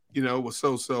Giants, was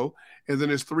so-so. And then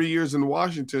his 3 years in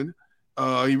Washington,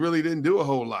 he really didn't do a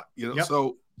whole lot, Yep.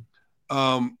 So,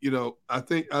 I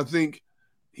think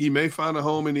he may find a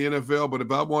home in the NFL, but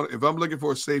if I'm looking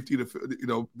for a safety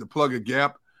to plug a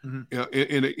gap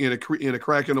in a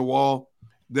crack in the wall,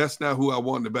 that's not who I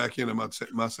want in the back end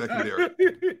of my secondary.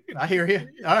 I hear you.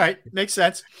 All right. Makes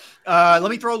sense. Let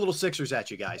me throw a little Sixers at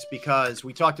you guys, because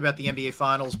we talked about the NBA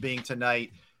Finals being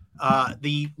tonight.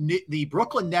 The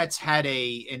Brooklyn Nets had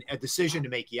a decision to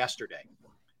make yesterday,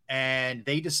 and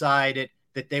they decided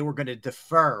that they were going to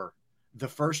defer the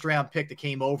first round pick that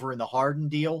came over in the Harden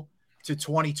deal to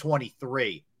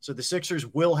 2023. So the Sixers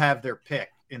will have their pick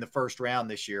in the first round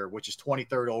this year, which is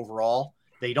 23rd overall.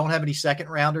 They don't have any second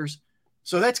rounders.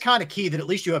 So that's kind of key, that at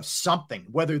least you have something,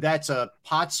 whether that's a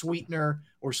pot sweetener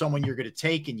or someone you're going to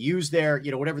take and use there,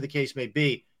 whatever the case may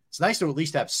be. It's nice to at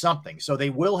least have something. So they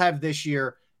will have this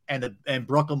year, and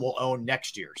Brooklyn will own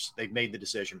next year's. They've made the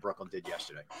decision. Brooklyn did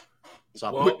yesterday.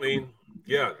 Well, I mean,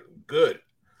 yeah, good.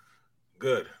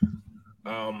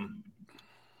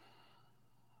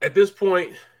 At this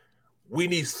point, we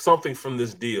need something from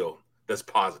this deal that's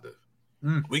positive.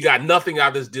 We got nothing out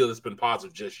of this deal that's been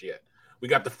positive just yet. We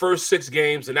got the first 6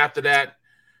 games, and after that,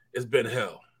 it's been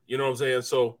hell. You know what I'm saying?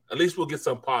 So at least we'll get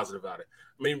something positive out of it.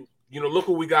 I mean, look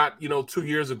what we got, 2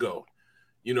 years ago.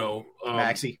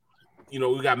 Maxey.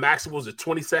 We got Maxey was a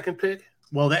 22nd pick.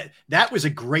 Well, that was a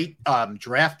great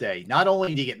draft day. Not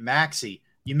only do you get Maxey,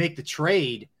 you make the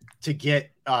trade to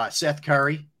get Seth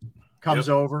Curry comes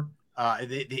over.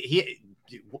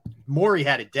 Morey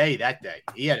had a day that day.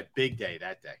 He had a big day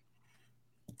that day.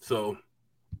 So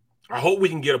I hope we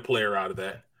can get a player out of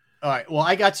that. All right. Well,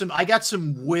 I got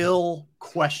some Will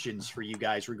questions for you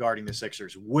guys regarding the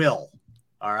Sixers. Will.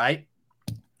 All right.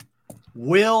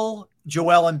 Will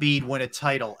Joel Embiid win a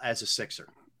title as a Sixer?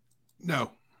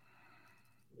 No.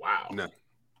 Wow.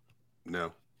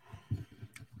 No.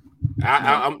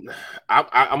 I'm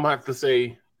gonna have to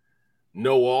say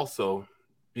no also,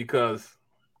 because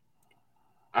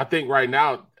I think right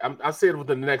now I said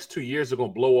within the next 2 years they're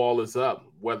gonna blow all this up,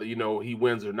 whether he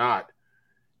wins or not,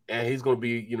 and he's gonna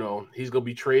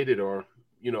be traded or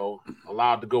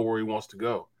allowed to go where he wants to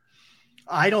go.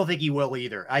 I don't think he will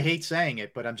either. I hate saying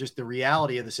it, but I'm just the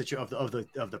reality of the situation of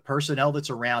the personnel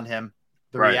that's around him,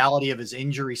 the reality of his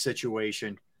injury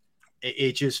situation.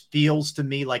 It just feels to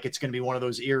me like it's going to be one of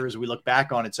those eras we look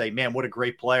back on and say, man, what a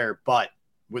great player. But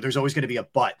there's always going to be a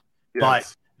but. Yes.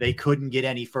 But they couldn't get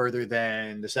any further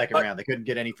than the second round. They couldn't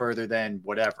get any further than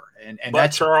whatever. And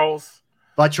that's Charles.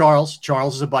 But Charles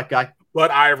is a butt guy. But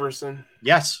Iverson.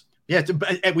 Yes. Yeah.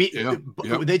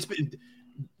 It's been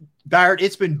Barrett.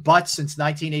 It's been butts since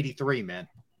 1983, man.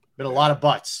 Been a lot of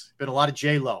butts. Been a lot of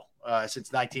J-Lo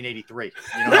since 1983.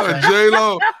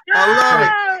 J-Lo. I love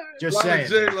it. Just saying.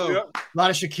 J-Lo. A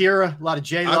lot of Shakira, a lot of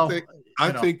J-Lo.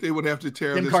 I think they would have to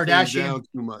tear this thing down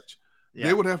too much. Yeah.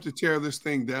 They would have to tear this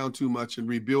thing down too much and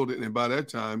rebuild it. And by that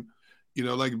time,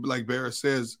 like Barrett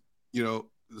says, the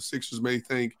Sixers may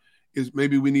think is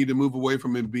maybe we need to move away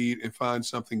from Embiid and find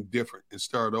something different and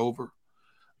start over.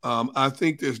 I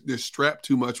think they're strapped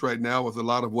too much right now with a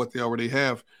lot of what they already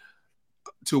have,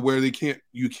 to where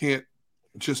you can't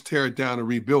just tear it down and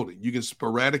rebuild it. You can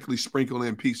sporadically sprinkle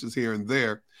in pieces here and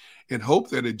there and hope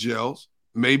that it gels.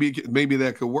 Maybe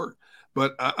that could work.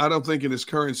 But I don't think in his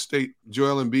current state,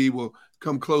 Joel Embiid will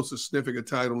come close to sniffing a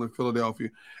title in Philadelphia.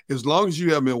 As long as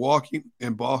you have Milwaukee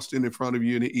and Boston in front of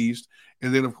you in the East,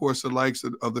 and then, of course, the likes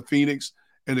of the Phoenix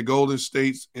and the Golden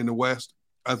States in the West,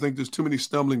 I think there's too many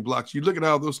stumbling blocks. You look at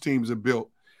how those teams are built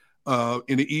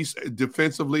in the East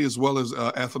defensively as well as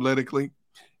athletically.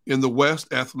 In the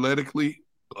West, athletically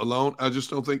alone, I just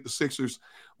don't think the Sixers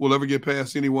will ever get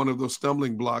past any one of those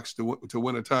stumbling blocks to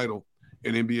win a title,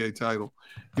 an NBA title.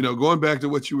 You know, going back to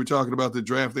what you were talking about, the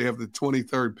draft, they have the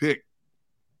 23rd pick.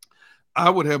 I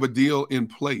would have a deal in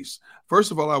place. First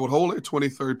of all, I would hold that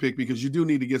 23rd pick because you do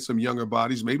need to get some younger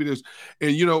bodies. Maybe there's,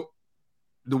 and you know,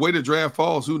 the way the draft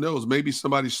falls, who knows? Maybe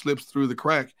somebody slips through the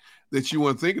crack that you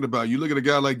weren't thinking about. You look at a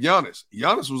guy like Giannis.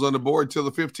 Giannis was on the board till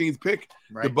the 15th pick.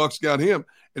 Right. The Bucks got him.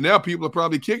 And now people are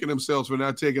probably kicking themselves for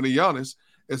not taking a Giannis,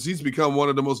 as he's become one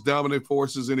of the most dominant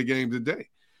forces in the game today.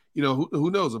 You know,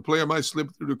 who knows? A player might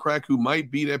slip through the crack who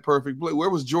might be that perfect player. Where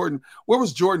was Jordan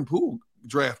Poole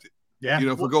drafted? Yeah. You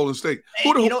know, for Golden State.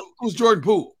 Who was Jordan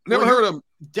Poole? Never heard of him.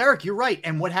 Derrick, you're right.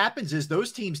 And what happens is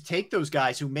those teams take those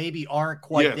guys who maybe aren't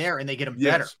quite there and they get them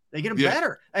better. They get them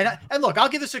better. And look, I'll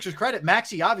give the Sixers credit.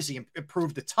 Maxey obviously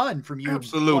improved a ton from year 1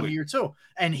 to year 2.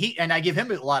 And I give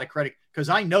him a lot of credit because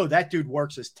I know that dude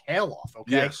works his tail off.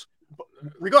 Okay. Yes. But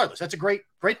regardless, that's a great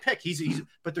pick.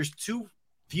 But there's too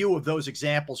few of those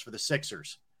examples for the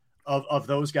Sixers of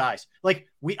those guys. Like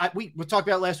we talked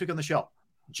about last week on the show.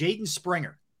 Jaden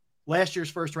Springer, last year's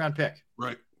first round pick.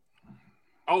 Right.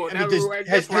 Oh,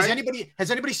 has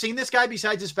anybody seen this guy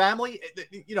besides his family?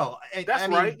 You know, that's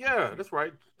right. Yeah, that's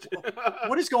right.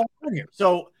 What is going on here?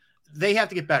 So they have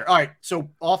to get better. All right. So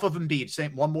off of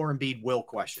Embiid, one more Embiid will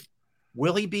question.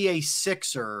 Will he be a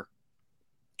Sixer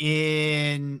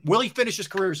will he finish his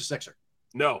career as a Sixer?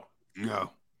 No. I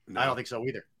don't think so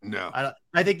either. No.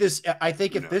 I think if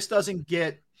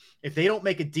they don't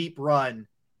make a deep run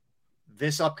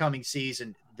this upcoming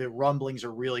season, the rumblings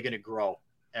are really going to grow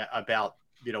about,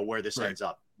 you know, where this ends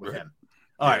up with him.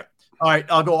 All right.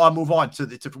 I'll move on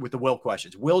with the will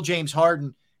questions. Will James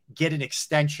Harden get an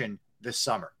extension this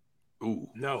summer? Ooh,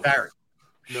 no. Barrett.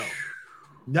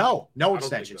 No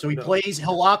extension. So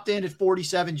he'll opt in at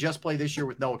 47, just play this year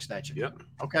with no extension. Yep.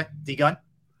 Okay. D-Gun?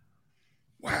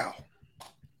 Wow.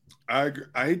 I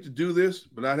hate to do this,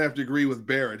 but I'd have to agree with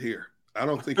Barrett here. I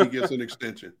don't think he gets an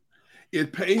extension.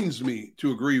 It pains me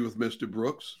to agree with Mr.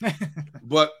 Brooks,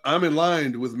 but I'm in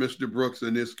line with Mr. Brooks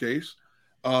in this case.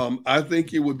 I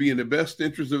think it would be in the best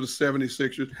interest of the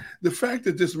 76ers. The fact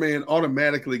that this man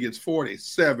automatically gets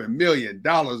 $47 million,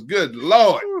 good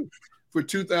Lord, for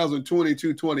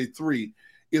 2022-23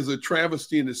 is a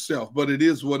travesty in itself, but it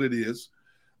is what it is.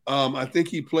 I think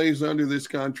he plays under this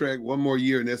contract one more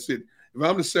year, and that's it. If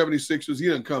I'm the 76ers, he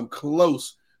doesn't come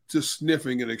close to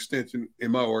sniffing an extension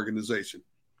in my organization.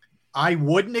 I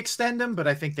wouldn't extend him, but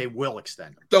I think they will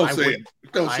extend him. Don't say it.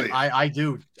 I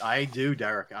do,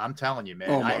 Derrick. I'm telling you,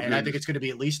 man. I think it's going to be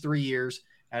at least 3 years,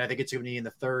 and I think it's going to be in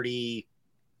the $30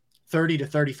 to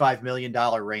 $35 million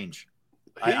range.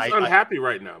 He's unhappy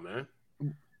right now, man.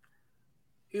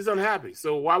 He's unhappy.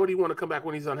 So why would he want to come back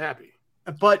when he's unhappy?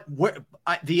 But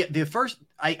I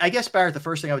guess, Barrett, the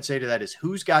first thing I would say to that is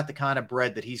who's got the kind of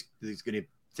bread that he's going to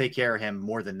take care of him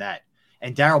more than that?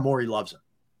 And Daryl Morey loves him.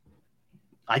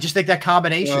 I just think that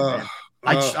combination, man.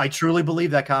 I truly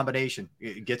believe that combination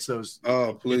gets those.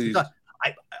 Oh, please.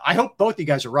 I hope both you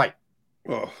guys are right.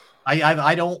 Oh.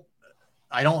 I don't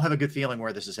have a good feeling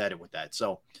where this is headed with that.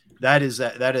 So that is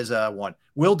one.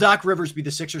 Will Doc Rivers be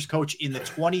the Sixers coach in the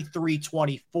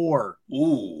 23-24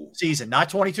 season? Not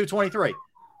 22-23,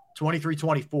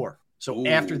 23-24. So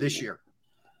after this year.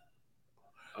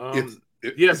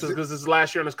 Yes, because this is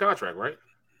last year on his contract, right?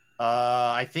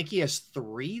 I think he has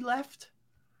 3 left.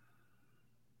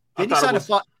 I thought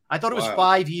it was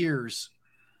 5 years.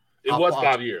 It was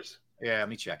 5 years. Yeah, let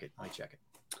me check it.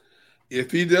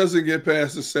 If he doesn't get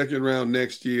past the second round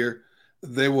next year,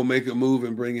 they will make a move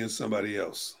and bring in somebody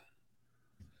else.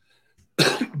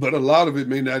 But a lot of it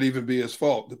may not even be his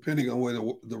fault, depending on where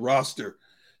the roster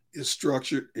is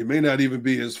structured. It may not even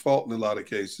be his fault in a lot of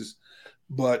cases.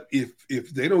 But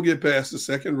if they don't get past the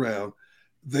second round,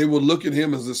 they will look at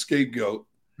him as a scapegoat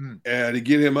to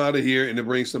get him out of here and to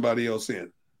bring somebody else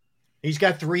in. He's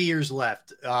got 3 years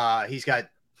left. He's got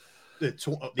the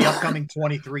upcoming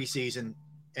 23 season,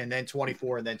 and then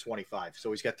 24, and then 25. So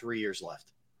he's got 3 years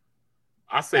left.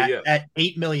 I say yes. At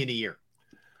 $8 million a year.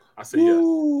 I say yes.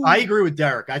 I agree with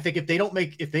Derrick. I think if they don't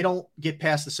get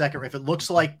past the second, if it looks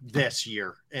like this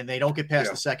year and they don't get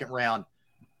past the second round,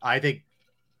 I think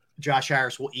Josh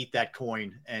Harris will eat that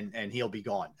coin and he'll be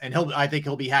gone. And I think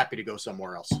he'll be happy to go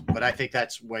somewhere else. But I think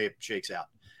that's the way it shakes out.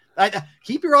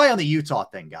 Keep your eye on the Utah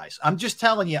thing, guys. I'm just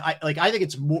telling you. I think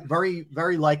it's very,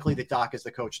 very likely that Doc is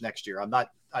the coach next year.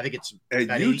 I think it's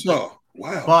at Utah.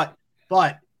 Wow.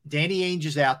 But Danny Ainge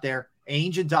is out there.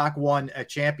 Ainge and Doc won a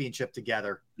championship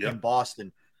together in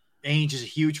Boston. Ainge is a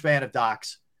huge fan of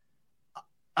Doc's.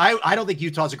 I don't think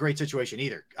Utah's a great situation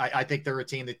either. I think they're a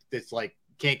team that's like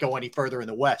can't go any further in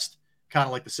the West, kind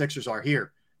of like the Sixers are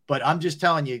here. But I'm just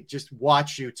telling you, just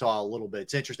watch Utah a little bit.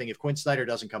 It's interesting if Quinn Snyder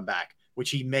doesn't come back,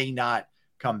 which he may not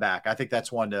come back. I think that's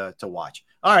one to watch.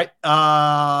 All right.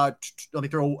 Let me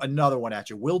throw another one at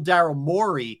you. Will Daryl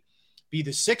Morey be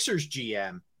the Sixers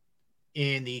GM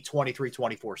in the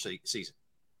 23-24 season?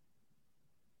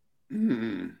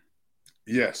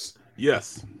 Yes.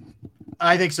 Yes.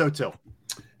 I think so too.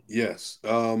 Yes.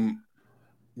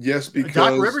 Yes, because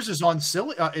Doc Rivers is on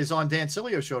Dan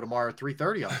Silio's show tomorrow at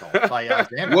 3:30. I'm told by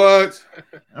Dan. What?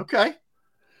 Okay.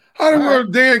 How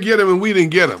did Dan get him and we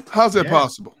didn't get him? How's that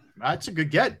possible? That's a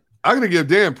good get. I'm gonna give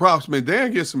Dan props, man.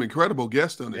 Dan gets some incredible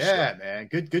guests on this show. Yeah, man.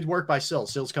 Good work by Sil.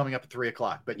 Sil's coming up at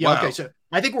 3:00. But yeah, okay. So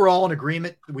I think we're all in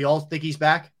agreement. We all think he's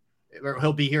back.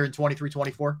 He'll be here in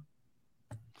 23-24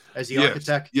 as the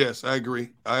architect. Yes, I agree.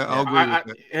 I'll agree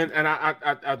with that. And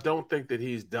I don't think that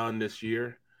he's done this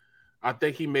year. I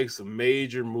think he makes some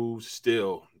major moves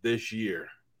still this year,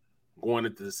 going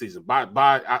into the season.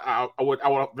 I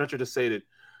would venture to say that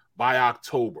by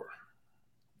October,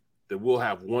 that we'll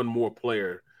have one more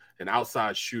player, an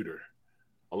outside shooter,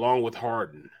 along with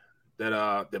Harden,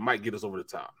 that might get us over the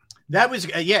top. That was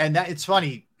and that it's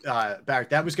funny, Barrett.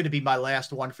 That was going to be my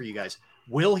last one for you guys.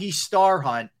 Will he star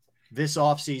hunt this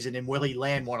offseason, and will he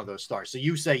land one of those stars? So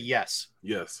you say yes.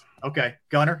 Yes. Okay,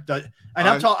 Gunner.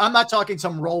 I'm not talking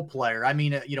some role player. I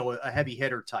mean, a heavy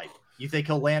hitter type. You think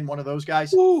he'll land one of those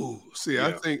guys? Ooh, see,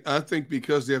 yeah. I think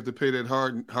because they have to pay that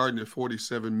Harden at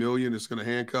 $47 million, it's going to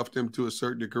handcuff them to a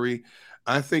certain degree.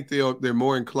 I think they're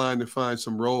more inclined to find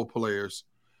some role players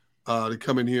to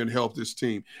come in here and help this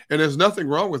team. And there's nothing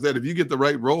wrong with that. If you get the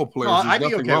right role players, there's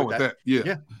nothing wrong with that.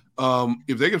 Yeah.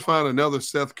 If they can find another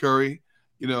Seth Curry,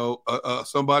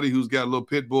 somebody who's got a little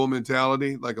pit bull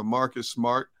mentality, like a Marcus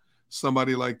Smart,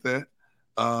 somebody like that,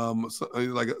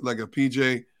 like a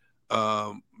PJ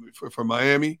for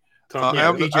Miami.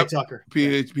 PJ Tucker.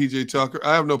 PJ Tucker.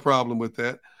 I have no problem with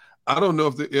that. I don't know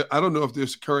if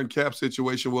this current cap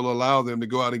situation will allow them to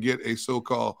go out and get a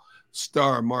so-called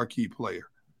star marquee player.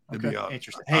 To be honest,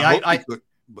 interesting. Hey,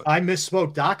 I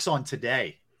misspoke. Doc's on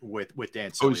today with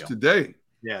Dan Silio. Oh, it's today.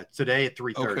 Yeah, today at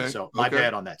 3:30. Okay, so my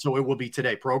bad on that. So it will be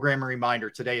today. Program reminder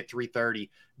today at 3:30.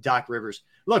 Doc Rivers.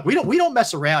 Look, we don't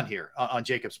mess around here on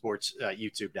Jacob Sports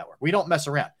YouTube network. We don't mess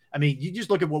around. I mean, you just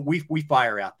look at what we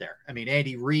fire out there. I mean,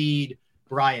 Andy Reid,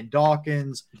 Brian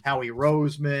Dawkins, Howie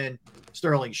Roseman,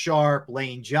 Sterling Sharp,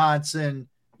 Lane Johnson.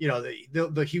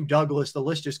 The Hugh Douglas. The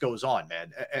list just goes on,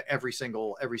 man. Every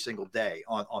single day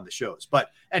on the shows. But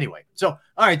anyway, so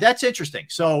all right, that's interesting.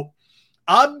 So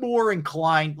I'm more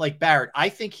inclined, like Barrett. I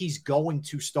think he's going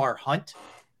to star hunt.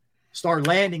 Star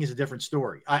landing is a different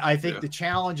story. I think the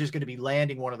challenge is going to be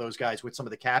landing one of those guys with some of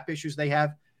the cap issues they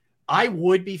have. I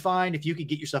would be fine if you could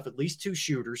get yourself at least 2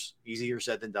 shooters. Easier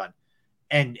said than done.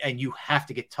 And you have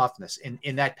to get toughness. And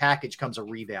in that package comes a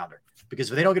rebounder. Because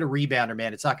if they don't get a rebounder,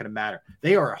 man, it's not going to matter.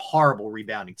 They are a horrible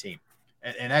rebounding team.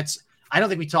 And that's – I don't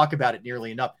think we talk about it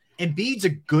nearly enough. Embiid's a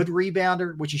good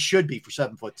rebounder, which he should be for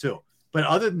 7'2". But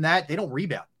other than that, they don't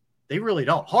rebound. They really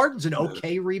don't. Harden's an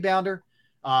okay rebounder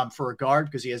for a guard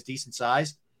because he has decent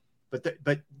size. But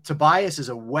Tobias is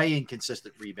a way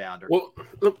inconsistent rebounder. Well,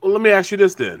 let me ask you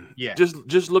this then. Yeah.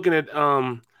 Just looking at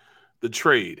the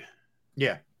trade.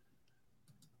 Yeah.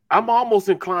 I'm almost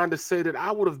inclined to say that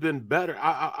I would have been better.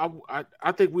 I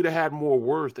think we'd have had more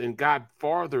worth and got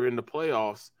farther in the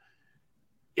playoffs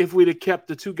if we'd have kept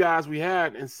the 2 guys we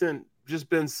had and sent just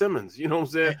Ben Simmons. You know what I'm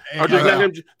saying? Or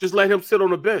just let him sit on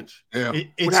the bench. Yeah.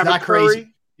 It's not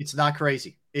crazy. It's not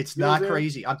crazy. It's not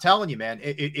crazy. I'm telling you, man.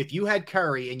 If you had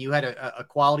Curry and you had a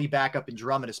quality backup in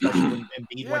Drummond, especially when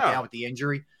Embiid went down with the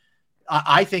injury,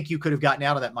 I think you could have gotten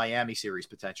out of that Miami series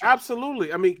potentially.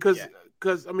 Absolutely. I mean, because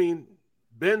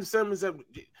Ben Simmons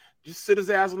just sit his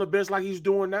ass on the bench like he's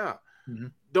doing now. Mm-hmm.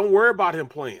 Don't worry about him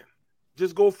playing.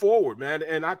 Just go forward, man.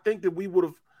 And I think that we would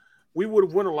have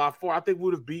won a lot for. I think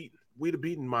we'd have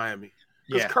beaten Miami.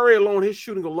 Because Curry alone, his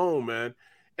shooting alone, man.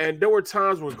 And there were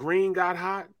times when Green got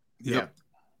hot. Yeah.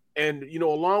 And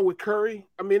along with Curry,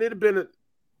 I mean, it'd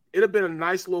have been a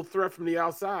nice little threat from the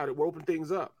outside. It would open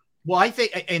things up. Well, I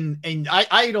think, and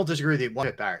I don't disagree with you one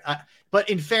bit, Barrett. But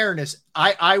in fairness,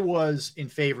 I was in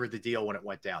favor of the deal when it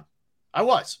went down. I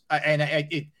was,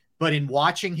 but in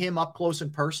watching him up close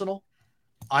and personal,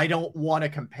 I don't want to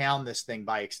compound this thing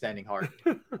by extending Harden.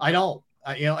 I don't.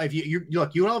 If you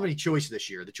look, you don't have any choice this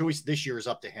year. The choice this year is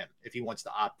up to him if he wants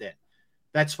to opt in.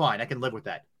 That's fine. I can live with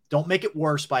that. Don't make it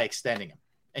worse by extending him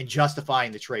and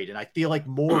justifying the trade. And I feel like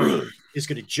Morey is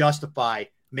going to justify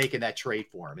making that trade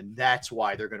for him, and that's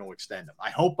why they're going to extend him. I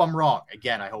hope I'm wrong.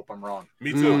 Again, I hope I'm wrong.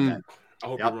 Me too. I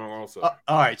hope you're wrong also.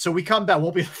 All right, so we come back.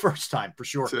 Won't be the first time for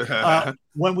sure.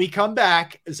 When we come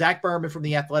back, Zach Berman from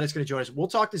The Athletic is going to join us. We'll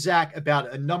talk to Zach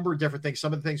about a number of different things.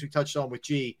 Some of the things we touched on with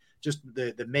G, just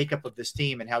the makeup of this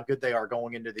team and how good they are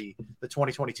going into the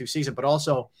 2022 season, but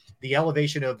also the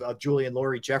elevation of Julian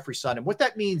Laurie, Jeffrey's son, and what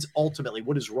that means ultimately,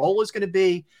 what his role is going to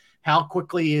be, how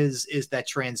quickly is that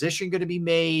transition going to be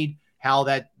made, how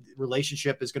that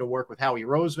relationship is going to work with Howie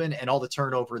Roseman, and all the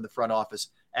turnover in the front office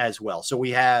as well. So we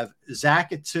have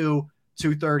Zach at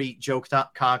 2:30, Joe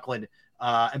Conklin.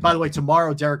 And by the way,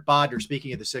 tomorrow, Derrick Bodner,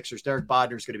 speaking of the Sixers, Derrick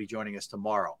Bodner is going to be joining us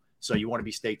tomorrow. So you want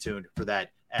to stay tuned for that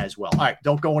as well. All right,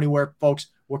 don't go anywhere, folks.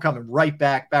 We're coming right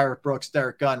back. Barrett Brooks,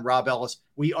 Derrick Gunn, Rob Ellis.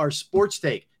 We are Sports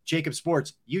Take, Jacob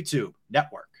Sports YouTube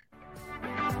Network.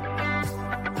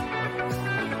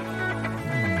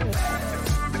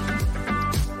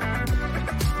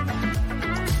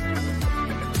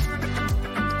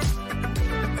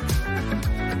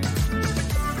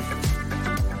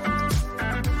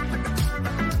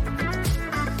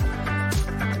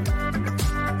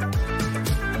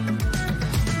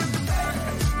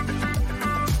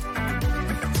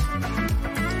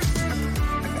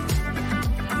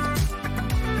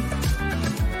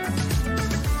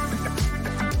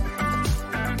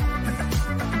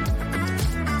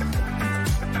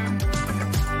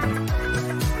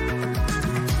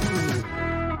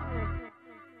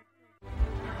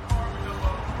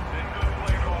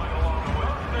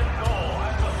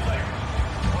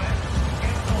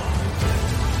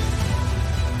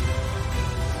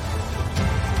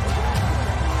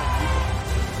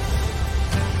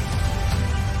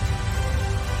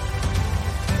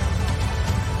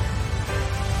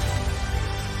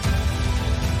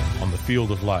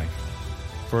 Field of life,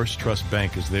 First Trust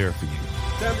Bank is there for you.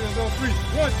 Champions on three.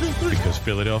 1, 2, 3. Because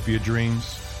Philadelphia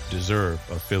dreams deserve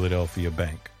a Philadelphia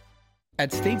bank.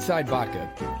 At Stateside Vodka,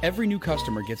 every new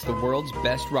customer gets the world's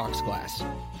best rocks glass,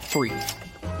 free.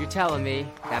 You're telling me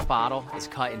that bottle is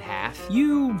cut in half?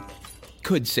 You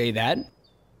could say that.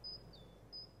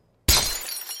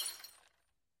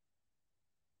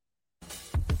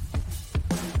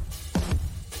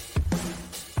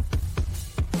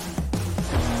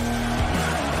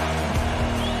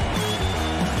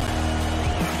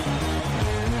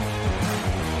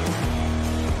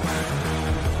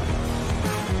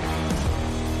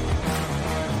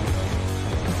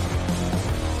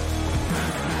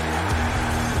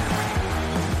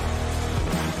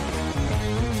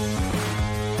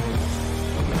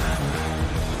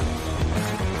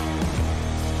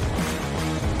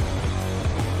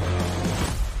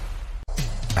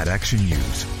 At Action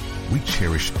News, we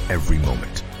cherish every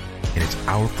moment, and it's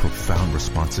our profound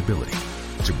responsibility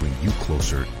to bring you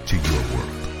closer to your world.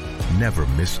 Never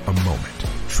miss a moment.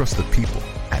 Trust the people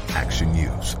at Action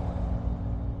News.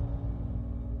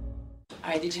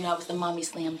 All right, did you know I was the mommy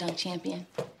slam dunk champion?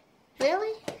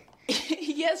 Really?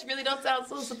 Yes, really, don't sound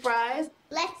so surprised.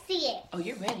 Let's see it. Oh,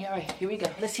 you're ready. All right, here we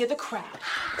go. Let's hear the crowd.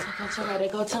 So go to right, I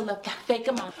go to left, fake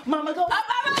 'em out. Mama go up,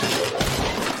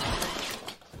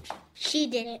 She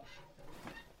did it.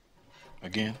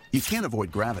 Again? You can't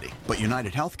avoid gravity, but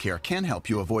United Healthcare can help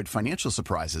you avoid financial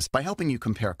surprises by helping you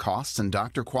compare costs and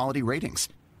doctor quality ratings.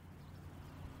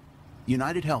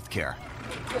 United Healthcare.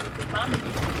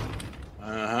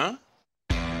 Uh-huh.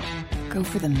 Go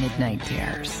for the midnight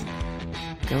dares.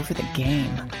 Go for the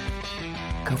game.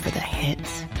 Go for the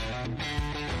hits.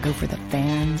 Go for the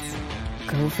fans.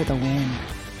 Go for the win.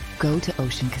 Go to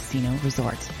Ocean Casino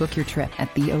Resort. Book your trip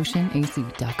at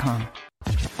theoceanac.com.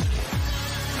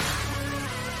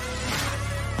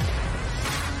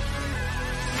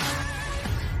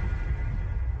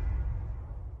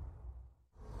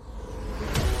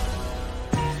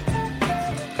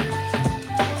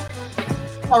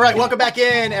 All right, welcome back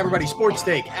in, everybody. Sports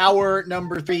Take, hour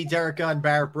number 3. Derrick Gunn,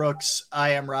 Barrett Brooks. I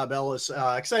am Rob Ellis.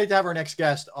 Excited to have our next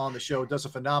guest on the show. Does a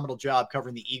phenomenal job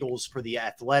covering the Eagles for The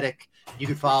Athletic. You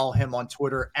can follow him on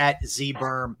Twitter at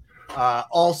ZBerm.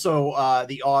 Also,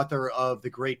 the author of the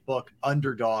great book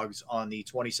Underdogs on the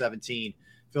 2017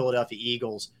 Philadelphia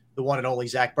Eagles, the one and only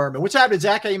Zach Berman. What's happening,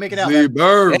 Zach? How you making out?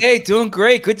 Z-Berm. Hey, doing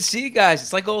great. Good to see you guys.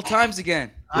 It's like old times again.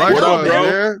 Likewise, man.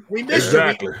 man. We missed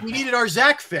it. We needed our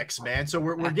Zach fix, man. So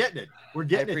we're getting it. We're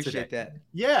getting it today. I appreciate that.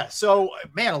 Yeah. So,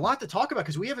 man, a lot to talk about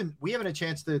because we haven't a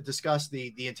chance to discuss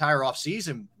the entire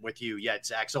offseason with you yet,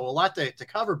 Zach. So a lot to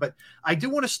cover. But I do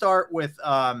want to start with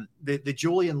the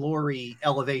Julian Lurie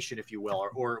elevation, if you will,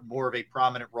 or more of a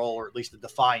prominent role, or at least a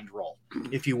defined role,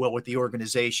 if you will, with the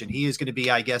organization. He is going to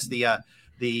be, I guess,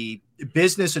 the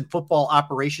business and football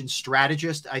operations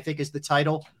strategist, I think, is the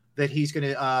title that he's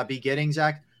going to be getting,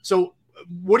 Zach. So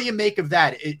what do you make of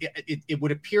that? It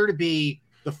would appear to be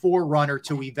the forerunner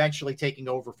to eventually taking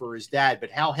over for his dad, but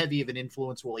how heavy of an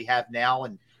influence will he have now,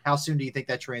 and how soon do you think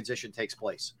that transition takes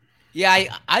place?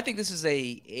 Yeah, I think this is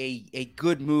a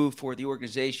good move for the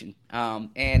organization.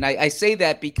 And I say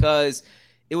that because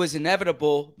it was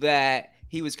inevitable that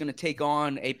he was going to take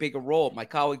on a bigger role. My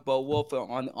colleague Bo Wolf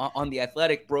on The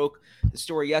Athletic broke the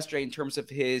story yesterday in terms of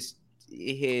his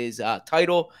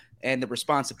title and the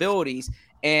responsibilities.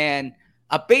 And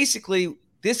basically,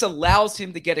 this allows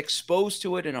him to get exposed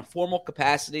to it in a formal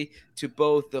capacity to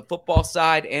both the football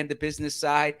side and the business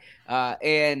side.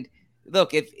 And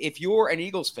look, if you're an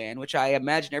Eagles fan, which I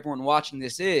imagine everyone watching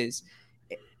this is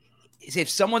if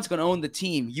someone's going to own the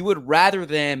team, you would rather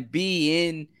them be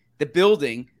in the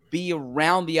building, be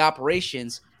around the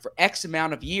operations for X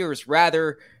amount of years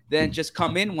rather than just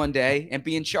come in one day and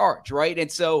be in charge, right?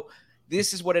 And so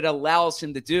this is what it allows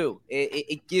him to do.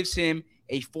 It gives him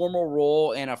a formal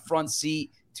role and a front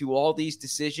seat to all these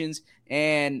decisions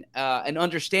and an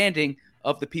understanding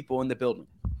of the people in the building.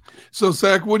 So,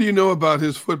 Zach, what do you know about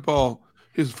his football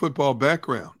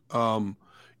background?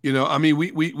 I mean,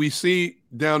 we see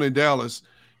down in Dallas,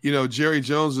 Jerry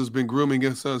Jones has been grooming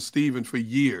his son Steven for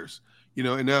years,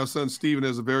 and now his son Steven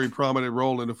has a very prominent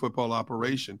role in the football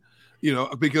operation,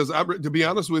 because to be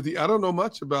honest with you, I don't know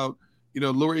much about,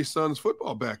 Lurie's son's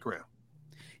football background.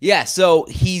 Yeah, so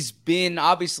he's been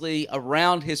obviously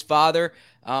around his father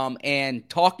and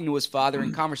talking to his father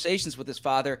and conversations with his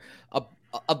father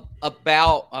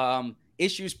about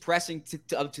issues pressing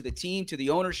to the team, to the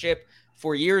ownership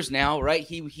for years now, right?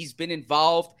 He's been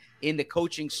involved in the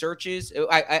coaching searches.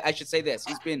 I should say this.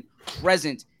 He's been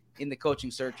present in the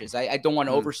coaching searches. I don't want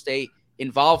to overstate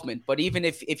involvement, but even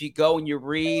if you go and you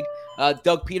read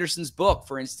Doug Peterson's book,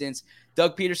 for instance,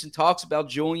 Doug Peterson talks about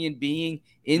Julian being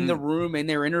in the room in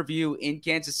their interview in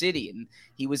Kansas City, and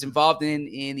he was involved in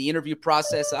the interview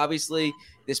process. Obviously,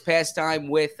 this past time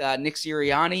with Nick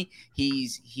Sirianni,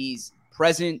 he's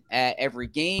present at every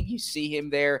game. You see him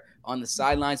there on the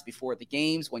sidelines before the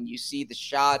games. When you see the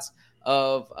shots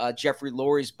of Jeffrey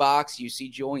Lurie's box, you see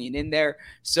Julian in there.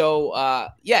 So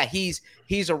yeah, he's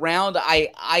around.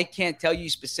 I can't tell you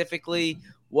specifically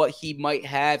what he might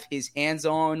have his hands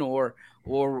on or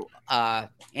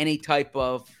any type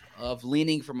of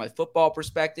leaning from a football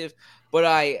perspective. But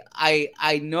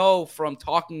I know from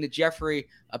talking to Jeffrey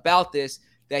about this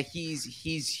that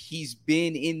he's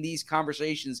been in these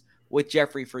conversations with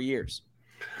Jeffrey for years.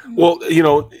 Well,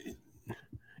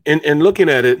 in looking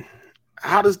at it,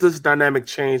 how does this dynamic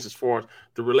change as far as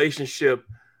the relationship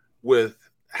with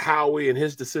Howie and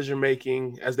his decision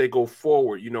making as they go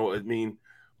forward? I mean,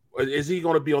 is he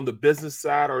going to be on the business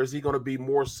side, or is he going to be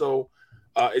more so?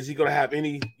 Is he going to have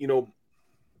any,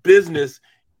 business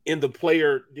in the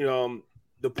player,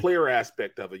 the player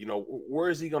aspect of it? Where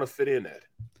is he going to fit in at?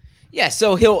 Yeah,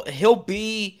 so he'll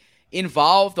be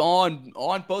involved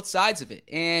on both sides of it,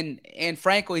 and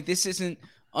frankly, this isn't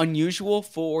unusual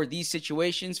for these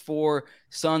situations for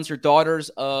sons or daughters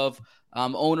of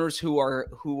owners who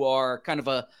are kind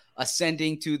of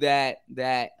ascending to that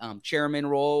chairman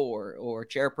role or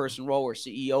chairperson role or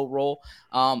CEO role.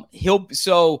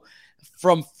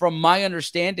 From my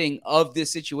understanding of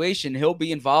this situation, he'll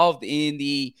be involved in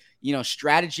the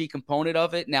strategy component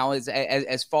of it. Now,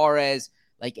 as far as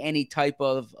like any type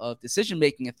of decision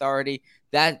making authority,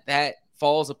 that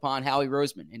falls upon Howie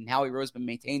Roseman, and Howie Roseman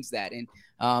maintains that. And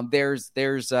there's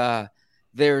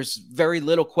very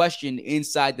little question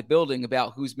inside the building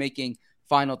about who's making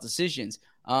final decisions.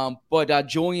 But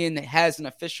Julian has an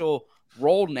official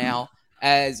role now.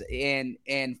 And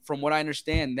from what I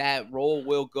understand, that role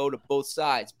will go to both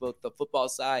sides, both the football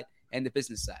side and the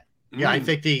business side. Yeah, I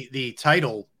think the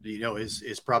title,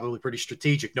 is probably pretty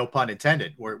strategic, no pun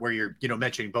intended, where you're,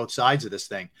 mentioning both sides of this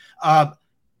thing.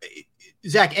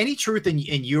 Zach, any truth in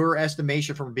your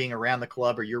estimation from being around the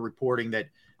club or your reporting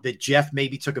that Jeff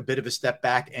maybe took a bit of a step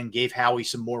back and gave Howie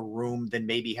some more room than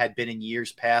maybe had been in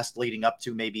years past leading up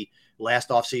to maybe last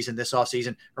offseason, this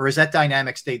offseason? Or has that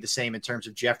dynamic stayed the same in terms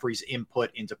of Jeffrey's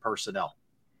input into personnel?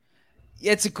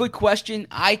 Yeah, it's a good question.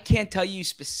 I can't tell you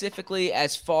specifically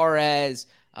as far as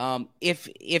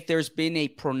If there's been a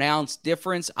pronounced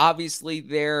difference, obviously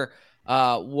there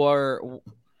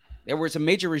was a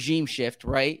major regime shift,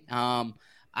 right?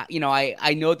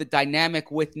 I know the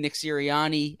dynamic with Nick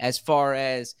Sirianni as far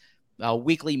as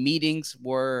weekly meetings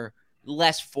were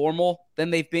less formal than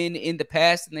they've been in the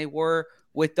past, and they were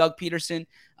with Doug Peterson.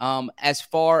 As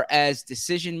far as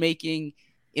decision making,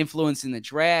 influence in the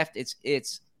draft,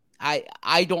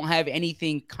 I don't have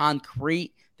anything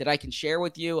concrete that I can share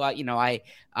with you. I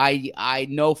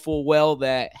know full well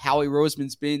that Howie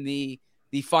Roseman's been the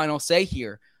final say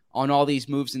here on all these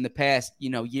moves in the past,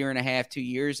 year and a half, 2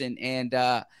 years, and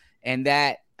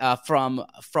that from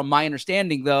my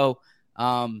understanding, though,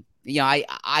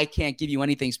 I can't give you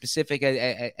anything specific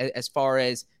as far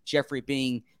as Jeffrey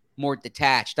being more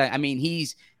detached. I mean,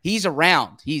 he's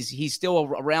around. He's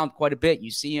still around quite a bit.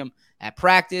 You see him at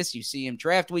practice, you see him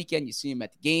draft weekend, you see him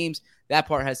at the games. That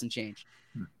part hasn't changed.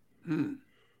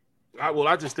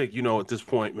 I just think, at this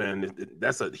point, man,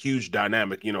 that's a huge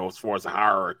dynamic, as far as the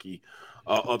hierarchy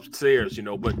upstairs,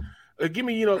 but give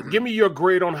me your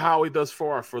grade on Howie thus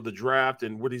far for the draft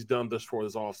and what he's done thus far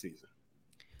this offseason.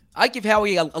 I give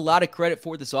Howie a lot of credit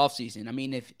for this offseason. I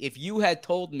mean, if you had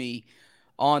told me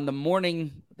on the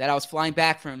morning that I was flying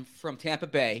back from Tampa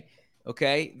Bay,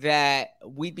 okay, that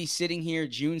we'd be sitting here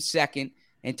June 2nd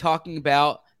and talking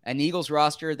about an Eagles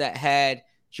roster that had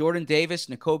Jordan Davis,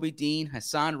 Nakobe Dean,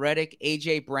 Hassan Reddick,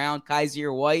 A.J. Brown,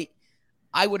 Kaiser White,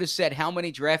 I would have said, how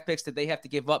many draft picks did they have to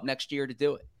give up next year to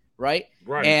do it, right?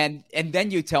 Right. And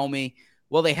then you tell me,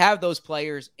 well, they have those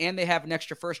players and they have an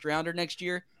extra first rounder next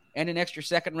year and an extra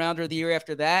second rounder the year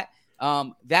after that.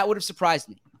 That would have surprised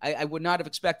me. I would not have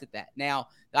expected that. Now,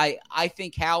 I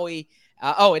think Howie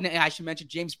and I should mention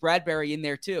James Bradbury in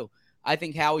there too. I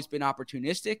think Howie's been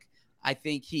opportunistic. I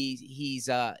think he's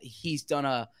done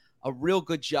a real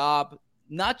good job,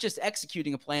 not just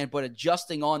executing a plan, but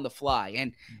adjusting on the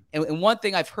fly. And one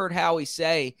thing I've heard Howie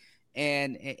say,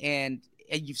 and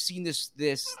you've seen this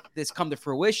come to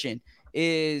fruition,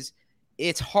 is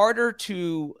it's harder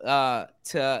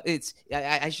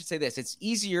it's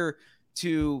easier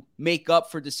to make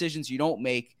up for decisions you don't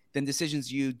make than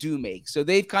decisions you do make. So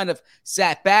they've kind of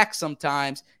sat back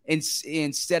sometimes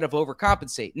instead of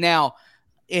overcompensate. Now,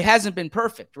 it hasn't been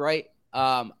perfect, right?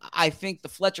 I think the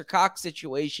Fletcher Cox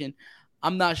situation,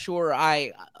 I'm not sure.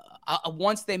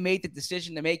 Once they made the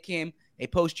decision to make him a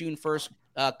post-June 1st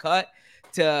cut,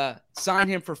 to sign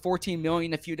him for $14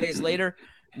 million a few days later,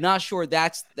 not sure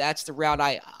that's the route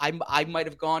I might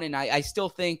have gone. And I still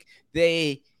think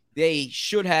they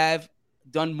should have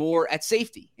done more at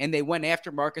safety, and they went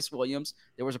after Marcus Williams.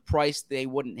 There was a price they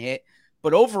wouldn't hit,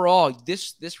 but overall,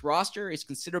 this roster is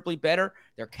considerably better.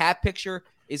 Their cap picture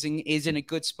is in a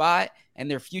good spot, and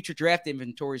their future draft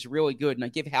inventory is really good. And I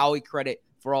give Howie credit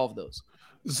for all of those.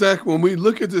 Zach, when we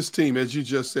look at this team, as you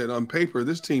just said, on paper,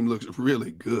 this team looks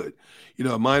really good,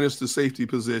 minus the safety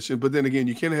position. But then again,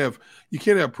 you can't have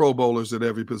Pro Bowlers at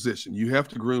every position. You have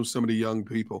to groom some of the young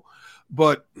people.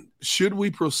 But should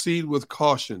we proceed with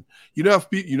caution? You know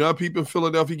how people in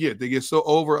Philadelphia they get so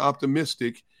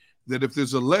over-optimistic that if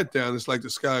there's a letdown, it's like the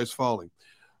sky is falling.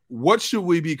 What should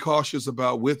we be cautious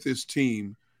about with this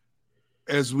team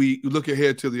as we look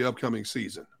ahead to the upcoming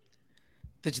season?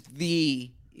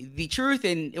 The truth,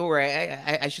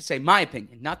 I should say my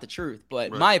opinion, not the truth,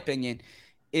 but my opinion,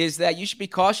 is that you should be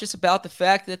cautious about the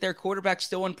fact that their quarterback's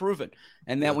still unproven.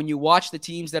 And that when you watch the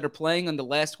teams that are playing on the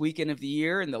last weekend of the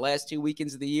year and the last 2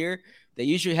 weekends of the year, they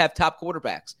usually have top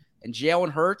quarterbacks. And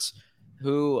Jalen Hurts,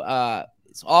 who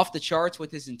is off the charts with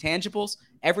his intangibles,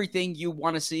 everything you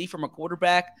want to see from a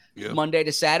quarterback, Monday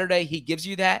to Saturday, he gives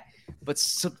you that.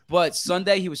 But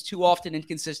Sunday, he was too often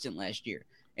inconsistent last year.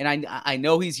 And I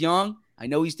know he's young. I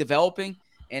know he's developing.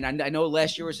 And I know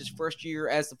last year was his first year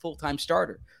as the full-time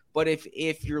starter. But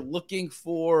if you're looking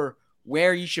for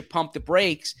where you should pump the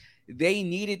brakes, they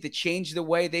needed to change the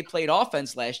way they played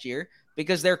offense last year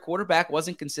because their quarterback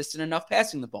wasn't consistent enough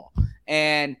passing the ball.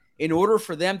 And in order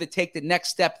for them to take the next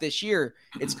step this year,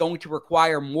 it's going to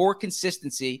require more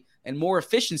consistency and more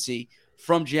efficiency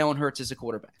from Jalen Hurts as a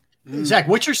quarterback. Zach,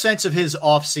 what's your sense of his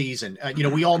offseason?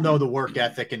 We all know the work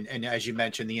ethic and as you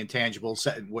mentioned, the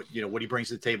intangibles, what he brings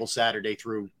to the table Saturday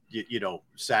through,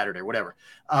 Saturday, whatever.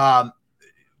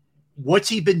 What's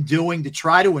he been doing to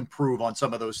try to improve on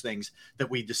some of those things that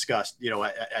we discussed,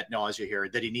 at nausea here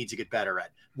that he needs to get better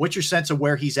at? What's your sense of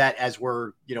where he's at as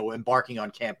we're, embarking on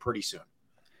camp pretty soon?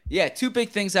 Yeah, two big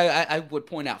things I would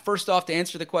point out. First off, to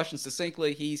answer the question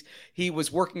succinctly, he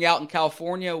was working out in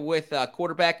California with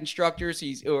quarterback instructors,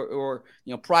 or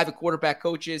private quarterback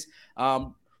coaches,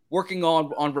 working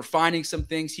on refining some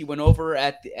things he went over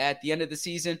at the end of the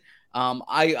season.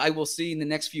 I will see in the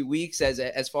next few weeks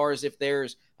as far as if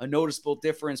there's a noticeable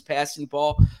difference passing the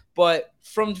ball. But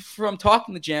from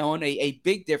talking to Jalen, a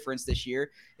big difference this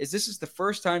year is this is the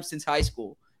first time since high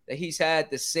school that he's had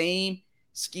the same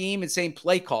scheme and same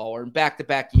play caller in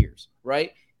back-to-back years,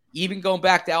 right? Even going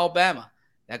back to Alabama,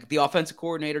 the offensive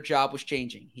coordinator job was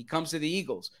changing. He comes to the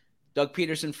Eagles. Doug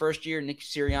Peterson first year, Nick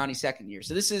Sirianni second year.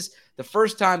 So this is the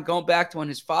first time going back to when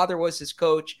his father was his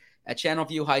coach at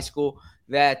Channelview High School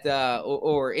that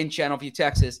or in Channelview,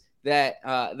 Texas,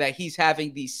 that he's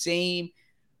having the same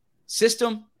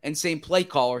system and same play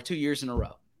caller 2 years in a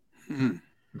row.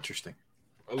 Interesting.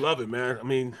 I love it, man. I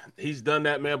mean, he's done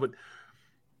that, man, but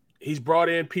he's brought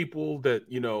in people that,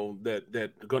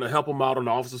 that are going to help him out on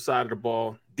the offensive side of the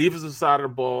ball, defensive side of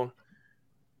the ball.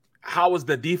 How is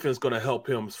the defense going to help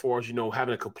him as far as,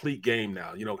 having a complete game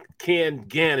now? Can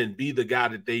Gannon be the guy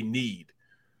that they need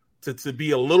to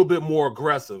be a little bit more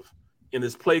aggressive in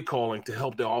his play calling to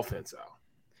help the offense out?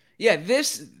 Yeah,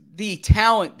 the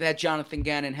talent that Jonathan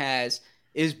Gannon has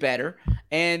is better,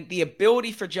 and the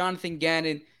ability for Jonathan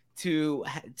Gannon to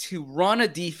run a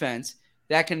defense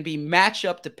that can be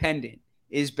matchup dependent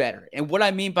is better. And what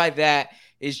I mean by that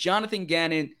is Jonathan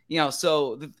Gannon,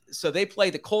 so they play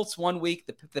the Colts one week,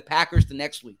 the Packers the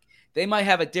next week. They might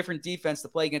have a different defense to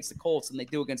play against the Colts than they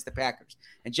do against the Packers.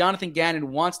 And Jonathan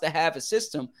Gannon wants to have a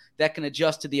system that can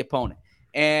adjust to the opponent.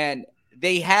 And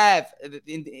they have,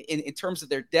 in terms of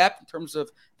their depth, in terms of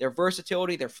their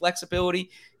versatility, their flexibility,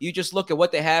 you just look at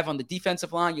what they have on the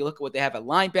defensive line. You look at what they have at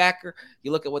linebacker.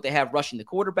 You look at what they have rushing the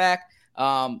quarterback.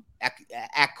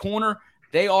 At corner,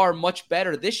 they are much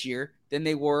better this year than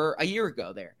they were a year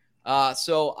ago there.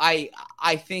 So I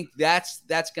think that's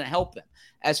going to help them.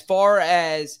 As far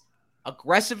as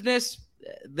aggressiveness,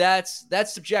 that's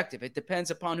subjective. It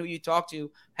depends upon who you talk to,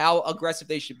 how aggressive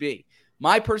they should be.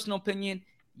 My personal opinion,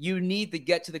 you need to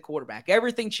get to the quarterback.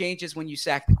 Everything changes when you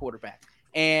sack the quarterback.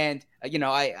 And,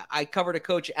 I covered a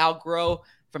coach, Al Groh,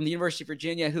 from the University of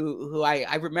Virginia, who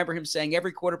I remember him saying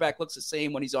every quarterback looks the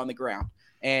same when he's on the ground.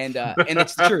 And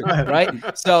it's the truth,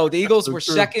 right? So the Eagles were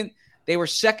second. They were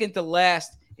second to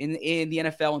last in the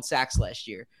NFL in sacks last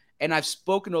year. And I've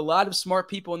spoken to a lot of smart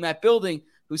people in that building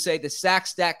who say the sack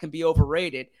stat can be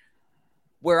overrated.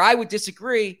 Where I would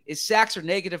disagree is sacks are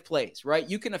negative plays, right?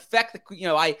 You can affect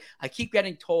I keep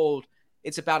getting told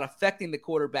it's about affecting the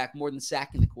quarterback more than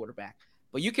sacking the quarterback.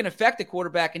 But you can affect the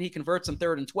quarterback and he converts on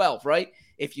 3rd and 12, right?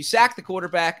 If you sack the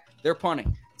quarterback, they're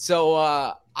punting. So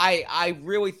I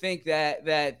really think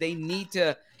that they need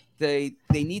to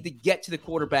get to the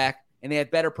quarterback, and they have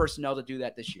better personnel to do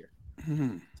that this year.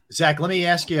 Zach, let me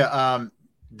ask you,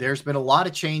 there's been a lot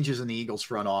of changes in the Eagles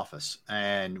front office,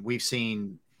 and we've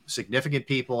seen significant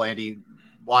people, Andy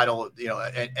Weidel,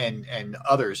 and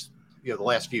others, the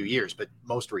last few years, but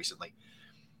most recently.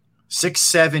 6,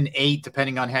 7, 8,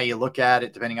 depending on how you look at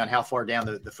it, depending on how far down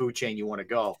the food chain you want to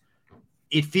go.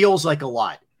 It feels like a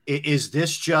lot. Is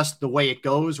this just the way it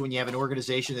goes when you have an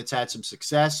organization that's had some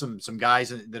success, some guys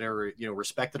that are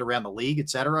respected around the league, et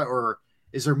cetera, or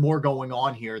is there more going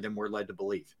on here than we're led to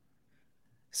believe?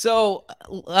 So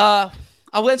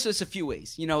I'll answer this a few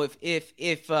ways.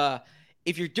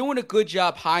 If you're doing a good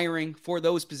job hiring for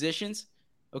those positions,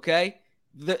 okay,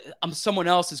 someone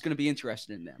else is going to be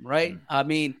interested in them, right? I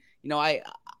mean,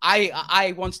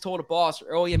 I once told a boss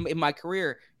early in my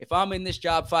career, if I'm in this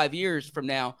job 5 years from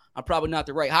now, I'm probably not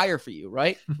the right hire for you,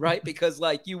 right? Right? Because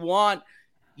you want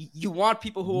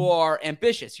people who are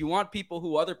ambitious. You want people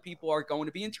who other people are going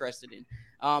to be interested in.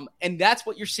 And that's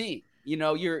what you're seeing.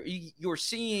 You're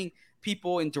seeing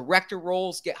people in director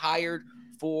roles get hired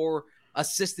for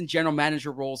assistant general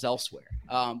manager roles elsewhere.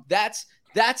 That's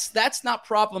not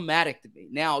problematic to me.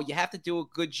 Now you have to do a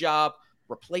good job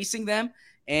replacing them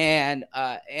and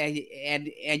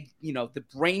the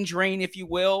brain drain, if you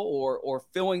will, or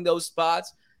filling those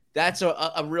spots. That's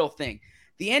a real thing.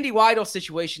 The Andy Weidel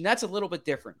situation, that's a little bit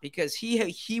different because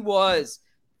he was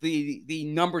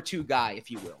the number 2 guy, if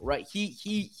you will, right?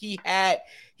 He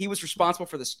was responsible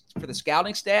for the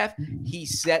scouting staff. He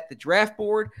set the draft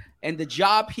board, and the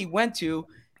job he went to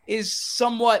is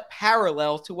somewhat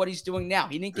parallel to what he's doing now.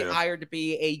 He didn't get hired to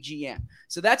be a GM.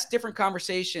 So that's a different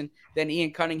conversation than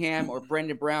Ian Cunningham or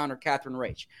Brendan Brown or Catherine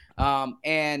Rach.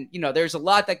 And there's a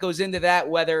lot that goes into that,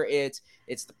 whether it's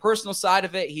the personal side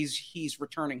of it. He's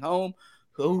returning home,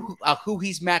 who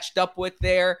he's matched up with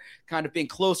there, kind of being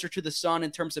closer to the sun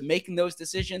in terms of making those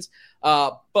decisions.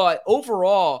 But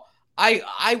overall,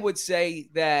 I would say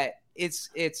that it's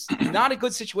not a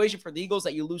good situation for the Eagles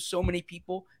that you lose so many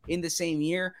people in the same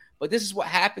year. But this is what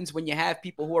happens when you have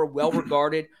people who are well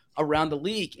regarded around the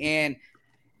league, and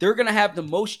they're going to have the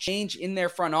most change in their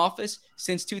front office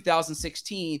since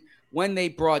 2016 when they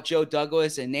brought Joe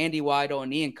Douglas and Andy Weidel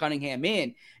and Ian Cunningham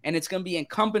in. And it's going to be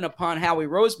incumbent upon Howie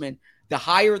Roseman to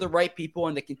hire the right people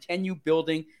and to continue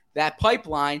building that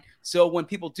pipeline. So when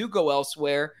people do go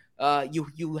elsewhere,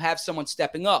 you have someone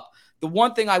stepping up. The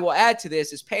one thing I will add to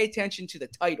this is pay attention to the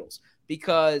titles,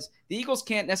 because the Eagles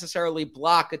can't necessarily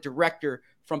block a director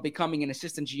from becoming an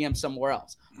assistant GM somewhere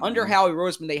else. Under Howie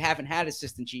Roseman, they haven't had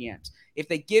assistant GMs. If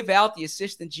they give out the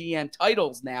assistant GM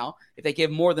titles now, if they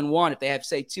give more than one, if they have,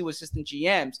 say, 2 assistant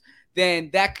GMs, then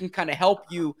that can kind of help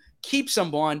you keep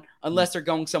someone unless they're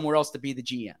going somewhere else to be the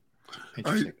GM.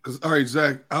 All right,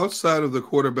 Zach, outside of the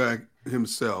quarterback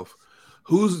himself,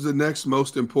 who's the next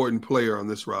most important player on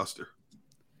this roster?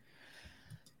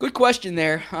 Good question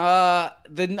there.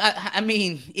 I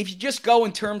mean, if you just go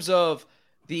in terms of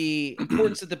the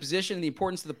importance of the position, the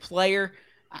importance of the player,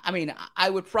 I mean, I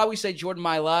would probably say Jordan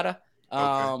Mailata.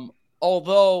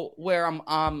 Although where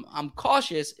I'm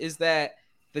cautious is that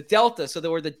the delta. So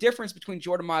there were the difference between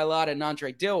Jordan Mailata and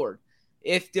Andre Dillard.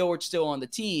 If Dillard's still on the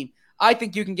team, I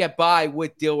think you can get by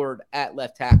with Dillard at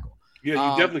left tackle.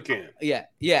 Yeah, you definitely can.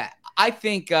 Yeah. I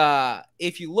think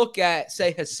if you look at,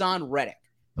 say, Hassan Reddick,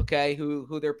 okay,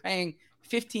 who they're paying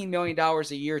 $15 million a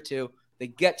year to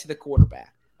get to the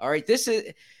quarterback. All right, this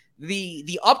is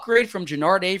the upgrade from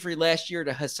Jannard Avery last year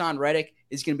to Hassan Reddick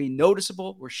is going to be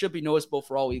noticeable, or should be noticeable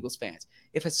for all Eagles fans.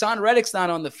 If Hassan Reddick's not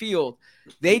on the field,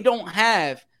 they don't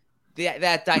have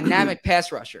that dynamic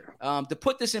pass rusher. To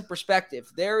put this in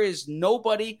perspective, there is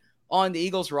nobody on the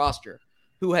Eagles roster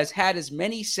who has had as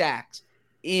many sacks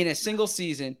in a single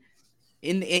season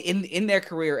in their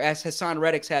career as Hassan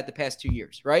Reddick's had the past 2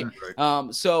 years, right?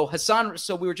 So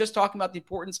we were just talking about the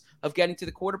importance of getting to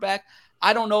the quarterback.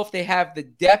 I don't know if they have the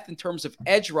depth in terms of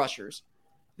edge rushers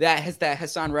that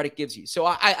Hassan Reddick gives you. So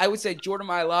I would say Jordan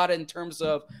Mailata in terms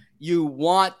of you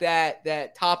want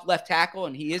that top left tackle,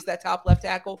 and he is that top left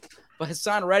tackle. But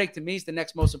Hassan Reddick, to me, is the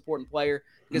next most important player,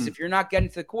 because if you're not getting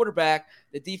to the quarterback,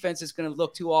 the defense is going to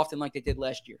look too often like they did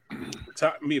last year.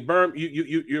 Berm,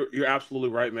 you're absolutely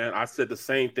right, man. I said the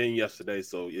same thing yesterday.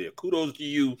 So yeah, kudos to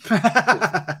you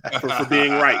for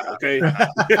being right. Okay.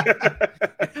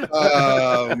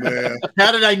 Oh man,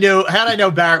 how did I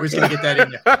know Barrett was going to get that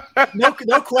in there?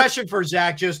 No question for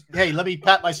Zach. Just hey, let me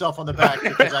pat myself on the back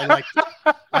because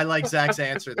I like Zach's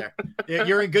answer there.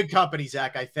 You're in good company,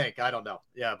 Zach. I think. I don't know.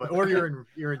 Yeah, but or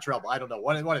you're in trouble. I don't know.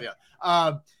 One or the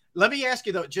other. Let me ask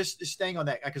you though, just staying on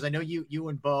that, because I know you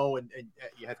and Bo and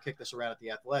you have kicked this around at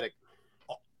the Athletic.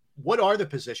 What are the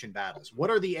position battles? What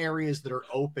are the areas that are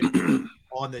open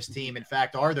on this team? In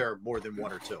fact, are there more than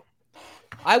one or two?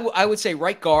 I would say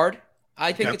right guard.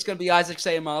 I think it's going to be Isaac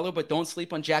Seumalo, but don't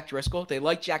sleep on Jack Driscoll. They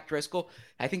like Jack Driscoll.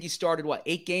 I think he started,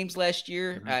 8 games last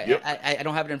year? I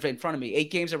don't have it in front of me. 8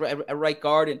 games at right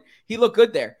guard, and he looked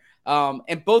good there.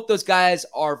 And both those guys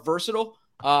are versatile.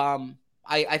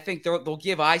 I think they'll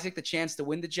give Isaac the chance to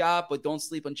win the job, but don't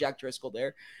sleep on Jack Driscoll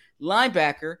there.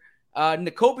 Linebacker,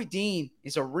 Nakobe Dean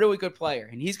is a really good player,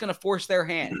 and he's going to force their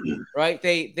hand, right?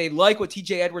 They like what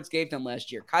TJ Edwards gave them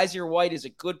last year. Kaiser White is a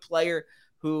good player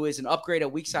who is an upgrade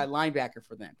at weak side linebacker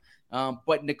for them.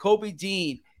 But Nakobe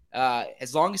Dean,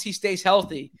 as long as he stays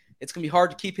healthy, it's going to be hard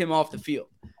to keep him off the field.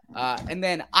 And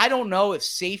then I don't know if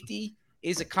safety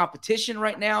is a competition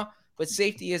right now, but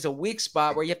safety is a weak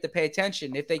spot where you have to pay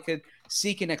attention. If they could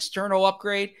seek an external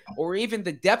upgrade, or even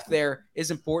the depth there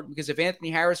is important, because if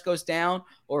Anthony Harris goes down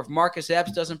or if Marcus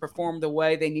Epps doesn't perform the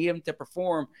way they need him to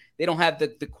perform, they don't have the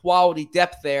quality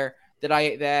depth there that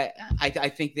I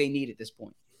think they need at this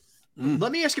point.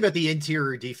 Let me ask you about the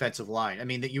interior defensive line. I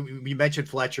mean, that you mentioned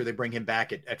Fletcher. They bring him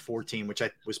back at 14, which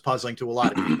was puzzling to a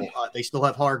lot of people. They still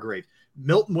have Hargrave.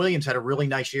 Milton Williams had a really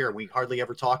nice year. We hardly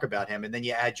ever talk about him. And then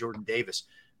you add Jordan Davis.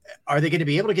 Are they going to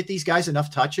be able to get these guys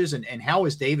enough touches? And how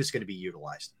is Davis going to be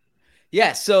utilized?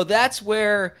 Yeah, so that's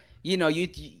where,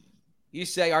 you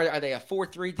say, are they a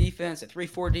 4-3 defense, a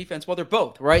 3-4 defense? Well, they're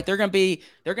both, right? They're going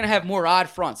to have more odd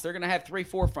fronts. They're going to have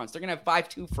 3-4 fronts. They're going to have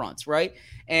 5-2 fronts, right?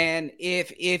 And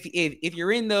if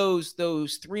you're in those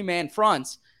 3-man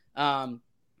fronts,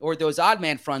 or those odd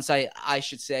man fronts, I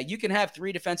should say, you can have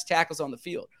 3 defense tackles on the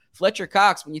field. Fletcher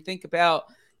Cox, when you think about,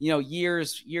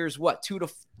 years 2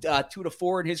 to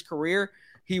 4 in his career,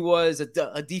 he was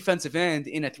a defensive end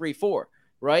in a 3-4.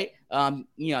 right?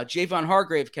 Javon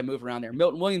Hargrave can move around there.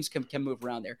 Milton Williams can move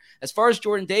around there. As far as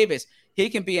Jordan Davis, he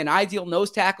can be an ideal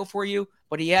nose tackle for you,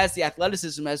 but he has the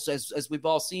athleticism, as we've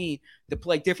all seen, to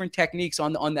play different techniques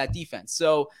on that defense.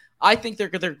 So I think they're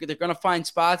going to find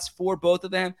spots for both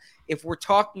of them. If we're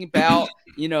talking about,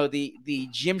 the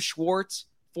Jim Schwartz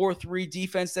 4-3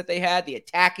 defense that they had, the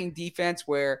attacking defense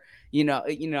where, you're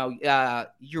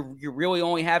really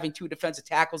only having 2 defensive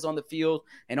tackles on the field,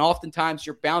 and oftentimes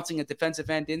you're bouncing a defensive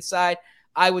end inside,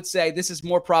 I would say this is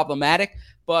more problematic.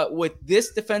 But with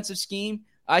this defensive scheme,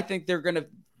 I think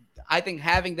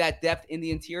having that depth in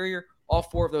the interior, all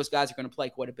 4 of those guys are going to play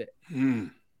quite a bit.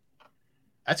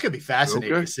 That's going to be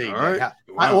fascinating to see. All right.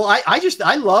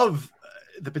 I love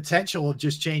the potential of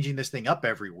just changing this thing up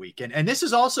every week. And this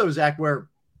is also, Zach, where,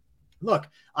 look,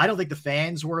 I don't think the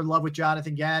fans were in love with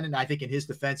Jonathan Gannon. I think in his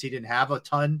defense, he didn't have a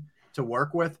ton to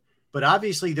work with. But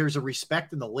obviously there's a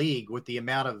respect in the league with the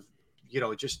amount of,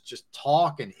 just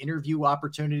talk and interview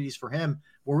opportunities for him.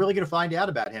 We're really going to find out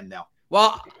about him now.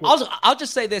 Well, I'll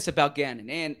just say this about Gannon.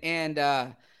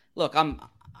 And look, I'm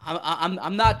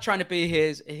not trying to be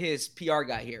his PR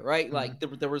guy here, right? Mm-hmm. Like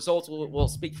the results will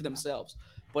speak for themselves.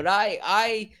 But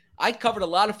I covered a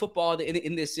lot of football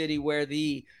in this city where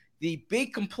the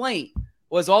big complaint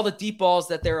was all the deep balls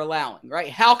that they're allowing, right?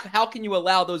 How can you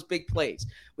allow those big plays?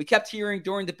 We kept hearing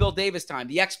during the Bill Davis time,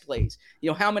 the X plays.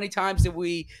 How many times did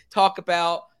we talk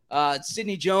about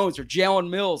Sidney Jones or Jalen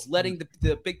Mills letting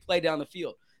the big play down the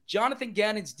field? Jonathan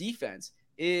Gannon's defense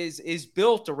is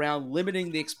built around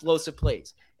limiting the explosive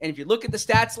plays. And if you look at the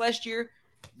stats last year,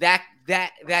 that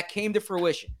came to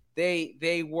fruition.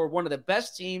 They were one of the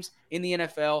best teams in the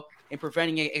NFL in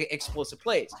preventing explosive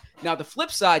plays. Now, the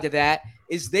flip side to that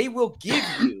is they will give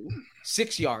you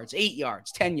 6 yards, 8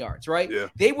 yards, 10 yards, right? Yeah.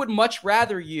 They would much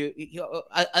rather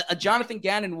a Jonathan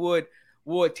Gannon would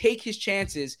take his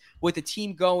chances with the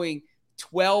team going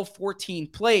 12, 14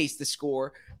 plays to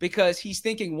score, because he's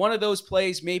thinking one of those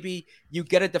plays, maybe you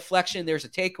get a deflection, there's a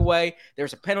takeaway,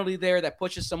 there's a penalty there that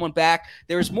pushes someone back.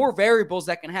 There's more variables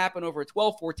that can happen over a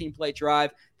 12, 14 play drive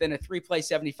than a 3-play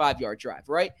 75-yard drive,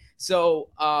 right? So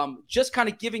just kind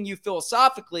of giving you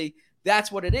philosophically,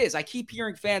 that's what it is. I keep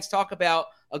hearing fans talk about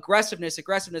aggressiveness.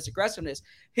 The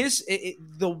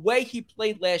way he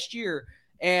played last year,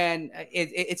 and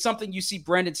it's something you see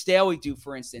Brendan Staley do,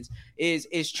 for instance,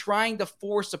 is trying to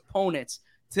force opponents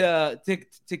to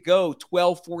go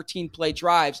 12, 14 play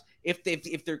drives if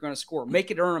they're going to score. Make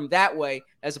it earn them that way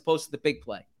as opposed to the big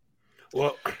play.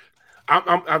 Well,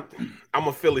 I'm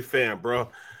a Philly fan, bro.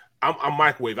 I'm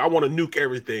microwave. I want to nuke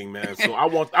everything, man. So I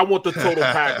want the total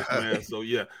package, man. So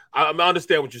yeah, I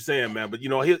understand what you're saying, man. But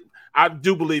I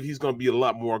do believe he's going to be a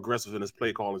lot more aggressive in his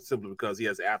play calling, simply because he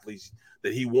has athletes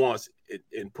that he wants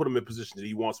and put them in positions that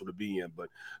he wants them to be in. But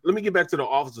let me get back to the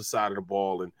offensive side of the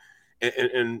ball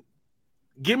and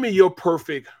give me your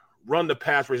perfect run the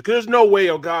pass race. Because there's no way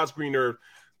on God's green earth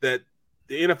that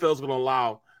the NFL is going to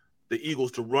allow the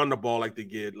Eagles to run the ball like they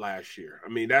did last year. I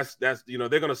mean, that's they're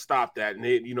going to stop that. And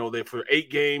they for 8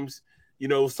 games,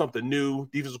 something new.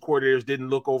 Defensive coordinators didn't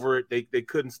look over it. They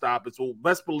couldn't stop it. So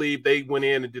let's believe they went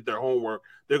in and did their homework.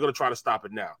 They're going to try to stop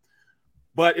it now.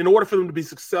 But in order for them to be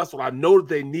successful, I know that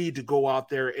they need to go out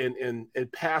there and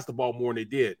pass the ball more than they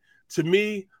did. To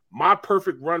me, my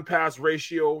perfect run pass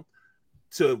ratio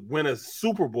to win a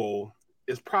Super Bowl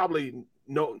is probably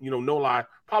no lie,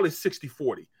 probably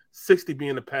 60-40. 60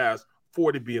 being the pass,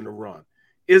 40 being the run.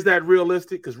 Is that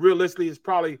realistic? Because realistically, it's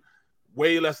probably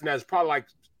way less than that. It's probably like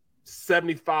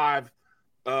 75-25.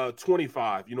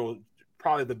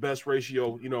 Probably the best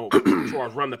ratio, as far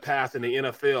as run the pass in the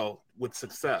NFL with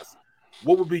success.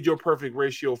 What would be your perfect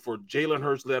ratio for Jalen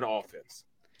Hurts-led offense?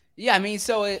 Yeah, I mean,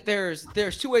 so there's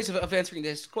 2 ways of answering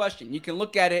this question. You can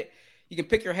look at it. You can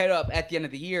pick your head up at the end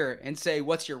of the year and say,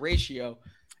 what's your ratio?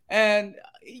 And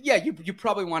yeah, you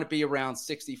probably want to be around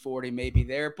 60-40 maybe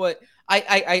there. But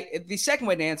I the second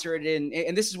way to answer it,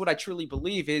 and this is what I truly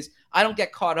believe, is I don't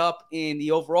get caught up in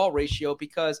the overall ratio,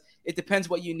 because it depends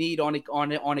what you need on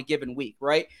a given week,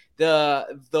 right? The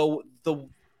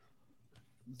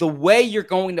way you're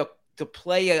going to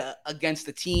play against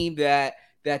a team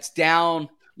that's down,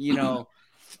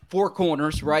 4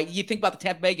 corners, right? You think about the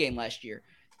Tampa Bay game last year.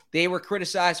 They were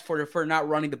criticized for not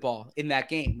running the ball in that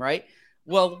game, right?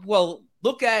 Well,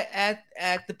 look at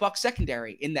the Bucs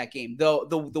secondary in that game.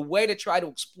 The way to try to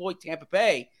exploit Tampa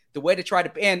Bay, the way to try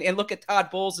to and look at Todd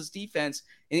Bowles' defense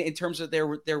in terms of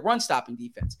their run stopping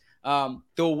defense.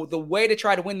 The way to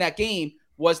try to win that game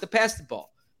was to pass the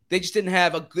ball. They just didn't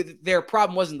have their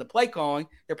problem wasn't the play calling.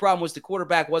 Their problem was the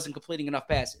quarterback wasn't completing enough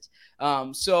passes.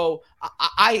 So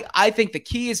I think the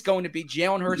key is going to be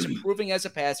Jalen Hurts improving as a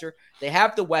passer. They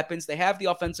have the weapons. They have the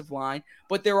offensive line.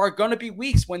 But there are going to be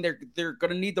weeks when they're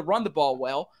going to need to run the ball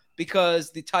well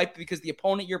because the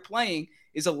opponent you're playing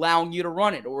is allowing you to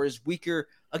run it or is weaker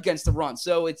against the run.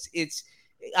 So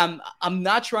I'm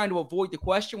not trying to avoid the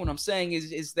question. What I'm saying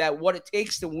is that what it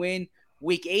takes to win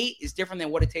Week 8 is different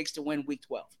than what it takes to win Week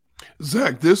 12.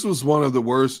 Zach, this was one of the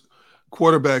worst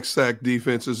quarterback sack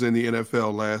defenses in the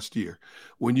NFL last year.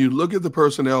 When you look at the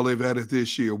personnel they've added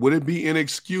this year, would it be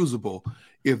inexcusable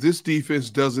if this defense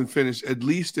doesn't finish at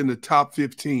least in the top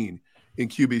 15 in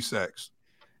QB sacks?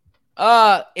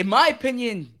 In my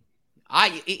opinion,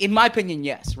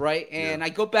 yes, right? And I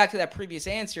go back to that previous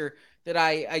answer that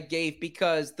I gave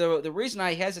because the reason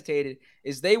I hesitated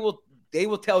is they will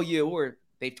tell you, or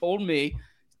they told me,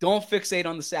 don't fixate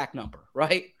on the sack number,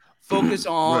 right? Focus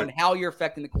on how you're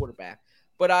affecting the quarterback.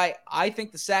 But I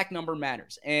think the sack number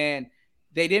matters. And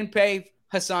they didn't pay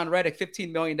Hassan Reddick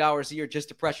 $15 million a year just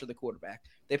to pressure the quarterback.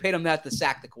 They paid him that to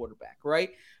sack the quarterback,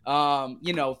 right?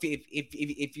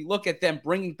 If you look at them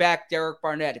bringing back Derrick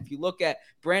Barnett, if you look at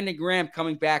Brandon Graham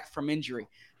coming back from injury,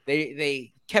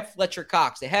 they kept Fletcher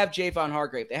Cox. They have Javon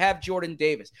Hargrave. They have Jordan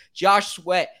Davis. Josh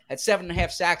Sweat had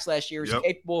 7.5 sacks last year. He's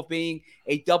capable of being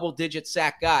a double-digit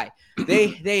sack guy.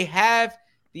 They have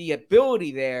the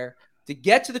ability there to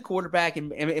get to the quarterback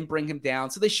and bring him down.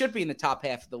 So they should be in the top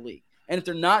half of the league. And if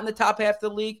they're not in the top half of the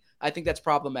league, I think that's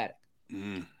problematic.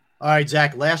 All right,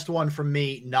 Zach, last one from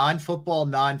me. Non-football,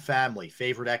 non-family.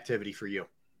 Favorite activity for you?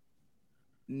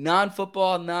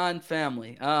 Non-football,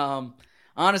 non-family.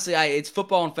 Honestly, it's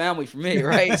football and family for me,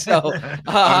 right? So,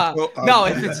 no,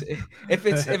 if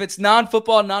it's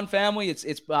non-football, non-family,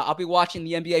 it's I'll be watching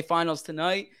the NBA Finals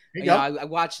tonight. I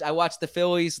watched the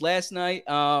Phillies last night.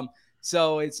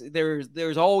 So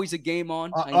there's always a game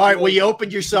on. All right, well, you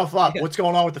opened yourself up. What's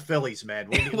going on with the Phillies, man?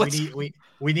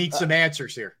 We need some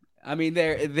answers here. I mean,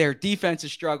 their defense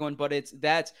is struggling, but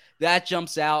that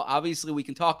jumps out. Obviously, we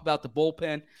can talk about the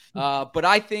bullpen, but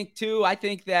I think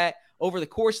that over the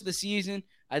course of the season,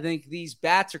 I think these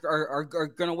bats are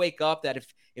going to wake up that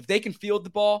if they can field the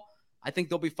ball, I think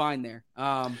they'll be fine there.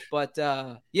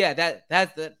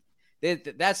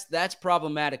 That's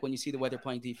problematic when you see the way they're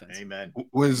playing defense. Amen.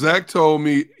 When Zach told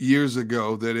me years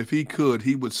ago that if he could,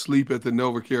 he would sleep at the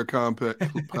NovaCare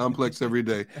complex every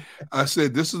day, I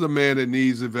said, this is a man that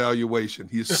needs evaluation.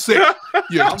 He's sick.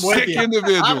 You're a sick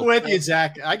individual. I'm with you,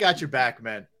 Zach. I got your back,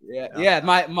 man. Yeah.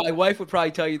 My wife would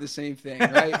probably tell you the same thing,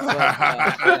 right?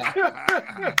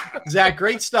 Zach,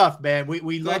 great stuff, man.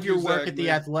 We love your work at The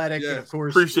Athletic. Yes. And of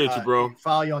course, appreciate you, bro.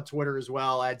 Follow you on Twitter as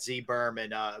well at ZBerm.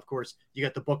 And of course, you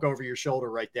got the book over your shoulder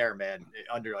right there, man.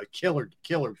 Under a killer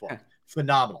book.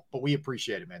 Phenomenal. But we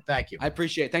appreciate it, man. Thank you. I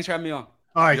appreciate it. Thanks for having me on.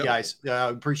 All right, guys.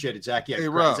 Appreciate it, Zach. Yeah, hey,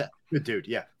 Rob. Zach, good dude.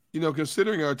 Yeah.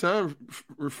 Considering our time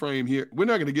frame here, we're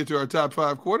not going to get to our top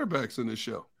 5 quarterbacks in this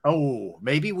show. Oh,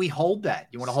 maybe we hold that.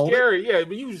 You want to hold it? Yeah,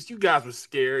 but you guys were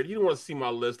scared. You didn't want to see my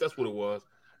list. That's what it was.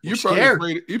 You're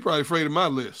probably afraid of my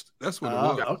list. That's what it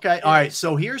was. Okay. All right.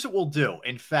 So here's what we'll do.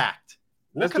 In fact,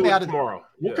 let's come out tomorrow.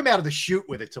 We'll come out of the chute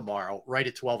with it tomorrow, right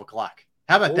at 12 o'clock.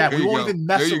 How about that? We won't even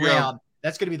mess around.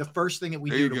 That's going to be the first thing that we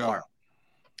do tomorrow.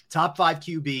 Top 5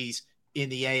 QBs in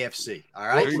the AFC. All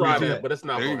right. We'll try that, but it's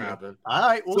not going to happen. All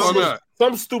right. We'll see.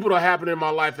 Something stupid will happen in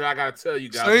my life that I got to tell you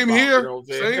guys. Same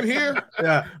here.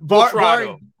 Yeah.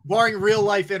 Barring real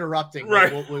life interrupting.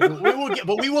 Right.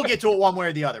 We will get to it one way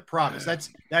or the other. Promise.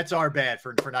 That's our bad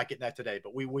for not getting that today,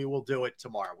 but we will do it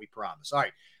tomorrow. We promise. All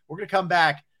right. We're going to come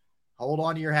back. Hold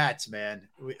on to your hats, man.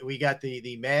 We got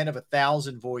the man of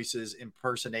 1,000 voices,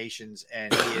 impersonations,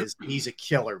 and he's a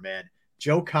killer, man.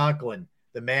 Joe Conklin,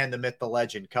 the man, the myth, the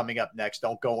legend, coming up next.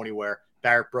 Don't go anywhere.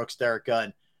 Barrett Brooks, Derrick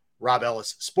Gunn, Rob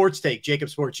Ellis. Sports Take, Jacob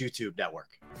Sports YouTube Network.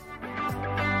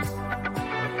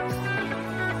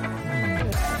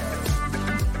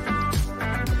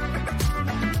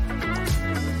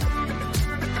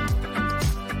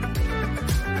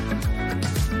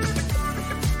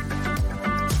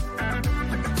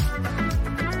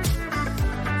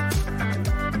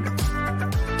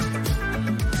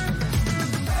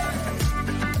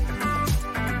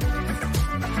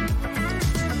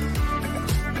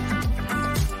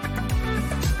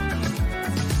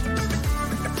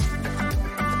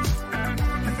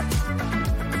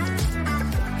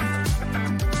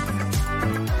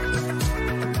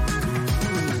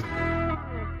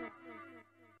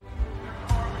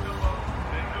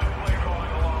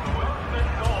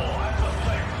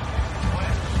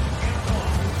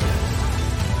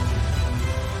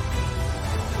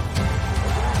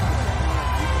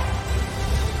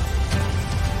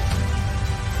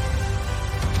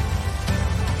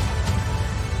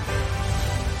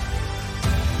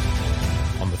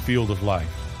 field of life,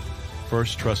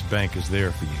 First Trust Bank is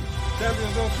there for you.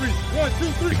 Champions on three. 1,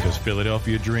 2, 3. Because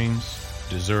Philadelphia dreams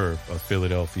deserve a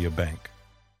Philadelphia bank.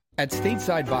 At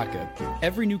Stateside Vodka,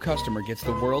 every new customer gets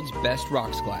the world's best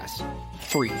rocks glass,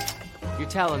 free. You're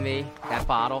telling me that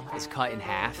bottle is cut in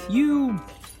half? You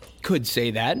could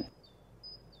say that.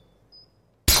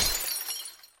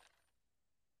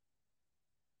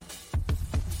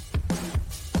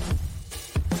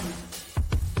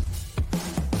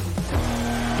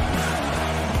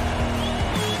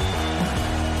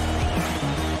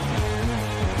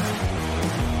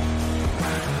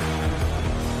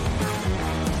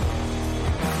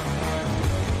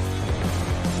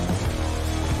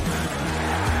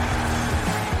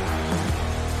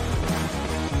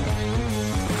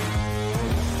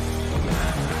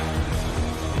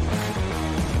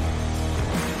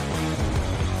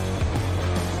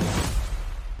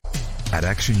 At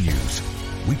Action News,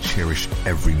 we cherish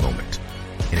every moment,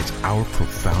 and it's our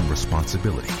profound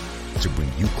responsibility to bring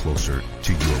you closer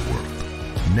to your world.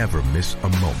 Never miss a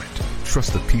moment.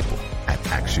 Trust the people at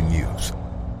Action News. All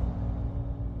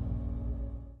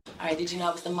right, did you know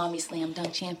I was the mommy slam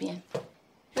dunk champion?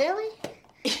 Really?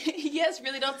 Yes,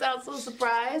 really, don't sound so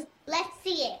surprised. Let's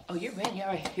see it. Oh, you're ready. All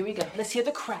right, here we go. Let's hear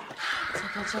the crowd. So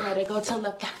go to right, I go to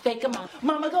left, fake 'em out.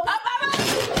 Mama go up.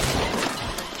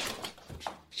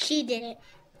 She did it.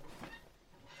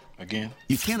 Again?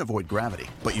 You can't avoid gravity,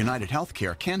 but United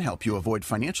Healthcare can help you avoid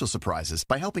financial surprises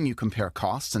by helping you compare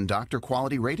costs and doctor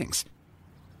quality ratings.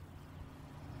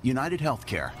 United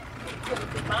Healthcare.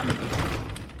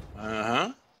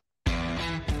 Uh-huh.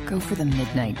 Go for the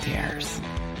midnight dares.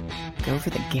 Go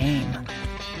for the game.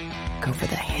 Go for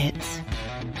the hits.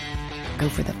 Go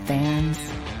for the fans.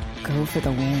 Go for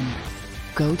the win.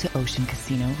 Go to Ocean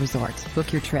Casino Resort.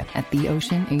 Book your trip at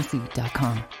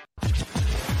theoceanac.com.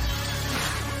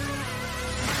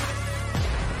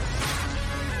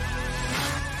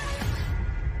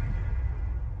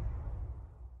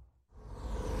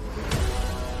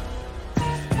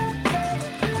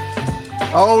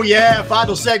 Oh, yeah.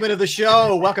 Final segment of the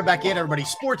show. Welcome back in, everybody.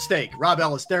 Sports Take. Rob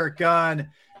Ellis, Derrick Gunn,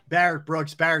 Barrett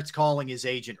Brooks. Barrett's calling his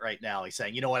agent right now. He's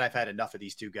saying, you know what? I've had enough of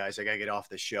these two guys. I got to get off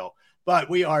this show.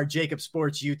 But we are Jacob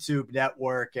Sports YouTube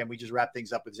Network, and we just wrapped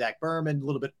things up with Zach Berman. A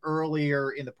little bit earlier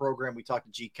in the program, we talked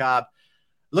to G. Cobb.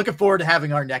 Looking forward to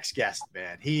having our next guest,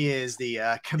 man. He is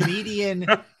the comedian,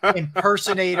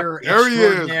 impersonator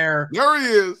extraordinaire. There he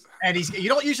is. And you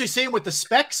don't usually see him with the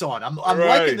specs on. I'm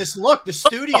Right. liking this look. The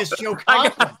studious Joe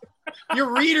Conklin.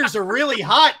 Your readers are really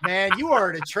hot, man. You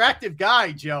are an attractive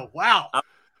guy, Joe. Wow.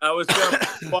 I was going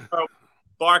to borrow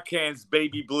Barkan's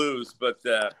Baby Blues, but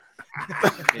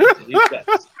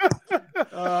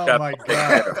oh my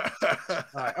God.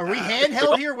 Are we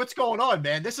handheld here? What's going on,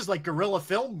 man? This is like guerrilla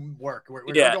film work. We're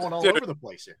going all over the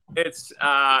place here. It's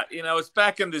it's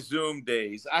back in the Zoom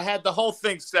days. I had the whole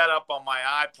thing set up on my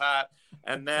iPad,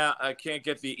 and now I can't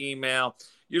get the email.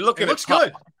 You're looking. It looks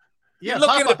good. Yeah,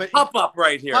 looking at pop-up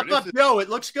right here. Joe, it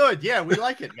looks good. Yeah, we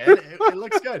like it, man. It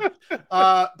looks good.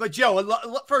 But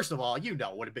Joe, first of all, you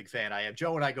know what a big fan I am.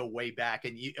 Joe and I go way back,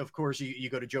 and of course, you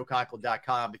go to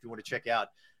joeconklin.com if you want to check out,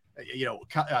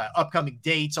 upcoming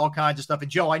dates, all kinds of stuff. And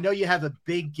Joe, I know you have a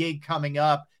big gig coming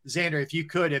up. Xander, if you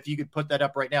could put that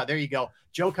up right now. There you go.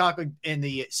 Joe Conklin and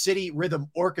the City Rhythm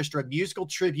Orchestra musical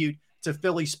tribute to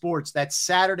Philly sports. That's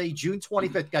Saturday, June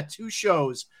 25th. Got two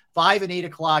shows, 5 and 8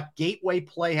 o'clock, Gateway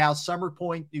Playhouse, Summers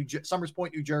Point, New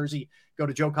Jersey. Go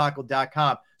to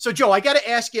joeconklin.com. So, Joe, I got to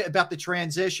ask you about the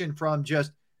transition from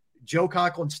just Joe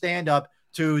Conklin stand-up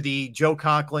to the Joe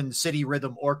Conklin City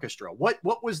Rhythm Orchestra. What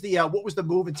was the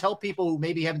move? And tell people who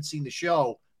maybe haven't seen the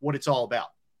show what it's all about.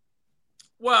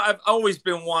 Well, I've always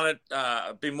been wanting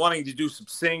to do some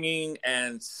singing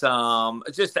and some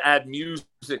just to add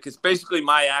music. It's basically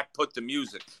my act put the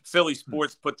music. Philly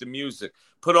sports put the music.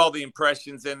 Put all the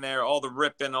impressions in there, all the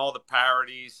ripping, all the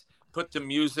parodies. Put the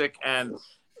music, and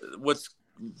what's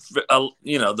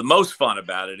the most fun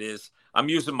about it is I'm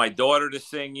using my daughter to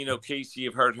sing. You know, Casey,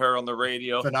 you've heard her on the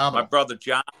radio. Phenomenal. My brother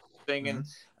John singing.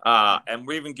 Mm-hmm. And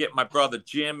we even get my brother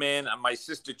Jim in, and my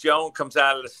sister Joan comes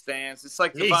out of the stands. It's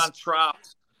like the Von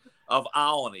Trapps of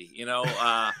Olney,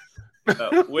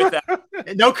 with that.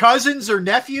 No cousins or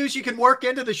nephews you can work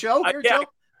into the show here, Joe?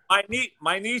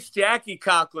 My niece Jackie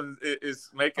Conklin is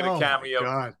making a cameo. My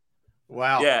God.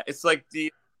 Wow. Yeah, it's like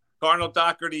the Cardinal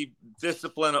Doherty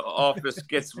discipline office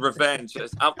gets revenge.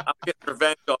 I'm getting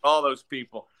revenge on all those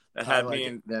people that had me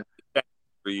in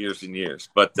for years and years.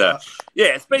 But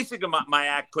it's basically my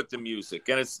act put the music,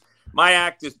 and it's my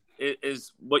act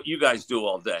is what you guys do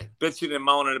all day, bitching and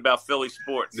moaning about Philly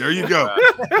sports. There you go.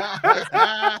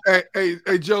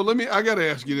 hey, Joe. I got to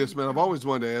ask you this, man. I've always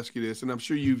wanted to ask you this, and I'm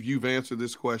sure you've answered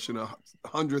this question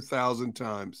 100,000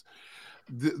 times.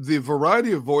 The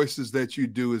variety of voices that you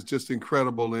do is just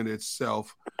incredible in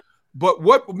itself. But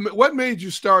what made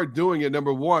you start doing it,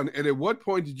 number one? And at what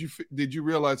point did you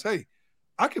realize, hey,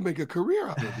 I can make a career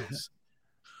out of this?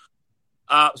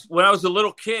 When I was a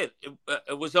little kid,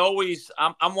 it was always,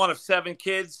 I'm one of 7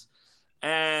 kids,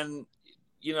 and,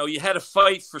 you had to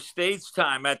fight for stage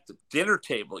time at the dinner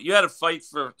table. You had to fight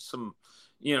for some,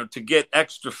 to get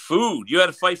extra food. You had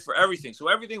to fight for everything. So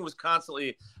everything was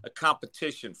constantly a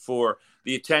competition for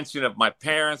the attention of my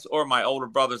parents or my older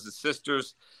brothers and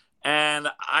sisters. And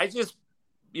I just,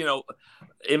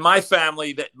 in my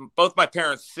family, that both my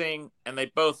parents sing and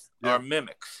they both are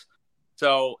mimics.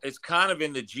 So it's kind of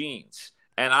in the genes.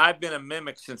 And I've been a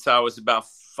mimic since I was about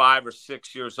 5 or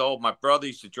 6 years old. My brother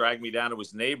used to drag me down to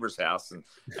his neighbor's house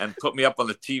and put me up on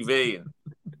the TV and,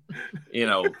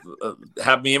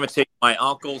 have me imitate my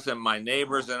uncles and my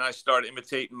neighbors. And I started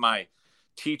imitating my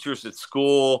teachers at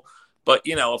school. But,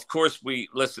 of course, we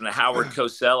listened to Howard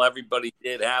Cosell. Everybody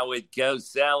did Howard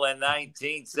Cosell in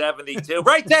 1972.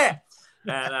 Right there.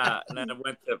 And then I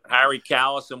went to Harry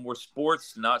Callis, and we're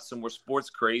sports nuts and we're sports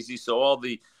crazy. So all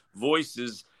the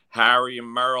voices, Harry and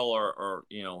Merle, are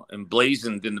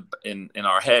emblazoned in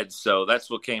our heads. So that's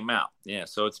what came out. Yeah.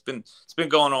 So it's been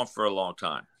going on for a long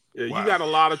time. Yeah, wow. You got a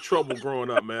lot of trouble growing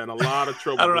up, man. A lot of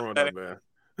trouble growing up, man.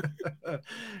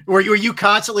 Were you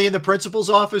constantly in the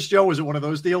principal's office, Joe? Was it one of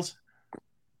those deals?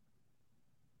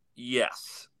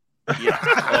 Yes. Now,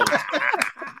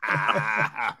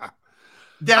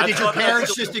 did your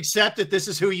parents just accept that this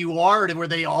is who you are, and were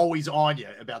they always on you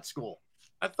about school?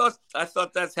 I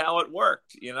thought that's how it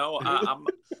worked. I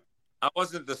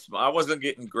wasn't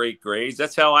getting great grades.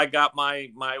 That's how I got my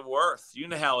worth. You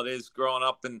know how it is growing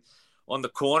up on the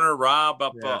corner, Rob,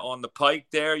 up on the pike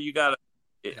there. I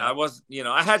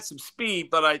had some speed,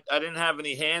 but I didn't have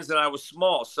any hands, and I was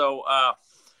small. So,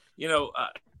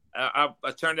 I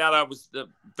turned out I was the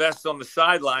best on the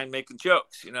sideline making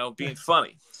jokes, being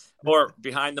funny or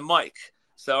behind the mic.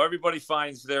 So everybody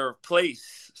finds their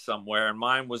place somewhere, and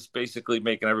mine was basically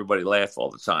making everybody laugh all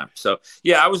the time. So,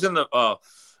 yeah, I was in the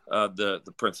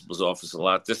principal's office a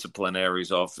lot,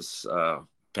 disciplinary's office.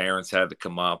 Parents had to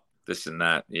come up, this and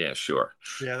that. Yeah, sure.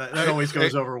 Yeah, that always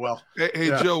goes over well. Hey,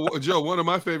 yeah. Joe, one of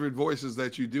my favorite voices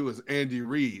that you do is Andy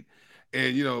Reid.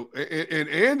 And, and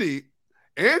Andy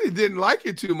didn't like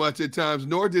it too much at times,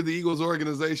 nor did the Eagles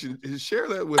organization. Share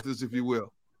that with us, if you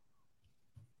will.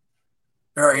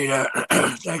 All right.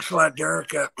 Thanks a lot,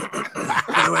 Derrick.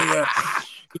 Anyway,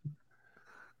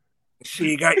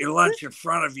 see, you got your lunch in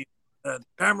front of you. The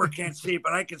camera can't see it,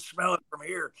 but I can smell it from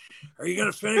here. Are you going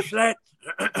to finish that?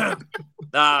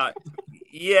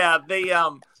 Yeah, they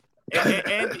and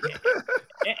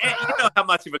you know how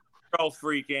much of a control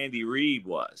freak Andy Reid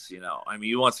was. He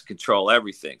wants to control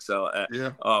everything. So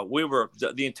we were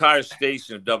the entire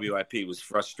station of WIP was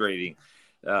frustrating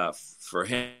for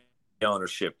him.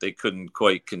 Ownership, they couldn't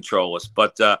quite control us,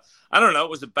 but I don't know. It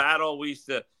was a battle. They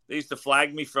used to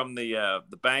flag me from the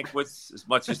banquets as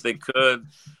much as they could.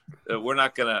 We're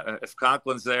not gonna, if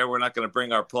Conklin's there, we're not gonna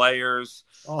bring our players.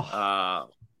 This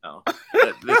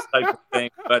type of thing.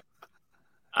 But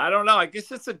I don't know. I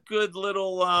guess it's a good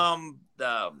little what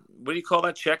do you call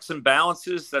that? Checks and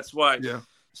balances. That's why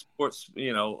sports.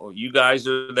 You guys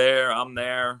are there. I'm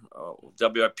there.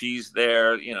 WIP's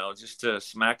there. Just to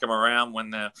smack them around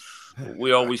when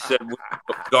we always said we're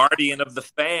the guardian of the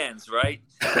fans, right?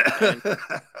 And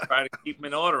try to keep them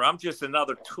in order. I'm just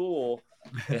another tool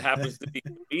that happens to be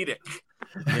comedic,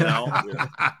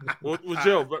 Well,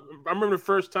 Joe, I remember the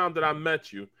first time that I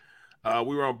met you.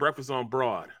 We were on Breakfast on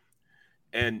Broad,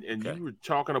 and you were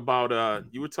talking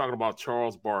about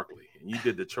Charles Barkley, and you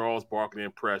did the Charles Barkley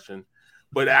impression.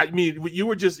 But I mean, you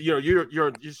were just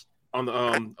you're just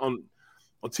on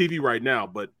TV right now,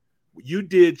 but you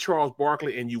did Charles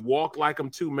Barkley and you walked like him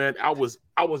too, man. I was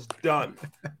done.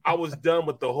 I was done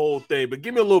with the whole thing. But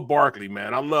give me a little Barkley,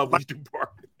 man. I love when you do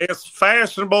Barkley. It's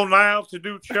fashionable now to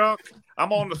do Chuck.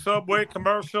 I'm on the Subway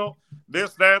commercial,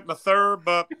 this, that, and the third.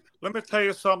 But let me tell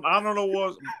you something. I don't know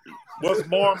what's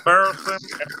more embarrassing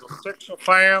as a Sixer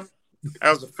fan,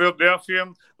 as a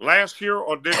Philadelphian, last year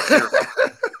or this year.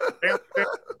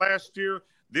 Last year,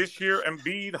 this year,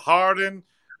 Embiid, Harden,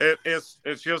 it's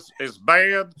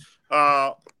bad.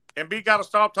 Embiid got to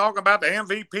stop talking about the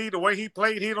MVP the way he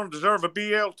played. He don't deserve a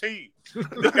BLT.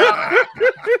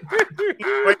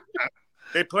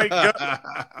 They played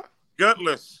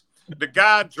gutless. the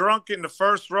guy drunk in the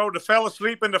first row, the fella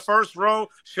asleep in the first row,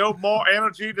 showed more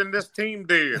energy than this team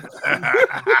did.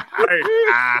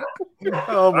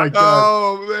 Oh my God!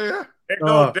 Oh man! There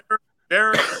go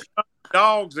Derrick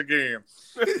dogs again.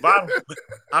 But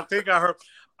I think I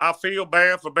feel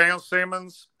bad for Ben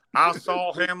Simmons. I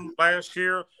saw him last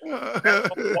year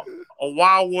a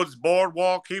Wildwoods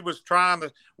boardwalk. He was trying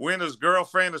to win his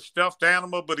girlfriend a stuffed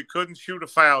animal, but he couldn't shoot a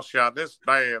foul shot. That's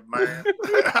bad, man.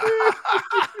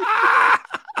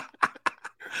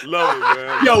 Love it,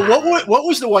 man. Yo, what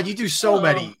was the one you do so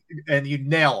many and you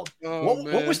nailed?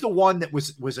 What was the one that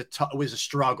was a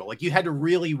struggle? Like you had to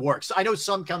really work. So I know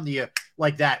some come to you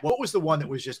like that. What was the one that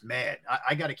was just, man,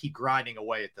 I got to keep grinding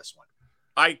away at this one?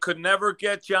 I could never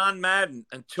get John Madden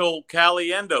until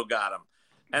Caliendo got him.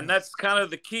 And that's kind of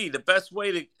the key. The best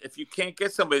way to, if you can't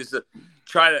get somebody, is to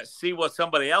try to see what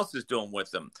somebody else is doing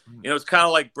with them. You know, it's kind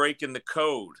of like breaking the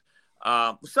code.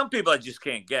 Some people I just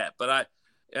can't get, but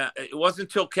it wasn't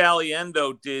until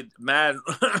Caliendo did Madden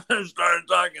started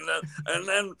talking that, and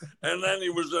then he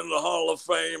was in the Hall of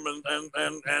Fame,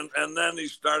 and then he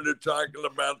started talking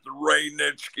about the Ray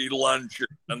Nitschke luncheon,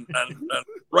 and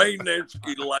Ray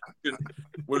Nitschke luncheon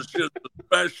was just a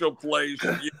special place.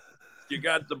 You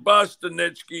got the bust of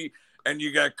Nitschke, and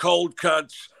you got cold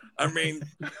cuts. I mean,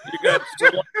 you got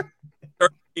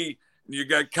turkey, you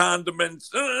got condiments.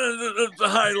 It's the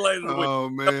highlight of the week. Oh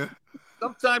man.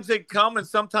 Sometimes they come and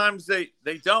sometimes they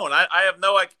don't. I have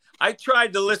I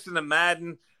tried to listen to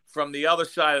Madden from the other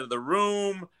side of the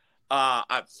room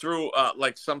through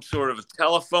like some sort of a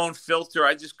telephone filter.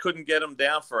 I just couldn't get them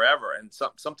down forever. And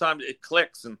sometimes it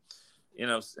clicks and, you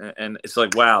know, and it's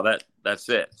like, wow, that's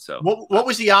it. So what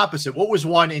was the opposite? What was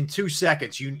one in 2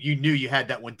 seconds? You knew you had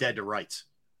that one dead to rights.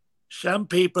 Some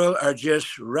people are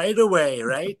just right away,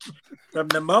 right? From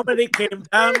the moment he came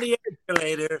down the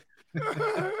escalator,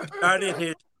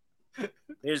 started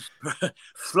his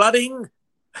flooding.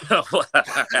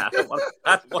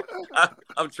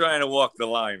 I'm trying to walk the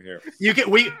line here. You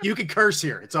can curse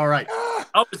here. It's all right.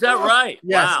 Oh, is that right?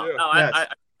 Yes. Wow. No, Yes.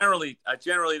 I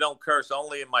generally don't curse,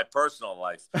 only in my personal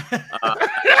life.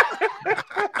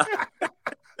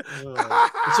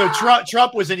 So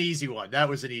Trump was an easy one. That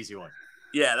was an easy one.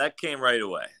 Yeah, that came right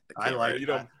away. I like you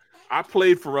know, I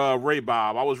played for Ray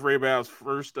Bob. I was Ray Bob's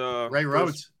first. Ray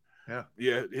Rhodes.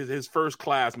 Yeah, his first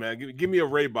class, man. Give me a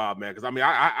Ray Bob, man, because I mean,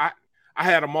 I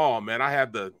had them all, man. I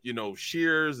had the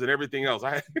shears and everything else.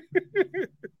 Well,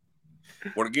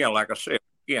 again, like I said,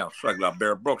 it's like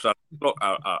Barrett Brooks. I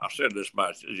said this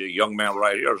much: a young man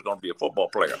right here is going to be a football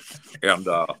player, and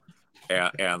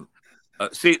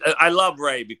see, I love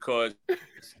Ray because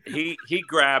he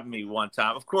grabbed me one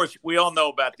time. Of course, we all know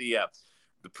about the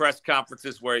press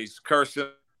conferences where he's cursing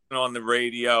on the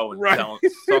radio and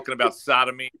talking about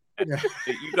sodomy. You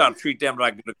got to treat them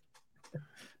like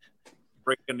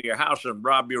break into your house and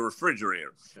rob your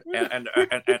refrigerator and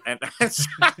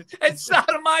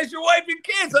sodomize your wife and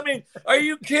kids. I mean, are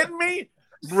you kidding me?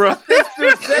 Bro, this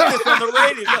dude said this on the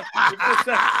radio.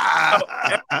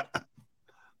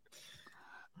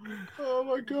 Oh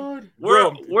my God!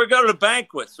 We're going to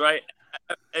banquets, right?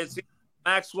 It's the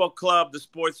Maxwell Club, the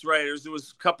sports writers. There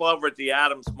was a couple over at the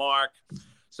Adams Mark.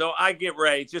 So I get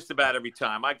Ray just about every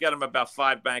time. I get him about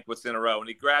 5 banquets in a row, and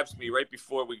he grabs me right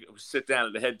before we sit down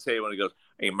at the head table, and he goes,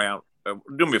 "Hey, man,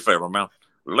 do me a favor, man.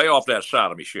 Lay off that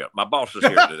sodomy shit. My boss is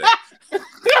here today."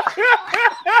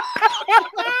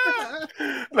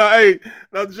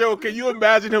 Now, Joe, can you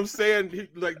imagine him saying,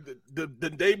 like, the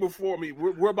day before me,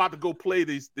 we're about to go play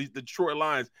these Detroit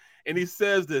Lions, and he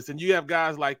says this, and you have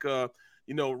guys like,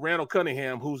 Randall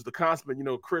Cunningham, who's the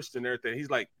consummate, Christian and everything. He's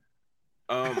like,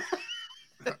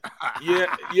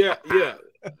 yeah.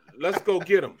 Let's go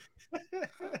get him.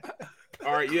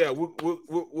 All right, yeah,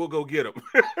 we'll go get him.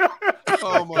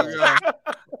 Oh my God.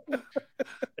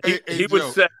 He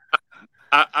would say,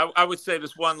 I would say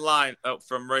this one line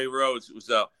from Ray Rhodes. It was,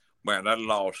 man, that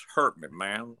loss hurt me,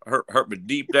 man. Hurt me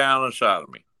deep down inside of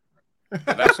me.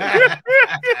 That's it.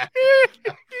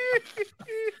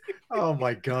 Oh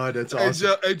my God, that's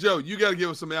awesome. Hey Joe, you got to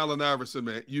give us some Allen Iverson,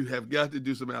 man. You have got to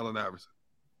do some Allen Iverson.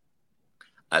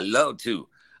 I love to.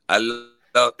 I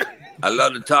love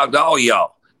to talk to all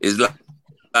y'all. It's like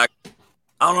I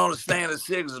don't understand the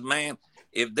Sixers, man.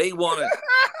 If they wanted,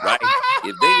 right?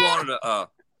 If they wanted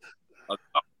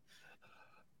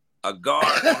a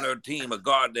guard on their team, a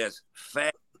guard that's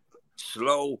fat,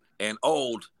 slow, and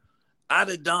old, I'd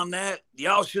have done that.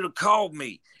 Y'all should have called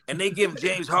me. And they give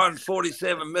James Harden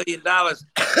 $47 million. I'd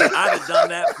have done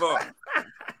that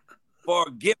for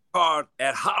a gift card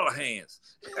at Hollahan's.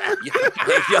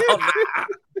 Y'all know.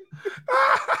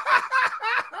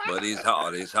 But it's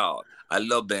hard. I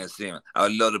love Ben Simmons. I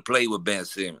would love to play with Ben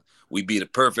Simmons. We'd be the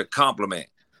perfect complement.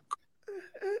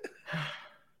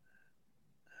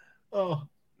 Oh.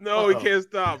 No, he can't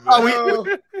stop, man.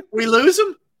 Oh, we lose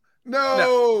him?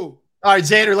 No. All right,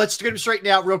 Xander, let's get him straightened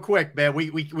out real quick, man.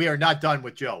 We are not done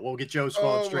with Joe. We'll get Joe's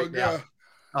phone straightened out.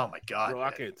 Oh, my God. Bro,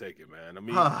 I can't take it, man. I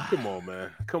mean, come on,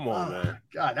 man. Come on, man.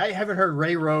 God, I haven't heard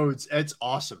Ray Rhodes. It's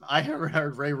awesome. I haven't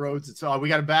heard Ray Rhodes. It's we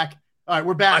got him back. All right,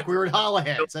 we're back. We were at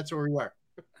Hollahans. That's where we were.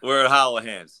 We're at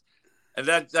Hollahans. And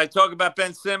that I talk about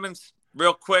Ben Simmons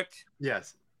real quick.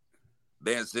 Yes.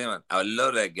 Ben Simmons. I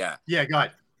love that guy. Yeah, go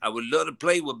ahead. I would love to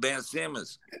play with Ben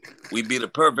Simmons. We'd be the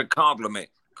perfect complement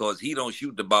because he don't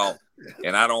shoot the ball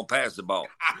and I don't pass the ball.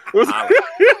 All right,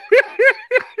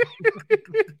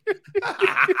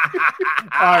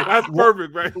 that's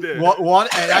perfect right there.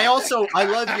 And I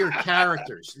love your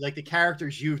characters, like the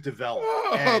characters you've developed.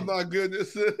 Oh my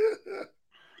goodness.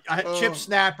 Chip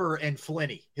Snapper and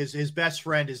Flinny, his best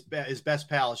friend, his best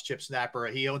pal is Chip Snapper.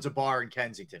 He owns a bar in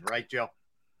Kensington, right, Joe?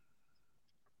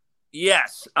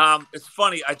 Yes. It's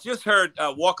funny. I just heard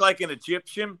Walk Like an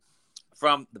Egyptian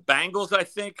from the Bangles, I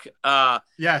think.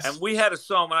 Yes. And we had a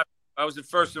song when I was at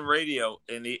First in Radio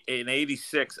in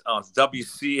 '86 on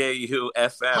WCAU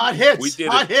FM. Hot hits. We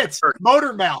did hits.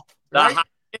 Motor Mouth. The right? hot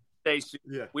hit station.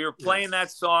 Yeah. We were playing that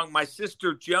song. My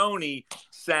sister Joni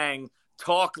sang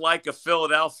 "Talk Like a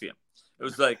Philadelphian." It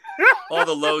was like all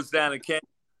the lows down in Kent.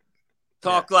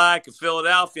 Talk like a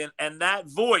Philadelphian, and that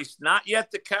voice, not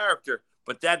yet the character,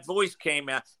 but that voice came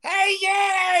out. Hey,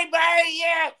 yeah, everybody,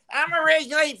 yeah. I'm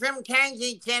originally from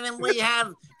Kensington, and we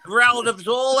have relatives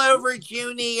all over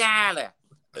Juniata.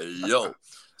 Hello.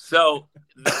 So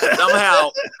somehow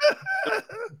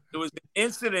there was an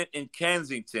incident in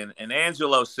Kensington, and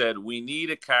Angelo said, we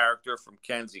need a character from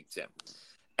Kensington.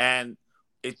 And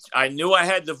I knew I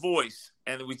had the voice,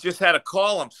 and we just had to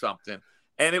call him something.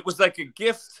 And it was like a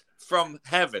gift from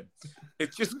heaven.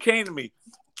 It just came to me.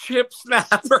 Chip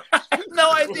Snapper. I have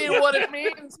no idea what it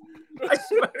means. I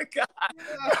swear to God. I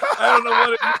don't know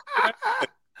what it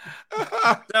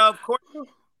means. So, of course,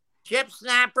 Chip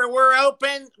Snapper, we're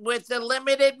open with a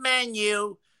limited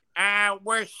menu.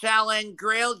 We're selling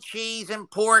grilled cheese and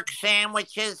pork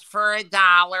sandwiches for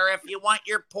 $1. If you want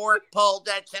your pork pulled,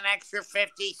 that's an extra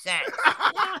 50 cents.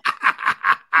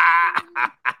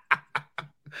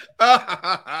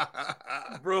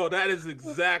 Bro, that is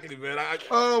exactly, man.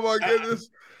 Oh my goodness.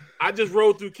 I just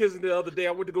rode through Kensington the other day.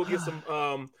 I went to go get some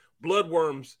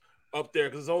bloodworms up there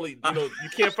because only, you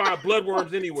can't find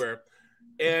bloodworms anywhere.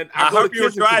 And I hope you were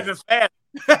driving fast.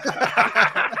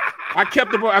 I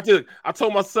kept the. I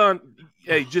told my son,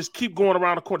 "Hey, just keep going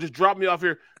around the corner. Just drop me off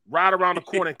here, ride around the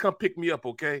corner, and come pick me up,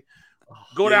 okay?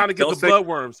 Go down and get the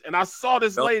bloodworms." And I saw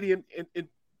this lady, and it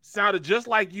sounded just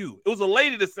like you. It was a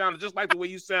lady that sounded just like the way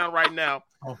you sound right now.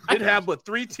 Didn't have but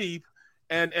 3 teeth,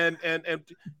 and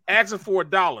asking for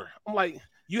 $1. I'm like,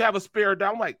 "You have a spare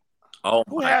 $1?" I'm like,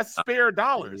 "Who has spare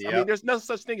dollars?" I mean, there's no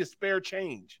such thing as spare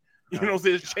change. You know,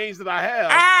 there's change that I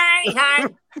have. Hi,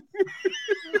 hon.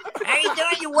 How you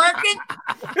doing? You working?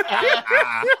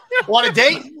 Want a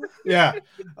date? Yeah.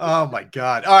 Oh my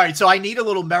God. All right. So I need a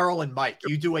little Merrill and Mike.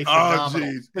 You do a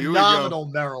phenomenal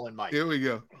Merrill and Mike. Here we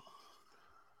go.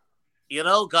 You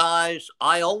know, guys,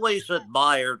 I always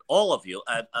admired all of you,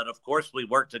 and of course, we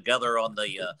worked together on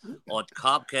the on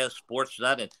Comcast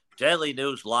Sportsnet and Daily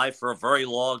News Live for a very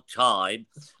long time.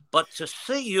 But to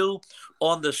see you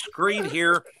on the screen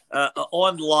here,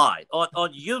 online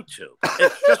on YouTube,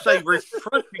 it's just a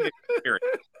refreshing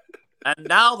experience. And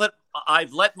now that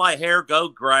I've let my hair go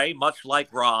gray, much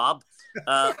like Rob,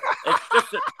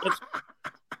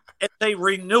 it's a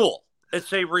renewal.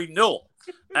 It's a renewal.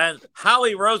 And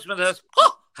Howie Roseman has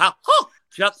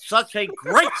just such a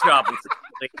great job with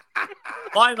it.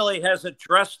 Finally has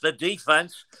addressed the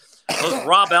defense. Because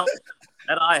Rob Ellis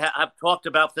and I have talked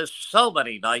about this so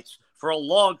many nights for a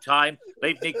long time.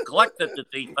 They've neglected the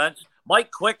defense. Mike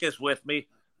Quick is with me.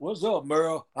 What's up,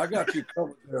 Merrill? I got you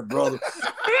covered there, brother.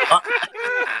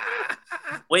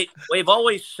 We've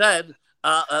always said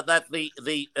that the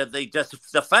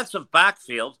defensive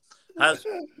backfield has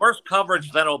worse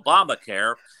coverage than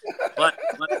Obamacare, but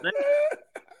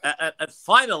and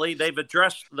finally they've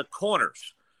addressed the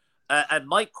corners. And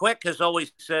Mike Quick has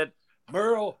always said,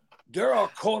 Merrill, there are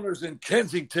corners in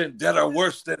Kensington that are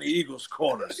worse than the Eagles'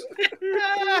 corners.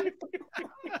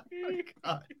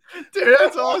 Dude,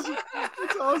 that's awesome.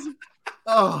 That's awesome.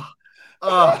 Oh,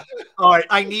 all right.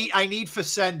 I need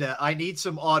Facenda. I need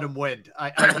some autumn wind.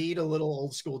 I need a little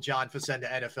old school John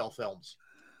Facenda NFL films.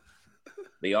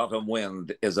 The autumn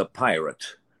wind is a pirate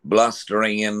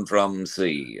blustering in from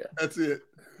sea. That's it.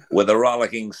 With a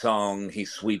rollicking song, he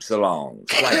sweeps along,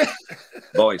 slightly,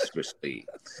 boisterously.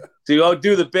 So you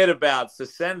do the bit about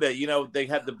Facenda. You know, they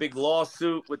had the big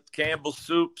lawsuit with Campbell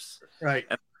Soups. Right.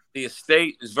 And the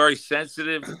estate is very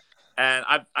sensitive. And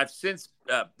I've since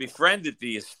befriended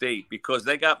the estate because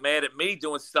they got mad at me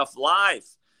doing stuff live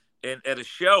at a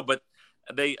show. But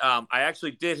I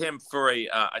actually did him for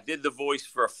I did the voice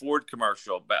for a Ford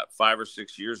commercial about 5 or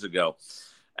 6 years ago.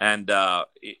 And,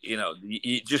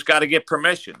 you just got to get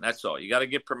permission. That's all. You got to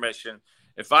get permission.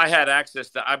 If I had access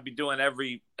to, I'd be doing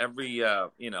every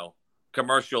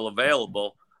commercial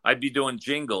available. I'd be doing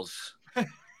jingles.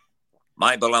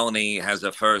 My baloney has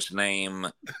a first name.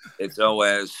 It's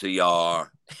OSCR.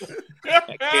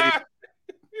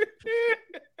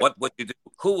 What would you do?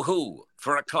 Hoo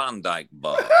for a Klondike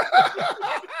bar.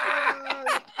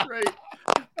 Great.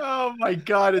 Oh my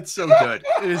God, it's so good.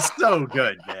 It is so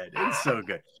good, man. It's so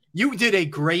good. You did a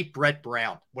great Brett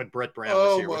Brown when Brett Brown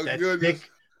was here with that thick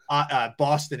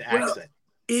Boston accent.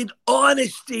 In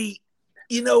honesty,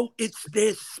 it's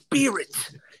their spirit.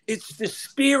 It's the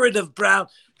spirit of Brown.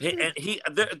 And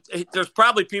there's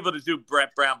probably people that do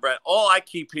Brett Brown. All I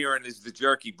keep hearing is the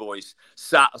Jerky Boys,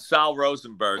 Sal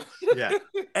Rosenberg. Yeah.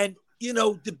 And,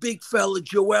 the big fella,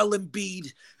 Joel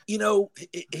Embiid,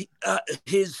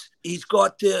 he's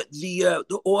got the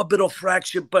orbital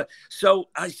fracture. But so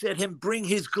I said him bring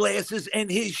his glasses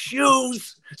and his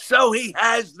shoes. So he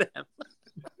has them.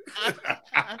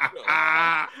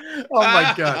 Oh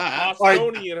my God.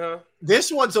 Bostonian, huh?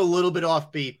 This one's a little bit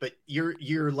offbeat, but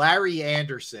your Larry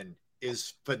Anderson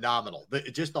is phenomenal.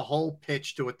 Just the whole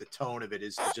pitch to it, the tone of it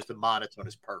is just the monotone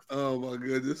is perfect. Oh my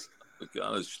goodness. It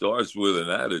kind of starts with an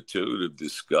attitude of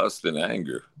disgust and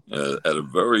anger at a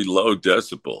very low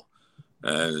decibel.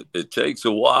 And it takes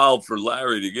a while for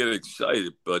Larry to get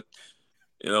excited. But,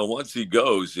 once he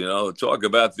goes, talk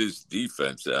about this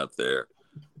defense out there.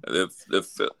 The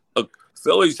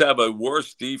Phillies have a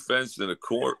worse defense than a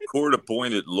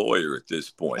court-appointed lawyer at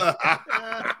this point.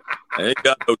 And they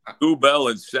got Dubell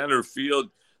in center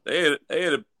field. They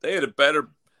had a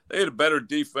better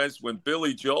defense when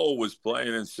Billy Joel was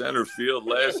playing in center field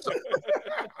last time.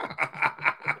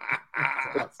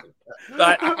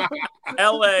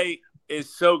 LA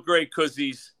is so great because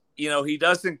he's, he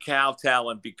doesn't kowtow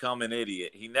and become an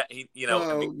idiot. He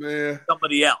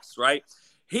somebody else, right?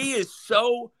 He is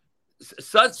so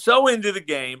into the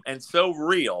game and so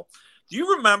real. Do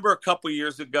you remember a couple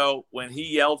years ago when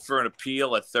he yelled for an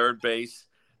appeal at third base?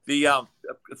 The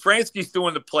Fransky's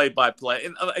doing the play-by-play,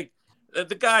 and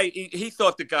the guy he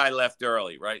thought the guy left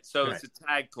early, right? So It's a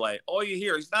tag play. All you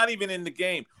hear, he's not even in the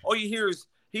game. All you hear is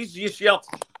he's just yelling.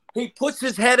 He puts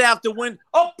his head out the window.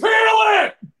 Appeal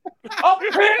it!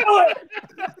 Appeal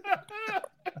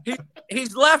it!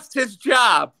 He's left his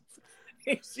job.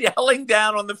 He's yelling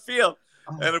down on the field.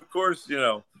 And, of course,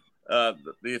 the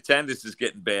attendance is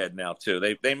getting bad now,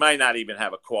 too. They might not even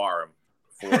have a quorum.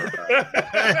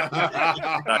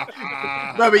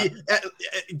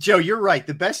 Joe, you're right.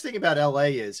 The best thing about LA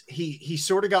is he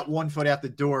sort of got one foot out the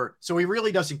door, so he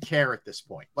really doesn't care at this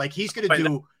point. Like, he's going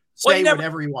to say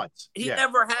whatever he wants. He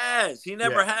never has. He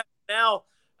never has. Now,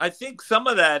 I think some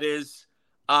of that is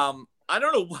I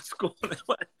don't know what's going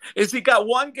on. Is he got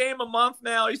one game a month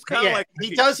now? He's kind of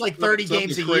he does like 30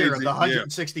 games a year of the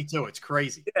 162. Yeah. It's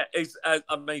crazy. Yeah,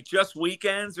 just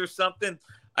weekends or something.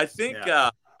 I think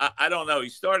I don't know. He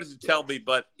started to tell me,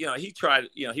 but he tried.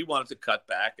 He wanted to cut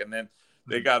back, and then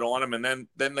they got on him, and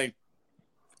then they.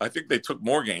 I think they took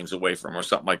more games away from him or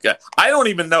something like that. I don't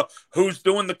even know who's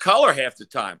doing the color half the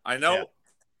time. I know,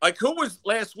 like who was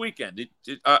last weekend?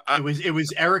 It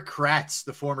was Eric Kratz,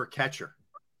 the former catcher.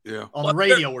 Yeah, on the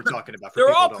radio we're talking about. They're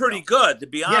all pretty good, to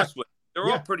be honest with you.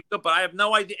 They're all pretty good, but I have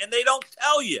no idea, and they don't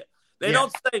tell you. They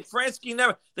don't say Fransky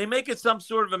never. They make it some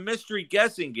sort of a mystery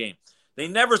guessing game. They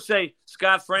never say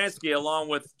Scott Fransky along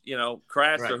with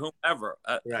Kratz or whomever.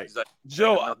 Right,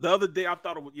 Joe. The other day I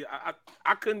thought it was,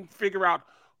 I couldn't figure out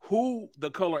who the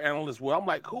color analyst was. I'm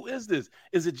like, who is this?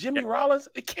 Is it Jimmy Rollins?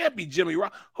 It can't be Jimmy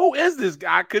Rollins. Who is this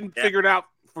guy? I couldn't figure it out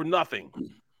for nothing.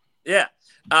 Yeah.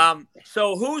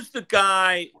 So who's the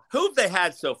guy? Who've they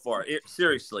had so far?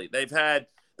 Seriously, they got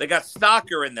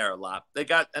Stocker in there a lot. They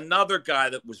got another guy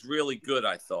that was really good,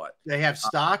 I thought. They have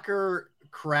Stocker,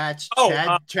 Kratz,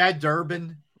 Chad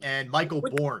Durbin, and Michael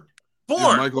Bourne.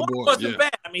 Bourne wasn't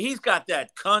bad. I mean, he's got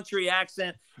that country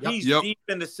accent. Yep. He's deep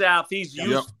in the South. He's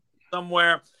used to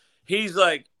somewhere. He's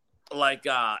and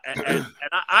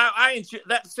I enjoy,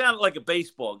 that sounded like a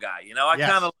baseball guy, I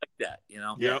kind of like that,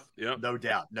 Yep. No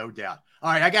doubt.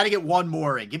 All right, I got to get one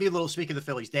more in. Give me a little. Speaking of the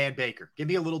Phillies, Dan Baker. Give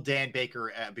me a little Dan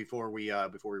Baker before we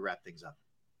wrap things up.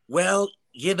 Well,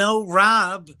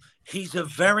 Rob, he's a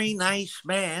very nice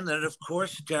man, and of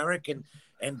course, Derrick and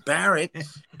Barrett.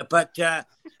 But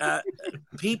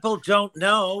people don't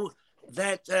know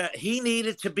that he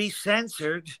needed to be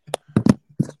censored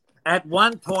at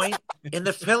one point in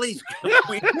the Phillies.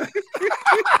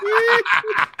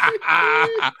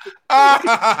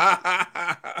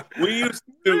 We used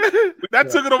to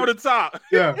that took it over the top.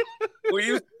 Yeah, we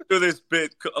used to do this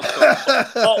bit.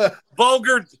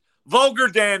 Vulgar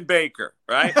Dan Baker,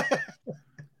 right?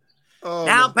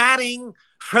 Now batting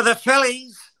for the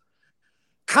Phillies,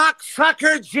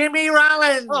 cocksucker Jimmy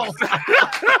Rollins.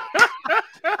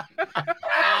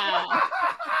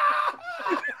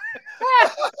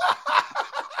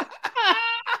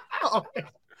 Oh.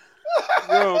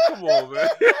 Yo, come on, man.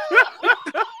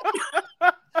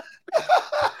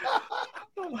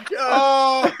 Oh my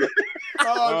God.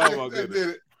 Oh my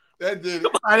goodness. That did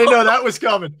it. I didn't know that was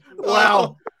coming.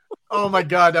 Wow. Oh my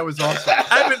God, that was awesome.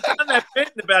 I haven't done that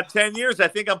bit in about 10 years. I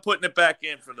think I'm putting it back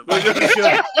in for the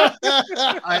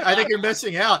I think you're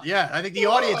missing out. Yeah, I think the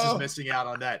audience is missing out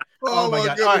on that. Oh my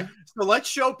God. All right, so let's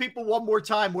show people one more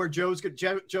time where Joe's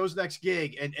next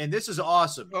gig, and this is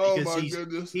awesome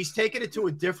because he's taking it to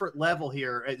a different level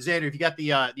here. Xander, if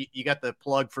you got the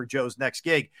plug for Joe's next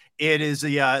gig, it is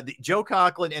the Joe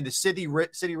Conklin and the City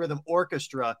Rhythm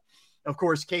Orchestra. Of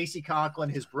course, Casey Conklin,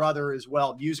 his brother as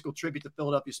well. Musical tribute to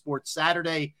Philadelphia sports.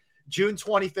 Saturday, June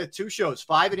 25th, 2 shows,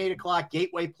 5 and 8 o'clock,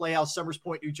 Gateway Playhouse, Summers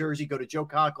Point, New Jersey. Go to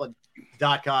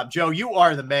joeconklin.com. Joe, you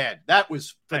are the man. That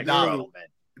was phenomenal, man.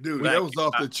 Dude, that was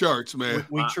off the charts, man.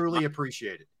 We truly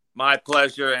appreciate it. My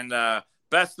pleasure, and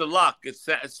best of luck. It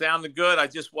sounded good. I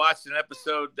just watched an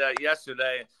episode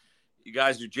yesterday. You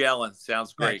guys are gelling.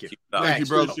 Sounds great. Thank you,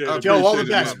 bro. Joe, all the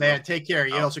best, man. Take care.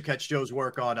 You also catch Joe's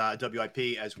work on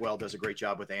WIP as well. Does a great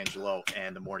job with Angelo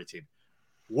and the morning team.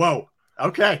 Whoa.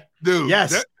 Okay. Dude.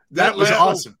 Yes. That was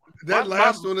awesome. That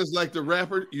last one is like the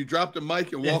rapper. You drop the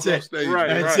mic and walk off stage.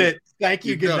 That's it. Thank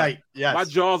you. Good night. Yes. My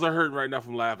jaws are hurting right now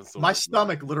from laughing. So my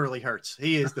stomach literally hurts.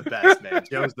 He is the best, man.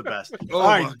 Joe's the best. Oh,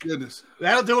 my goodness.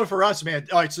 That'll do it for us, man.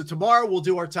 All right. So tomorrow we'll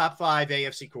do our top 5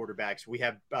 AFC quarterbacks. We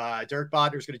have Derrick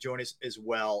Bodner's going to join us as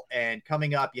well. And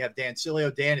coming up, you have Dan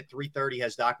Cilio. Dan at 3:30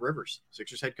 has Doc Rivers,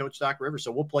 Sixers head coach Doc Rivers.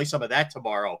 So we'll play some of that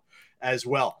tomorrow as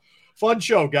well. Fun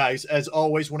show, guys. As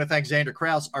always, want to thank Xander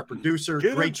Krause, our producer.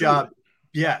 Great job.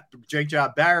 Yeah, great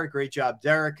job, Barrett. Great job,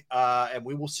 Derrick. And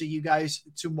we will see you guys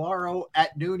tomorrow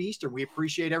at noon Eastern. We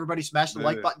appreciate everybody. Smash the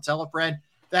like button. Tell a friend.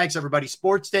 Thanks, everybody.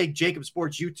 Sports Take, Jacob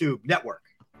Sports YouTube Network.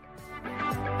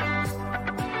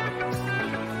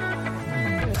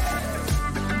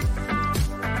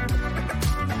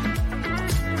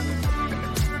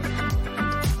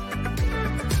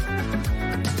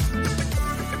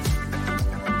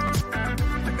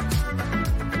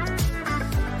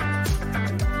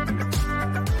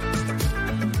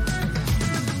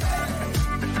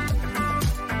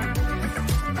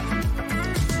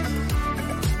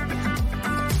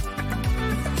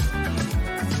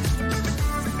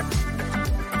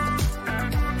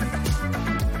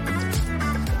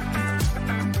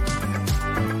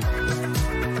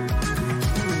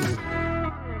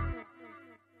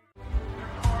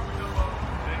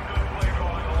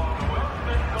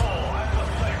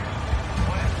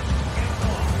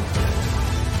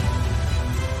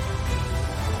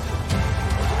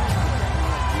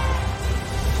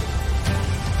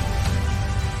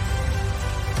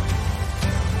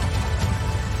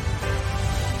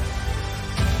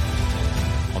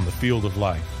 Field of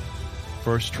life,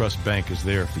 First Trust Bank is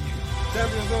there for you.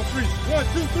 Champions on 3. 1, 2,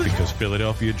 3. Because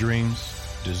Philadelphia dreams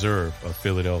deserve a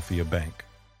Philadelphia bank.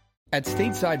 At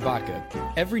Stateside Vodka,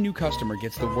 every new customer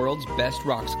gets the world's best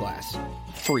rocks glass,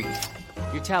 free.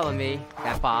 You're telling me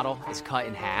that bottle is cut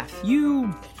in half?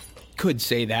 You could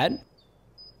say that.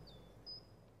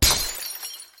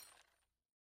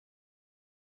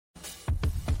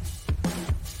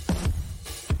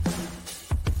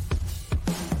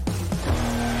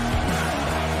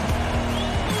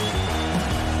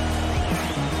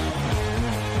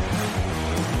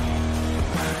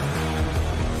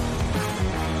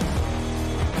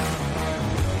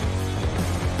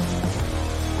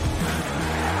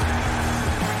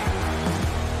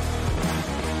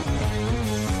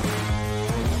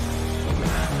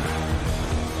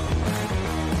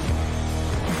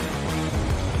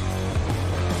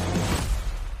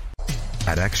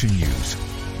 At Action News,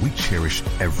 we cherish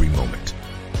every moment,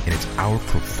 and it's our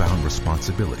profound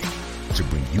responsibility to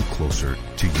bring you closer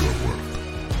to your world.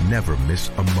 Never miss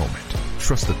a moment.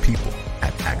 Trust the people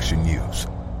at Action News.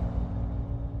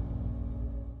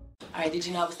 All right, did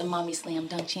you know I was the Mommy Slam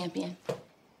Dunk Champion?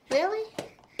 Really?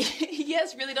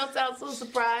 Yes, really don't sound so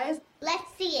surprised. Let's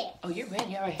see it. Oh, you're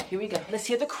ready. All right, here we go. Let's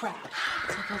hear the crowd.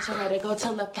 So go to right, I go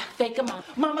to left, fake a mom.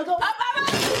 Mama go up,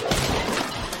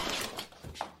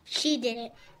 She did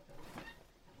it.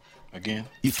 Again?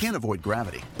 You can't avoid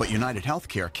gravity, but United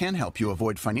Healthcare can help you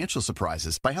avoid financial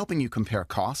surprises by helping you compare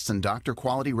costs and doctor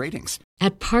quality ratings.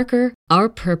 At Parker, our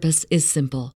purpose is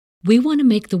simple. We want to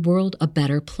make the world a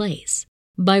better place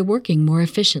by working more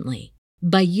efficiently,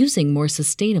 by using more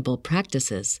sustainable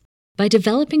practices, by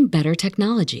developing better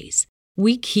technologies.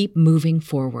 We keep moving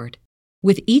forward.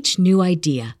 With each new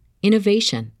idea,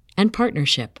 innovation, and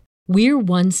partnership, we're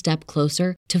one step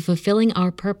closer to fulfilling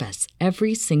our purpose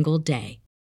every single day.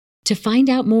 To find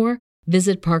out more,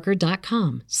 visit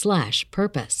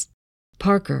parker.com/purpose.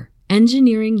 Parker,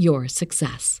 engineering your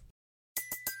success.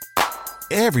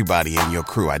 Everybody in your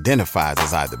crew identifies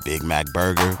as either Big Mac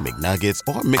Burger, McNuggets,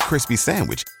 or McCrispy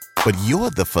Sandwich. But you're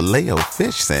the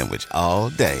Filet-O-Fish Sandwich all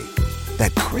day.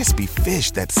 That crispy fish,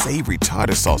 that savory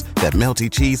tartar sauce, that melty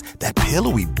cheese, that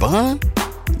pillowy bun.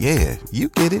 Yeah, you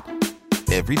get it.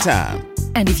 Every time.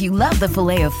 And if you love the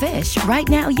Filet-O-Fish, right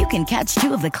now you can catch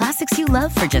two of the classics you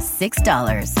love for just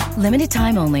 $6. Limited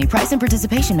time only. Price and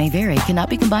participation may vary. Cannot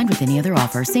be combined with any other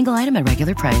offer. Single item at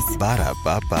regular price.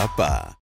 Ba-da-ba-ba-ba.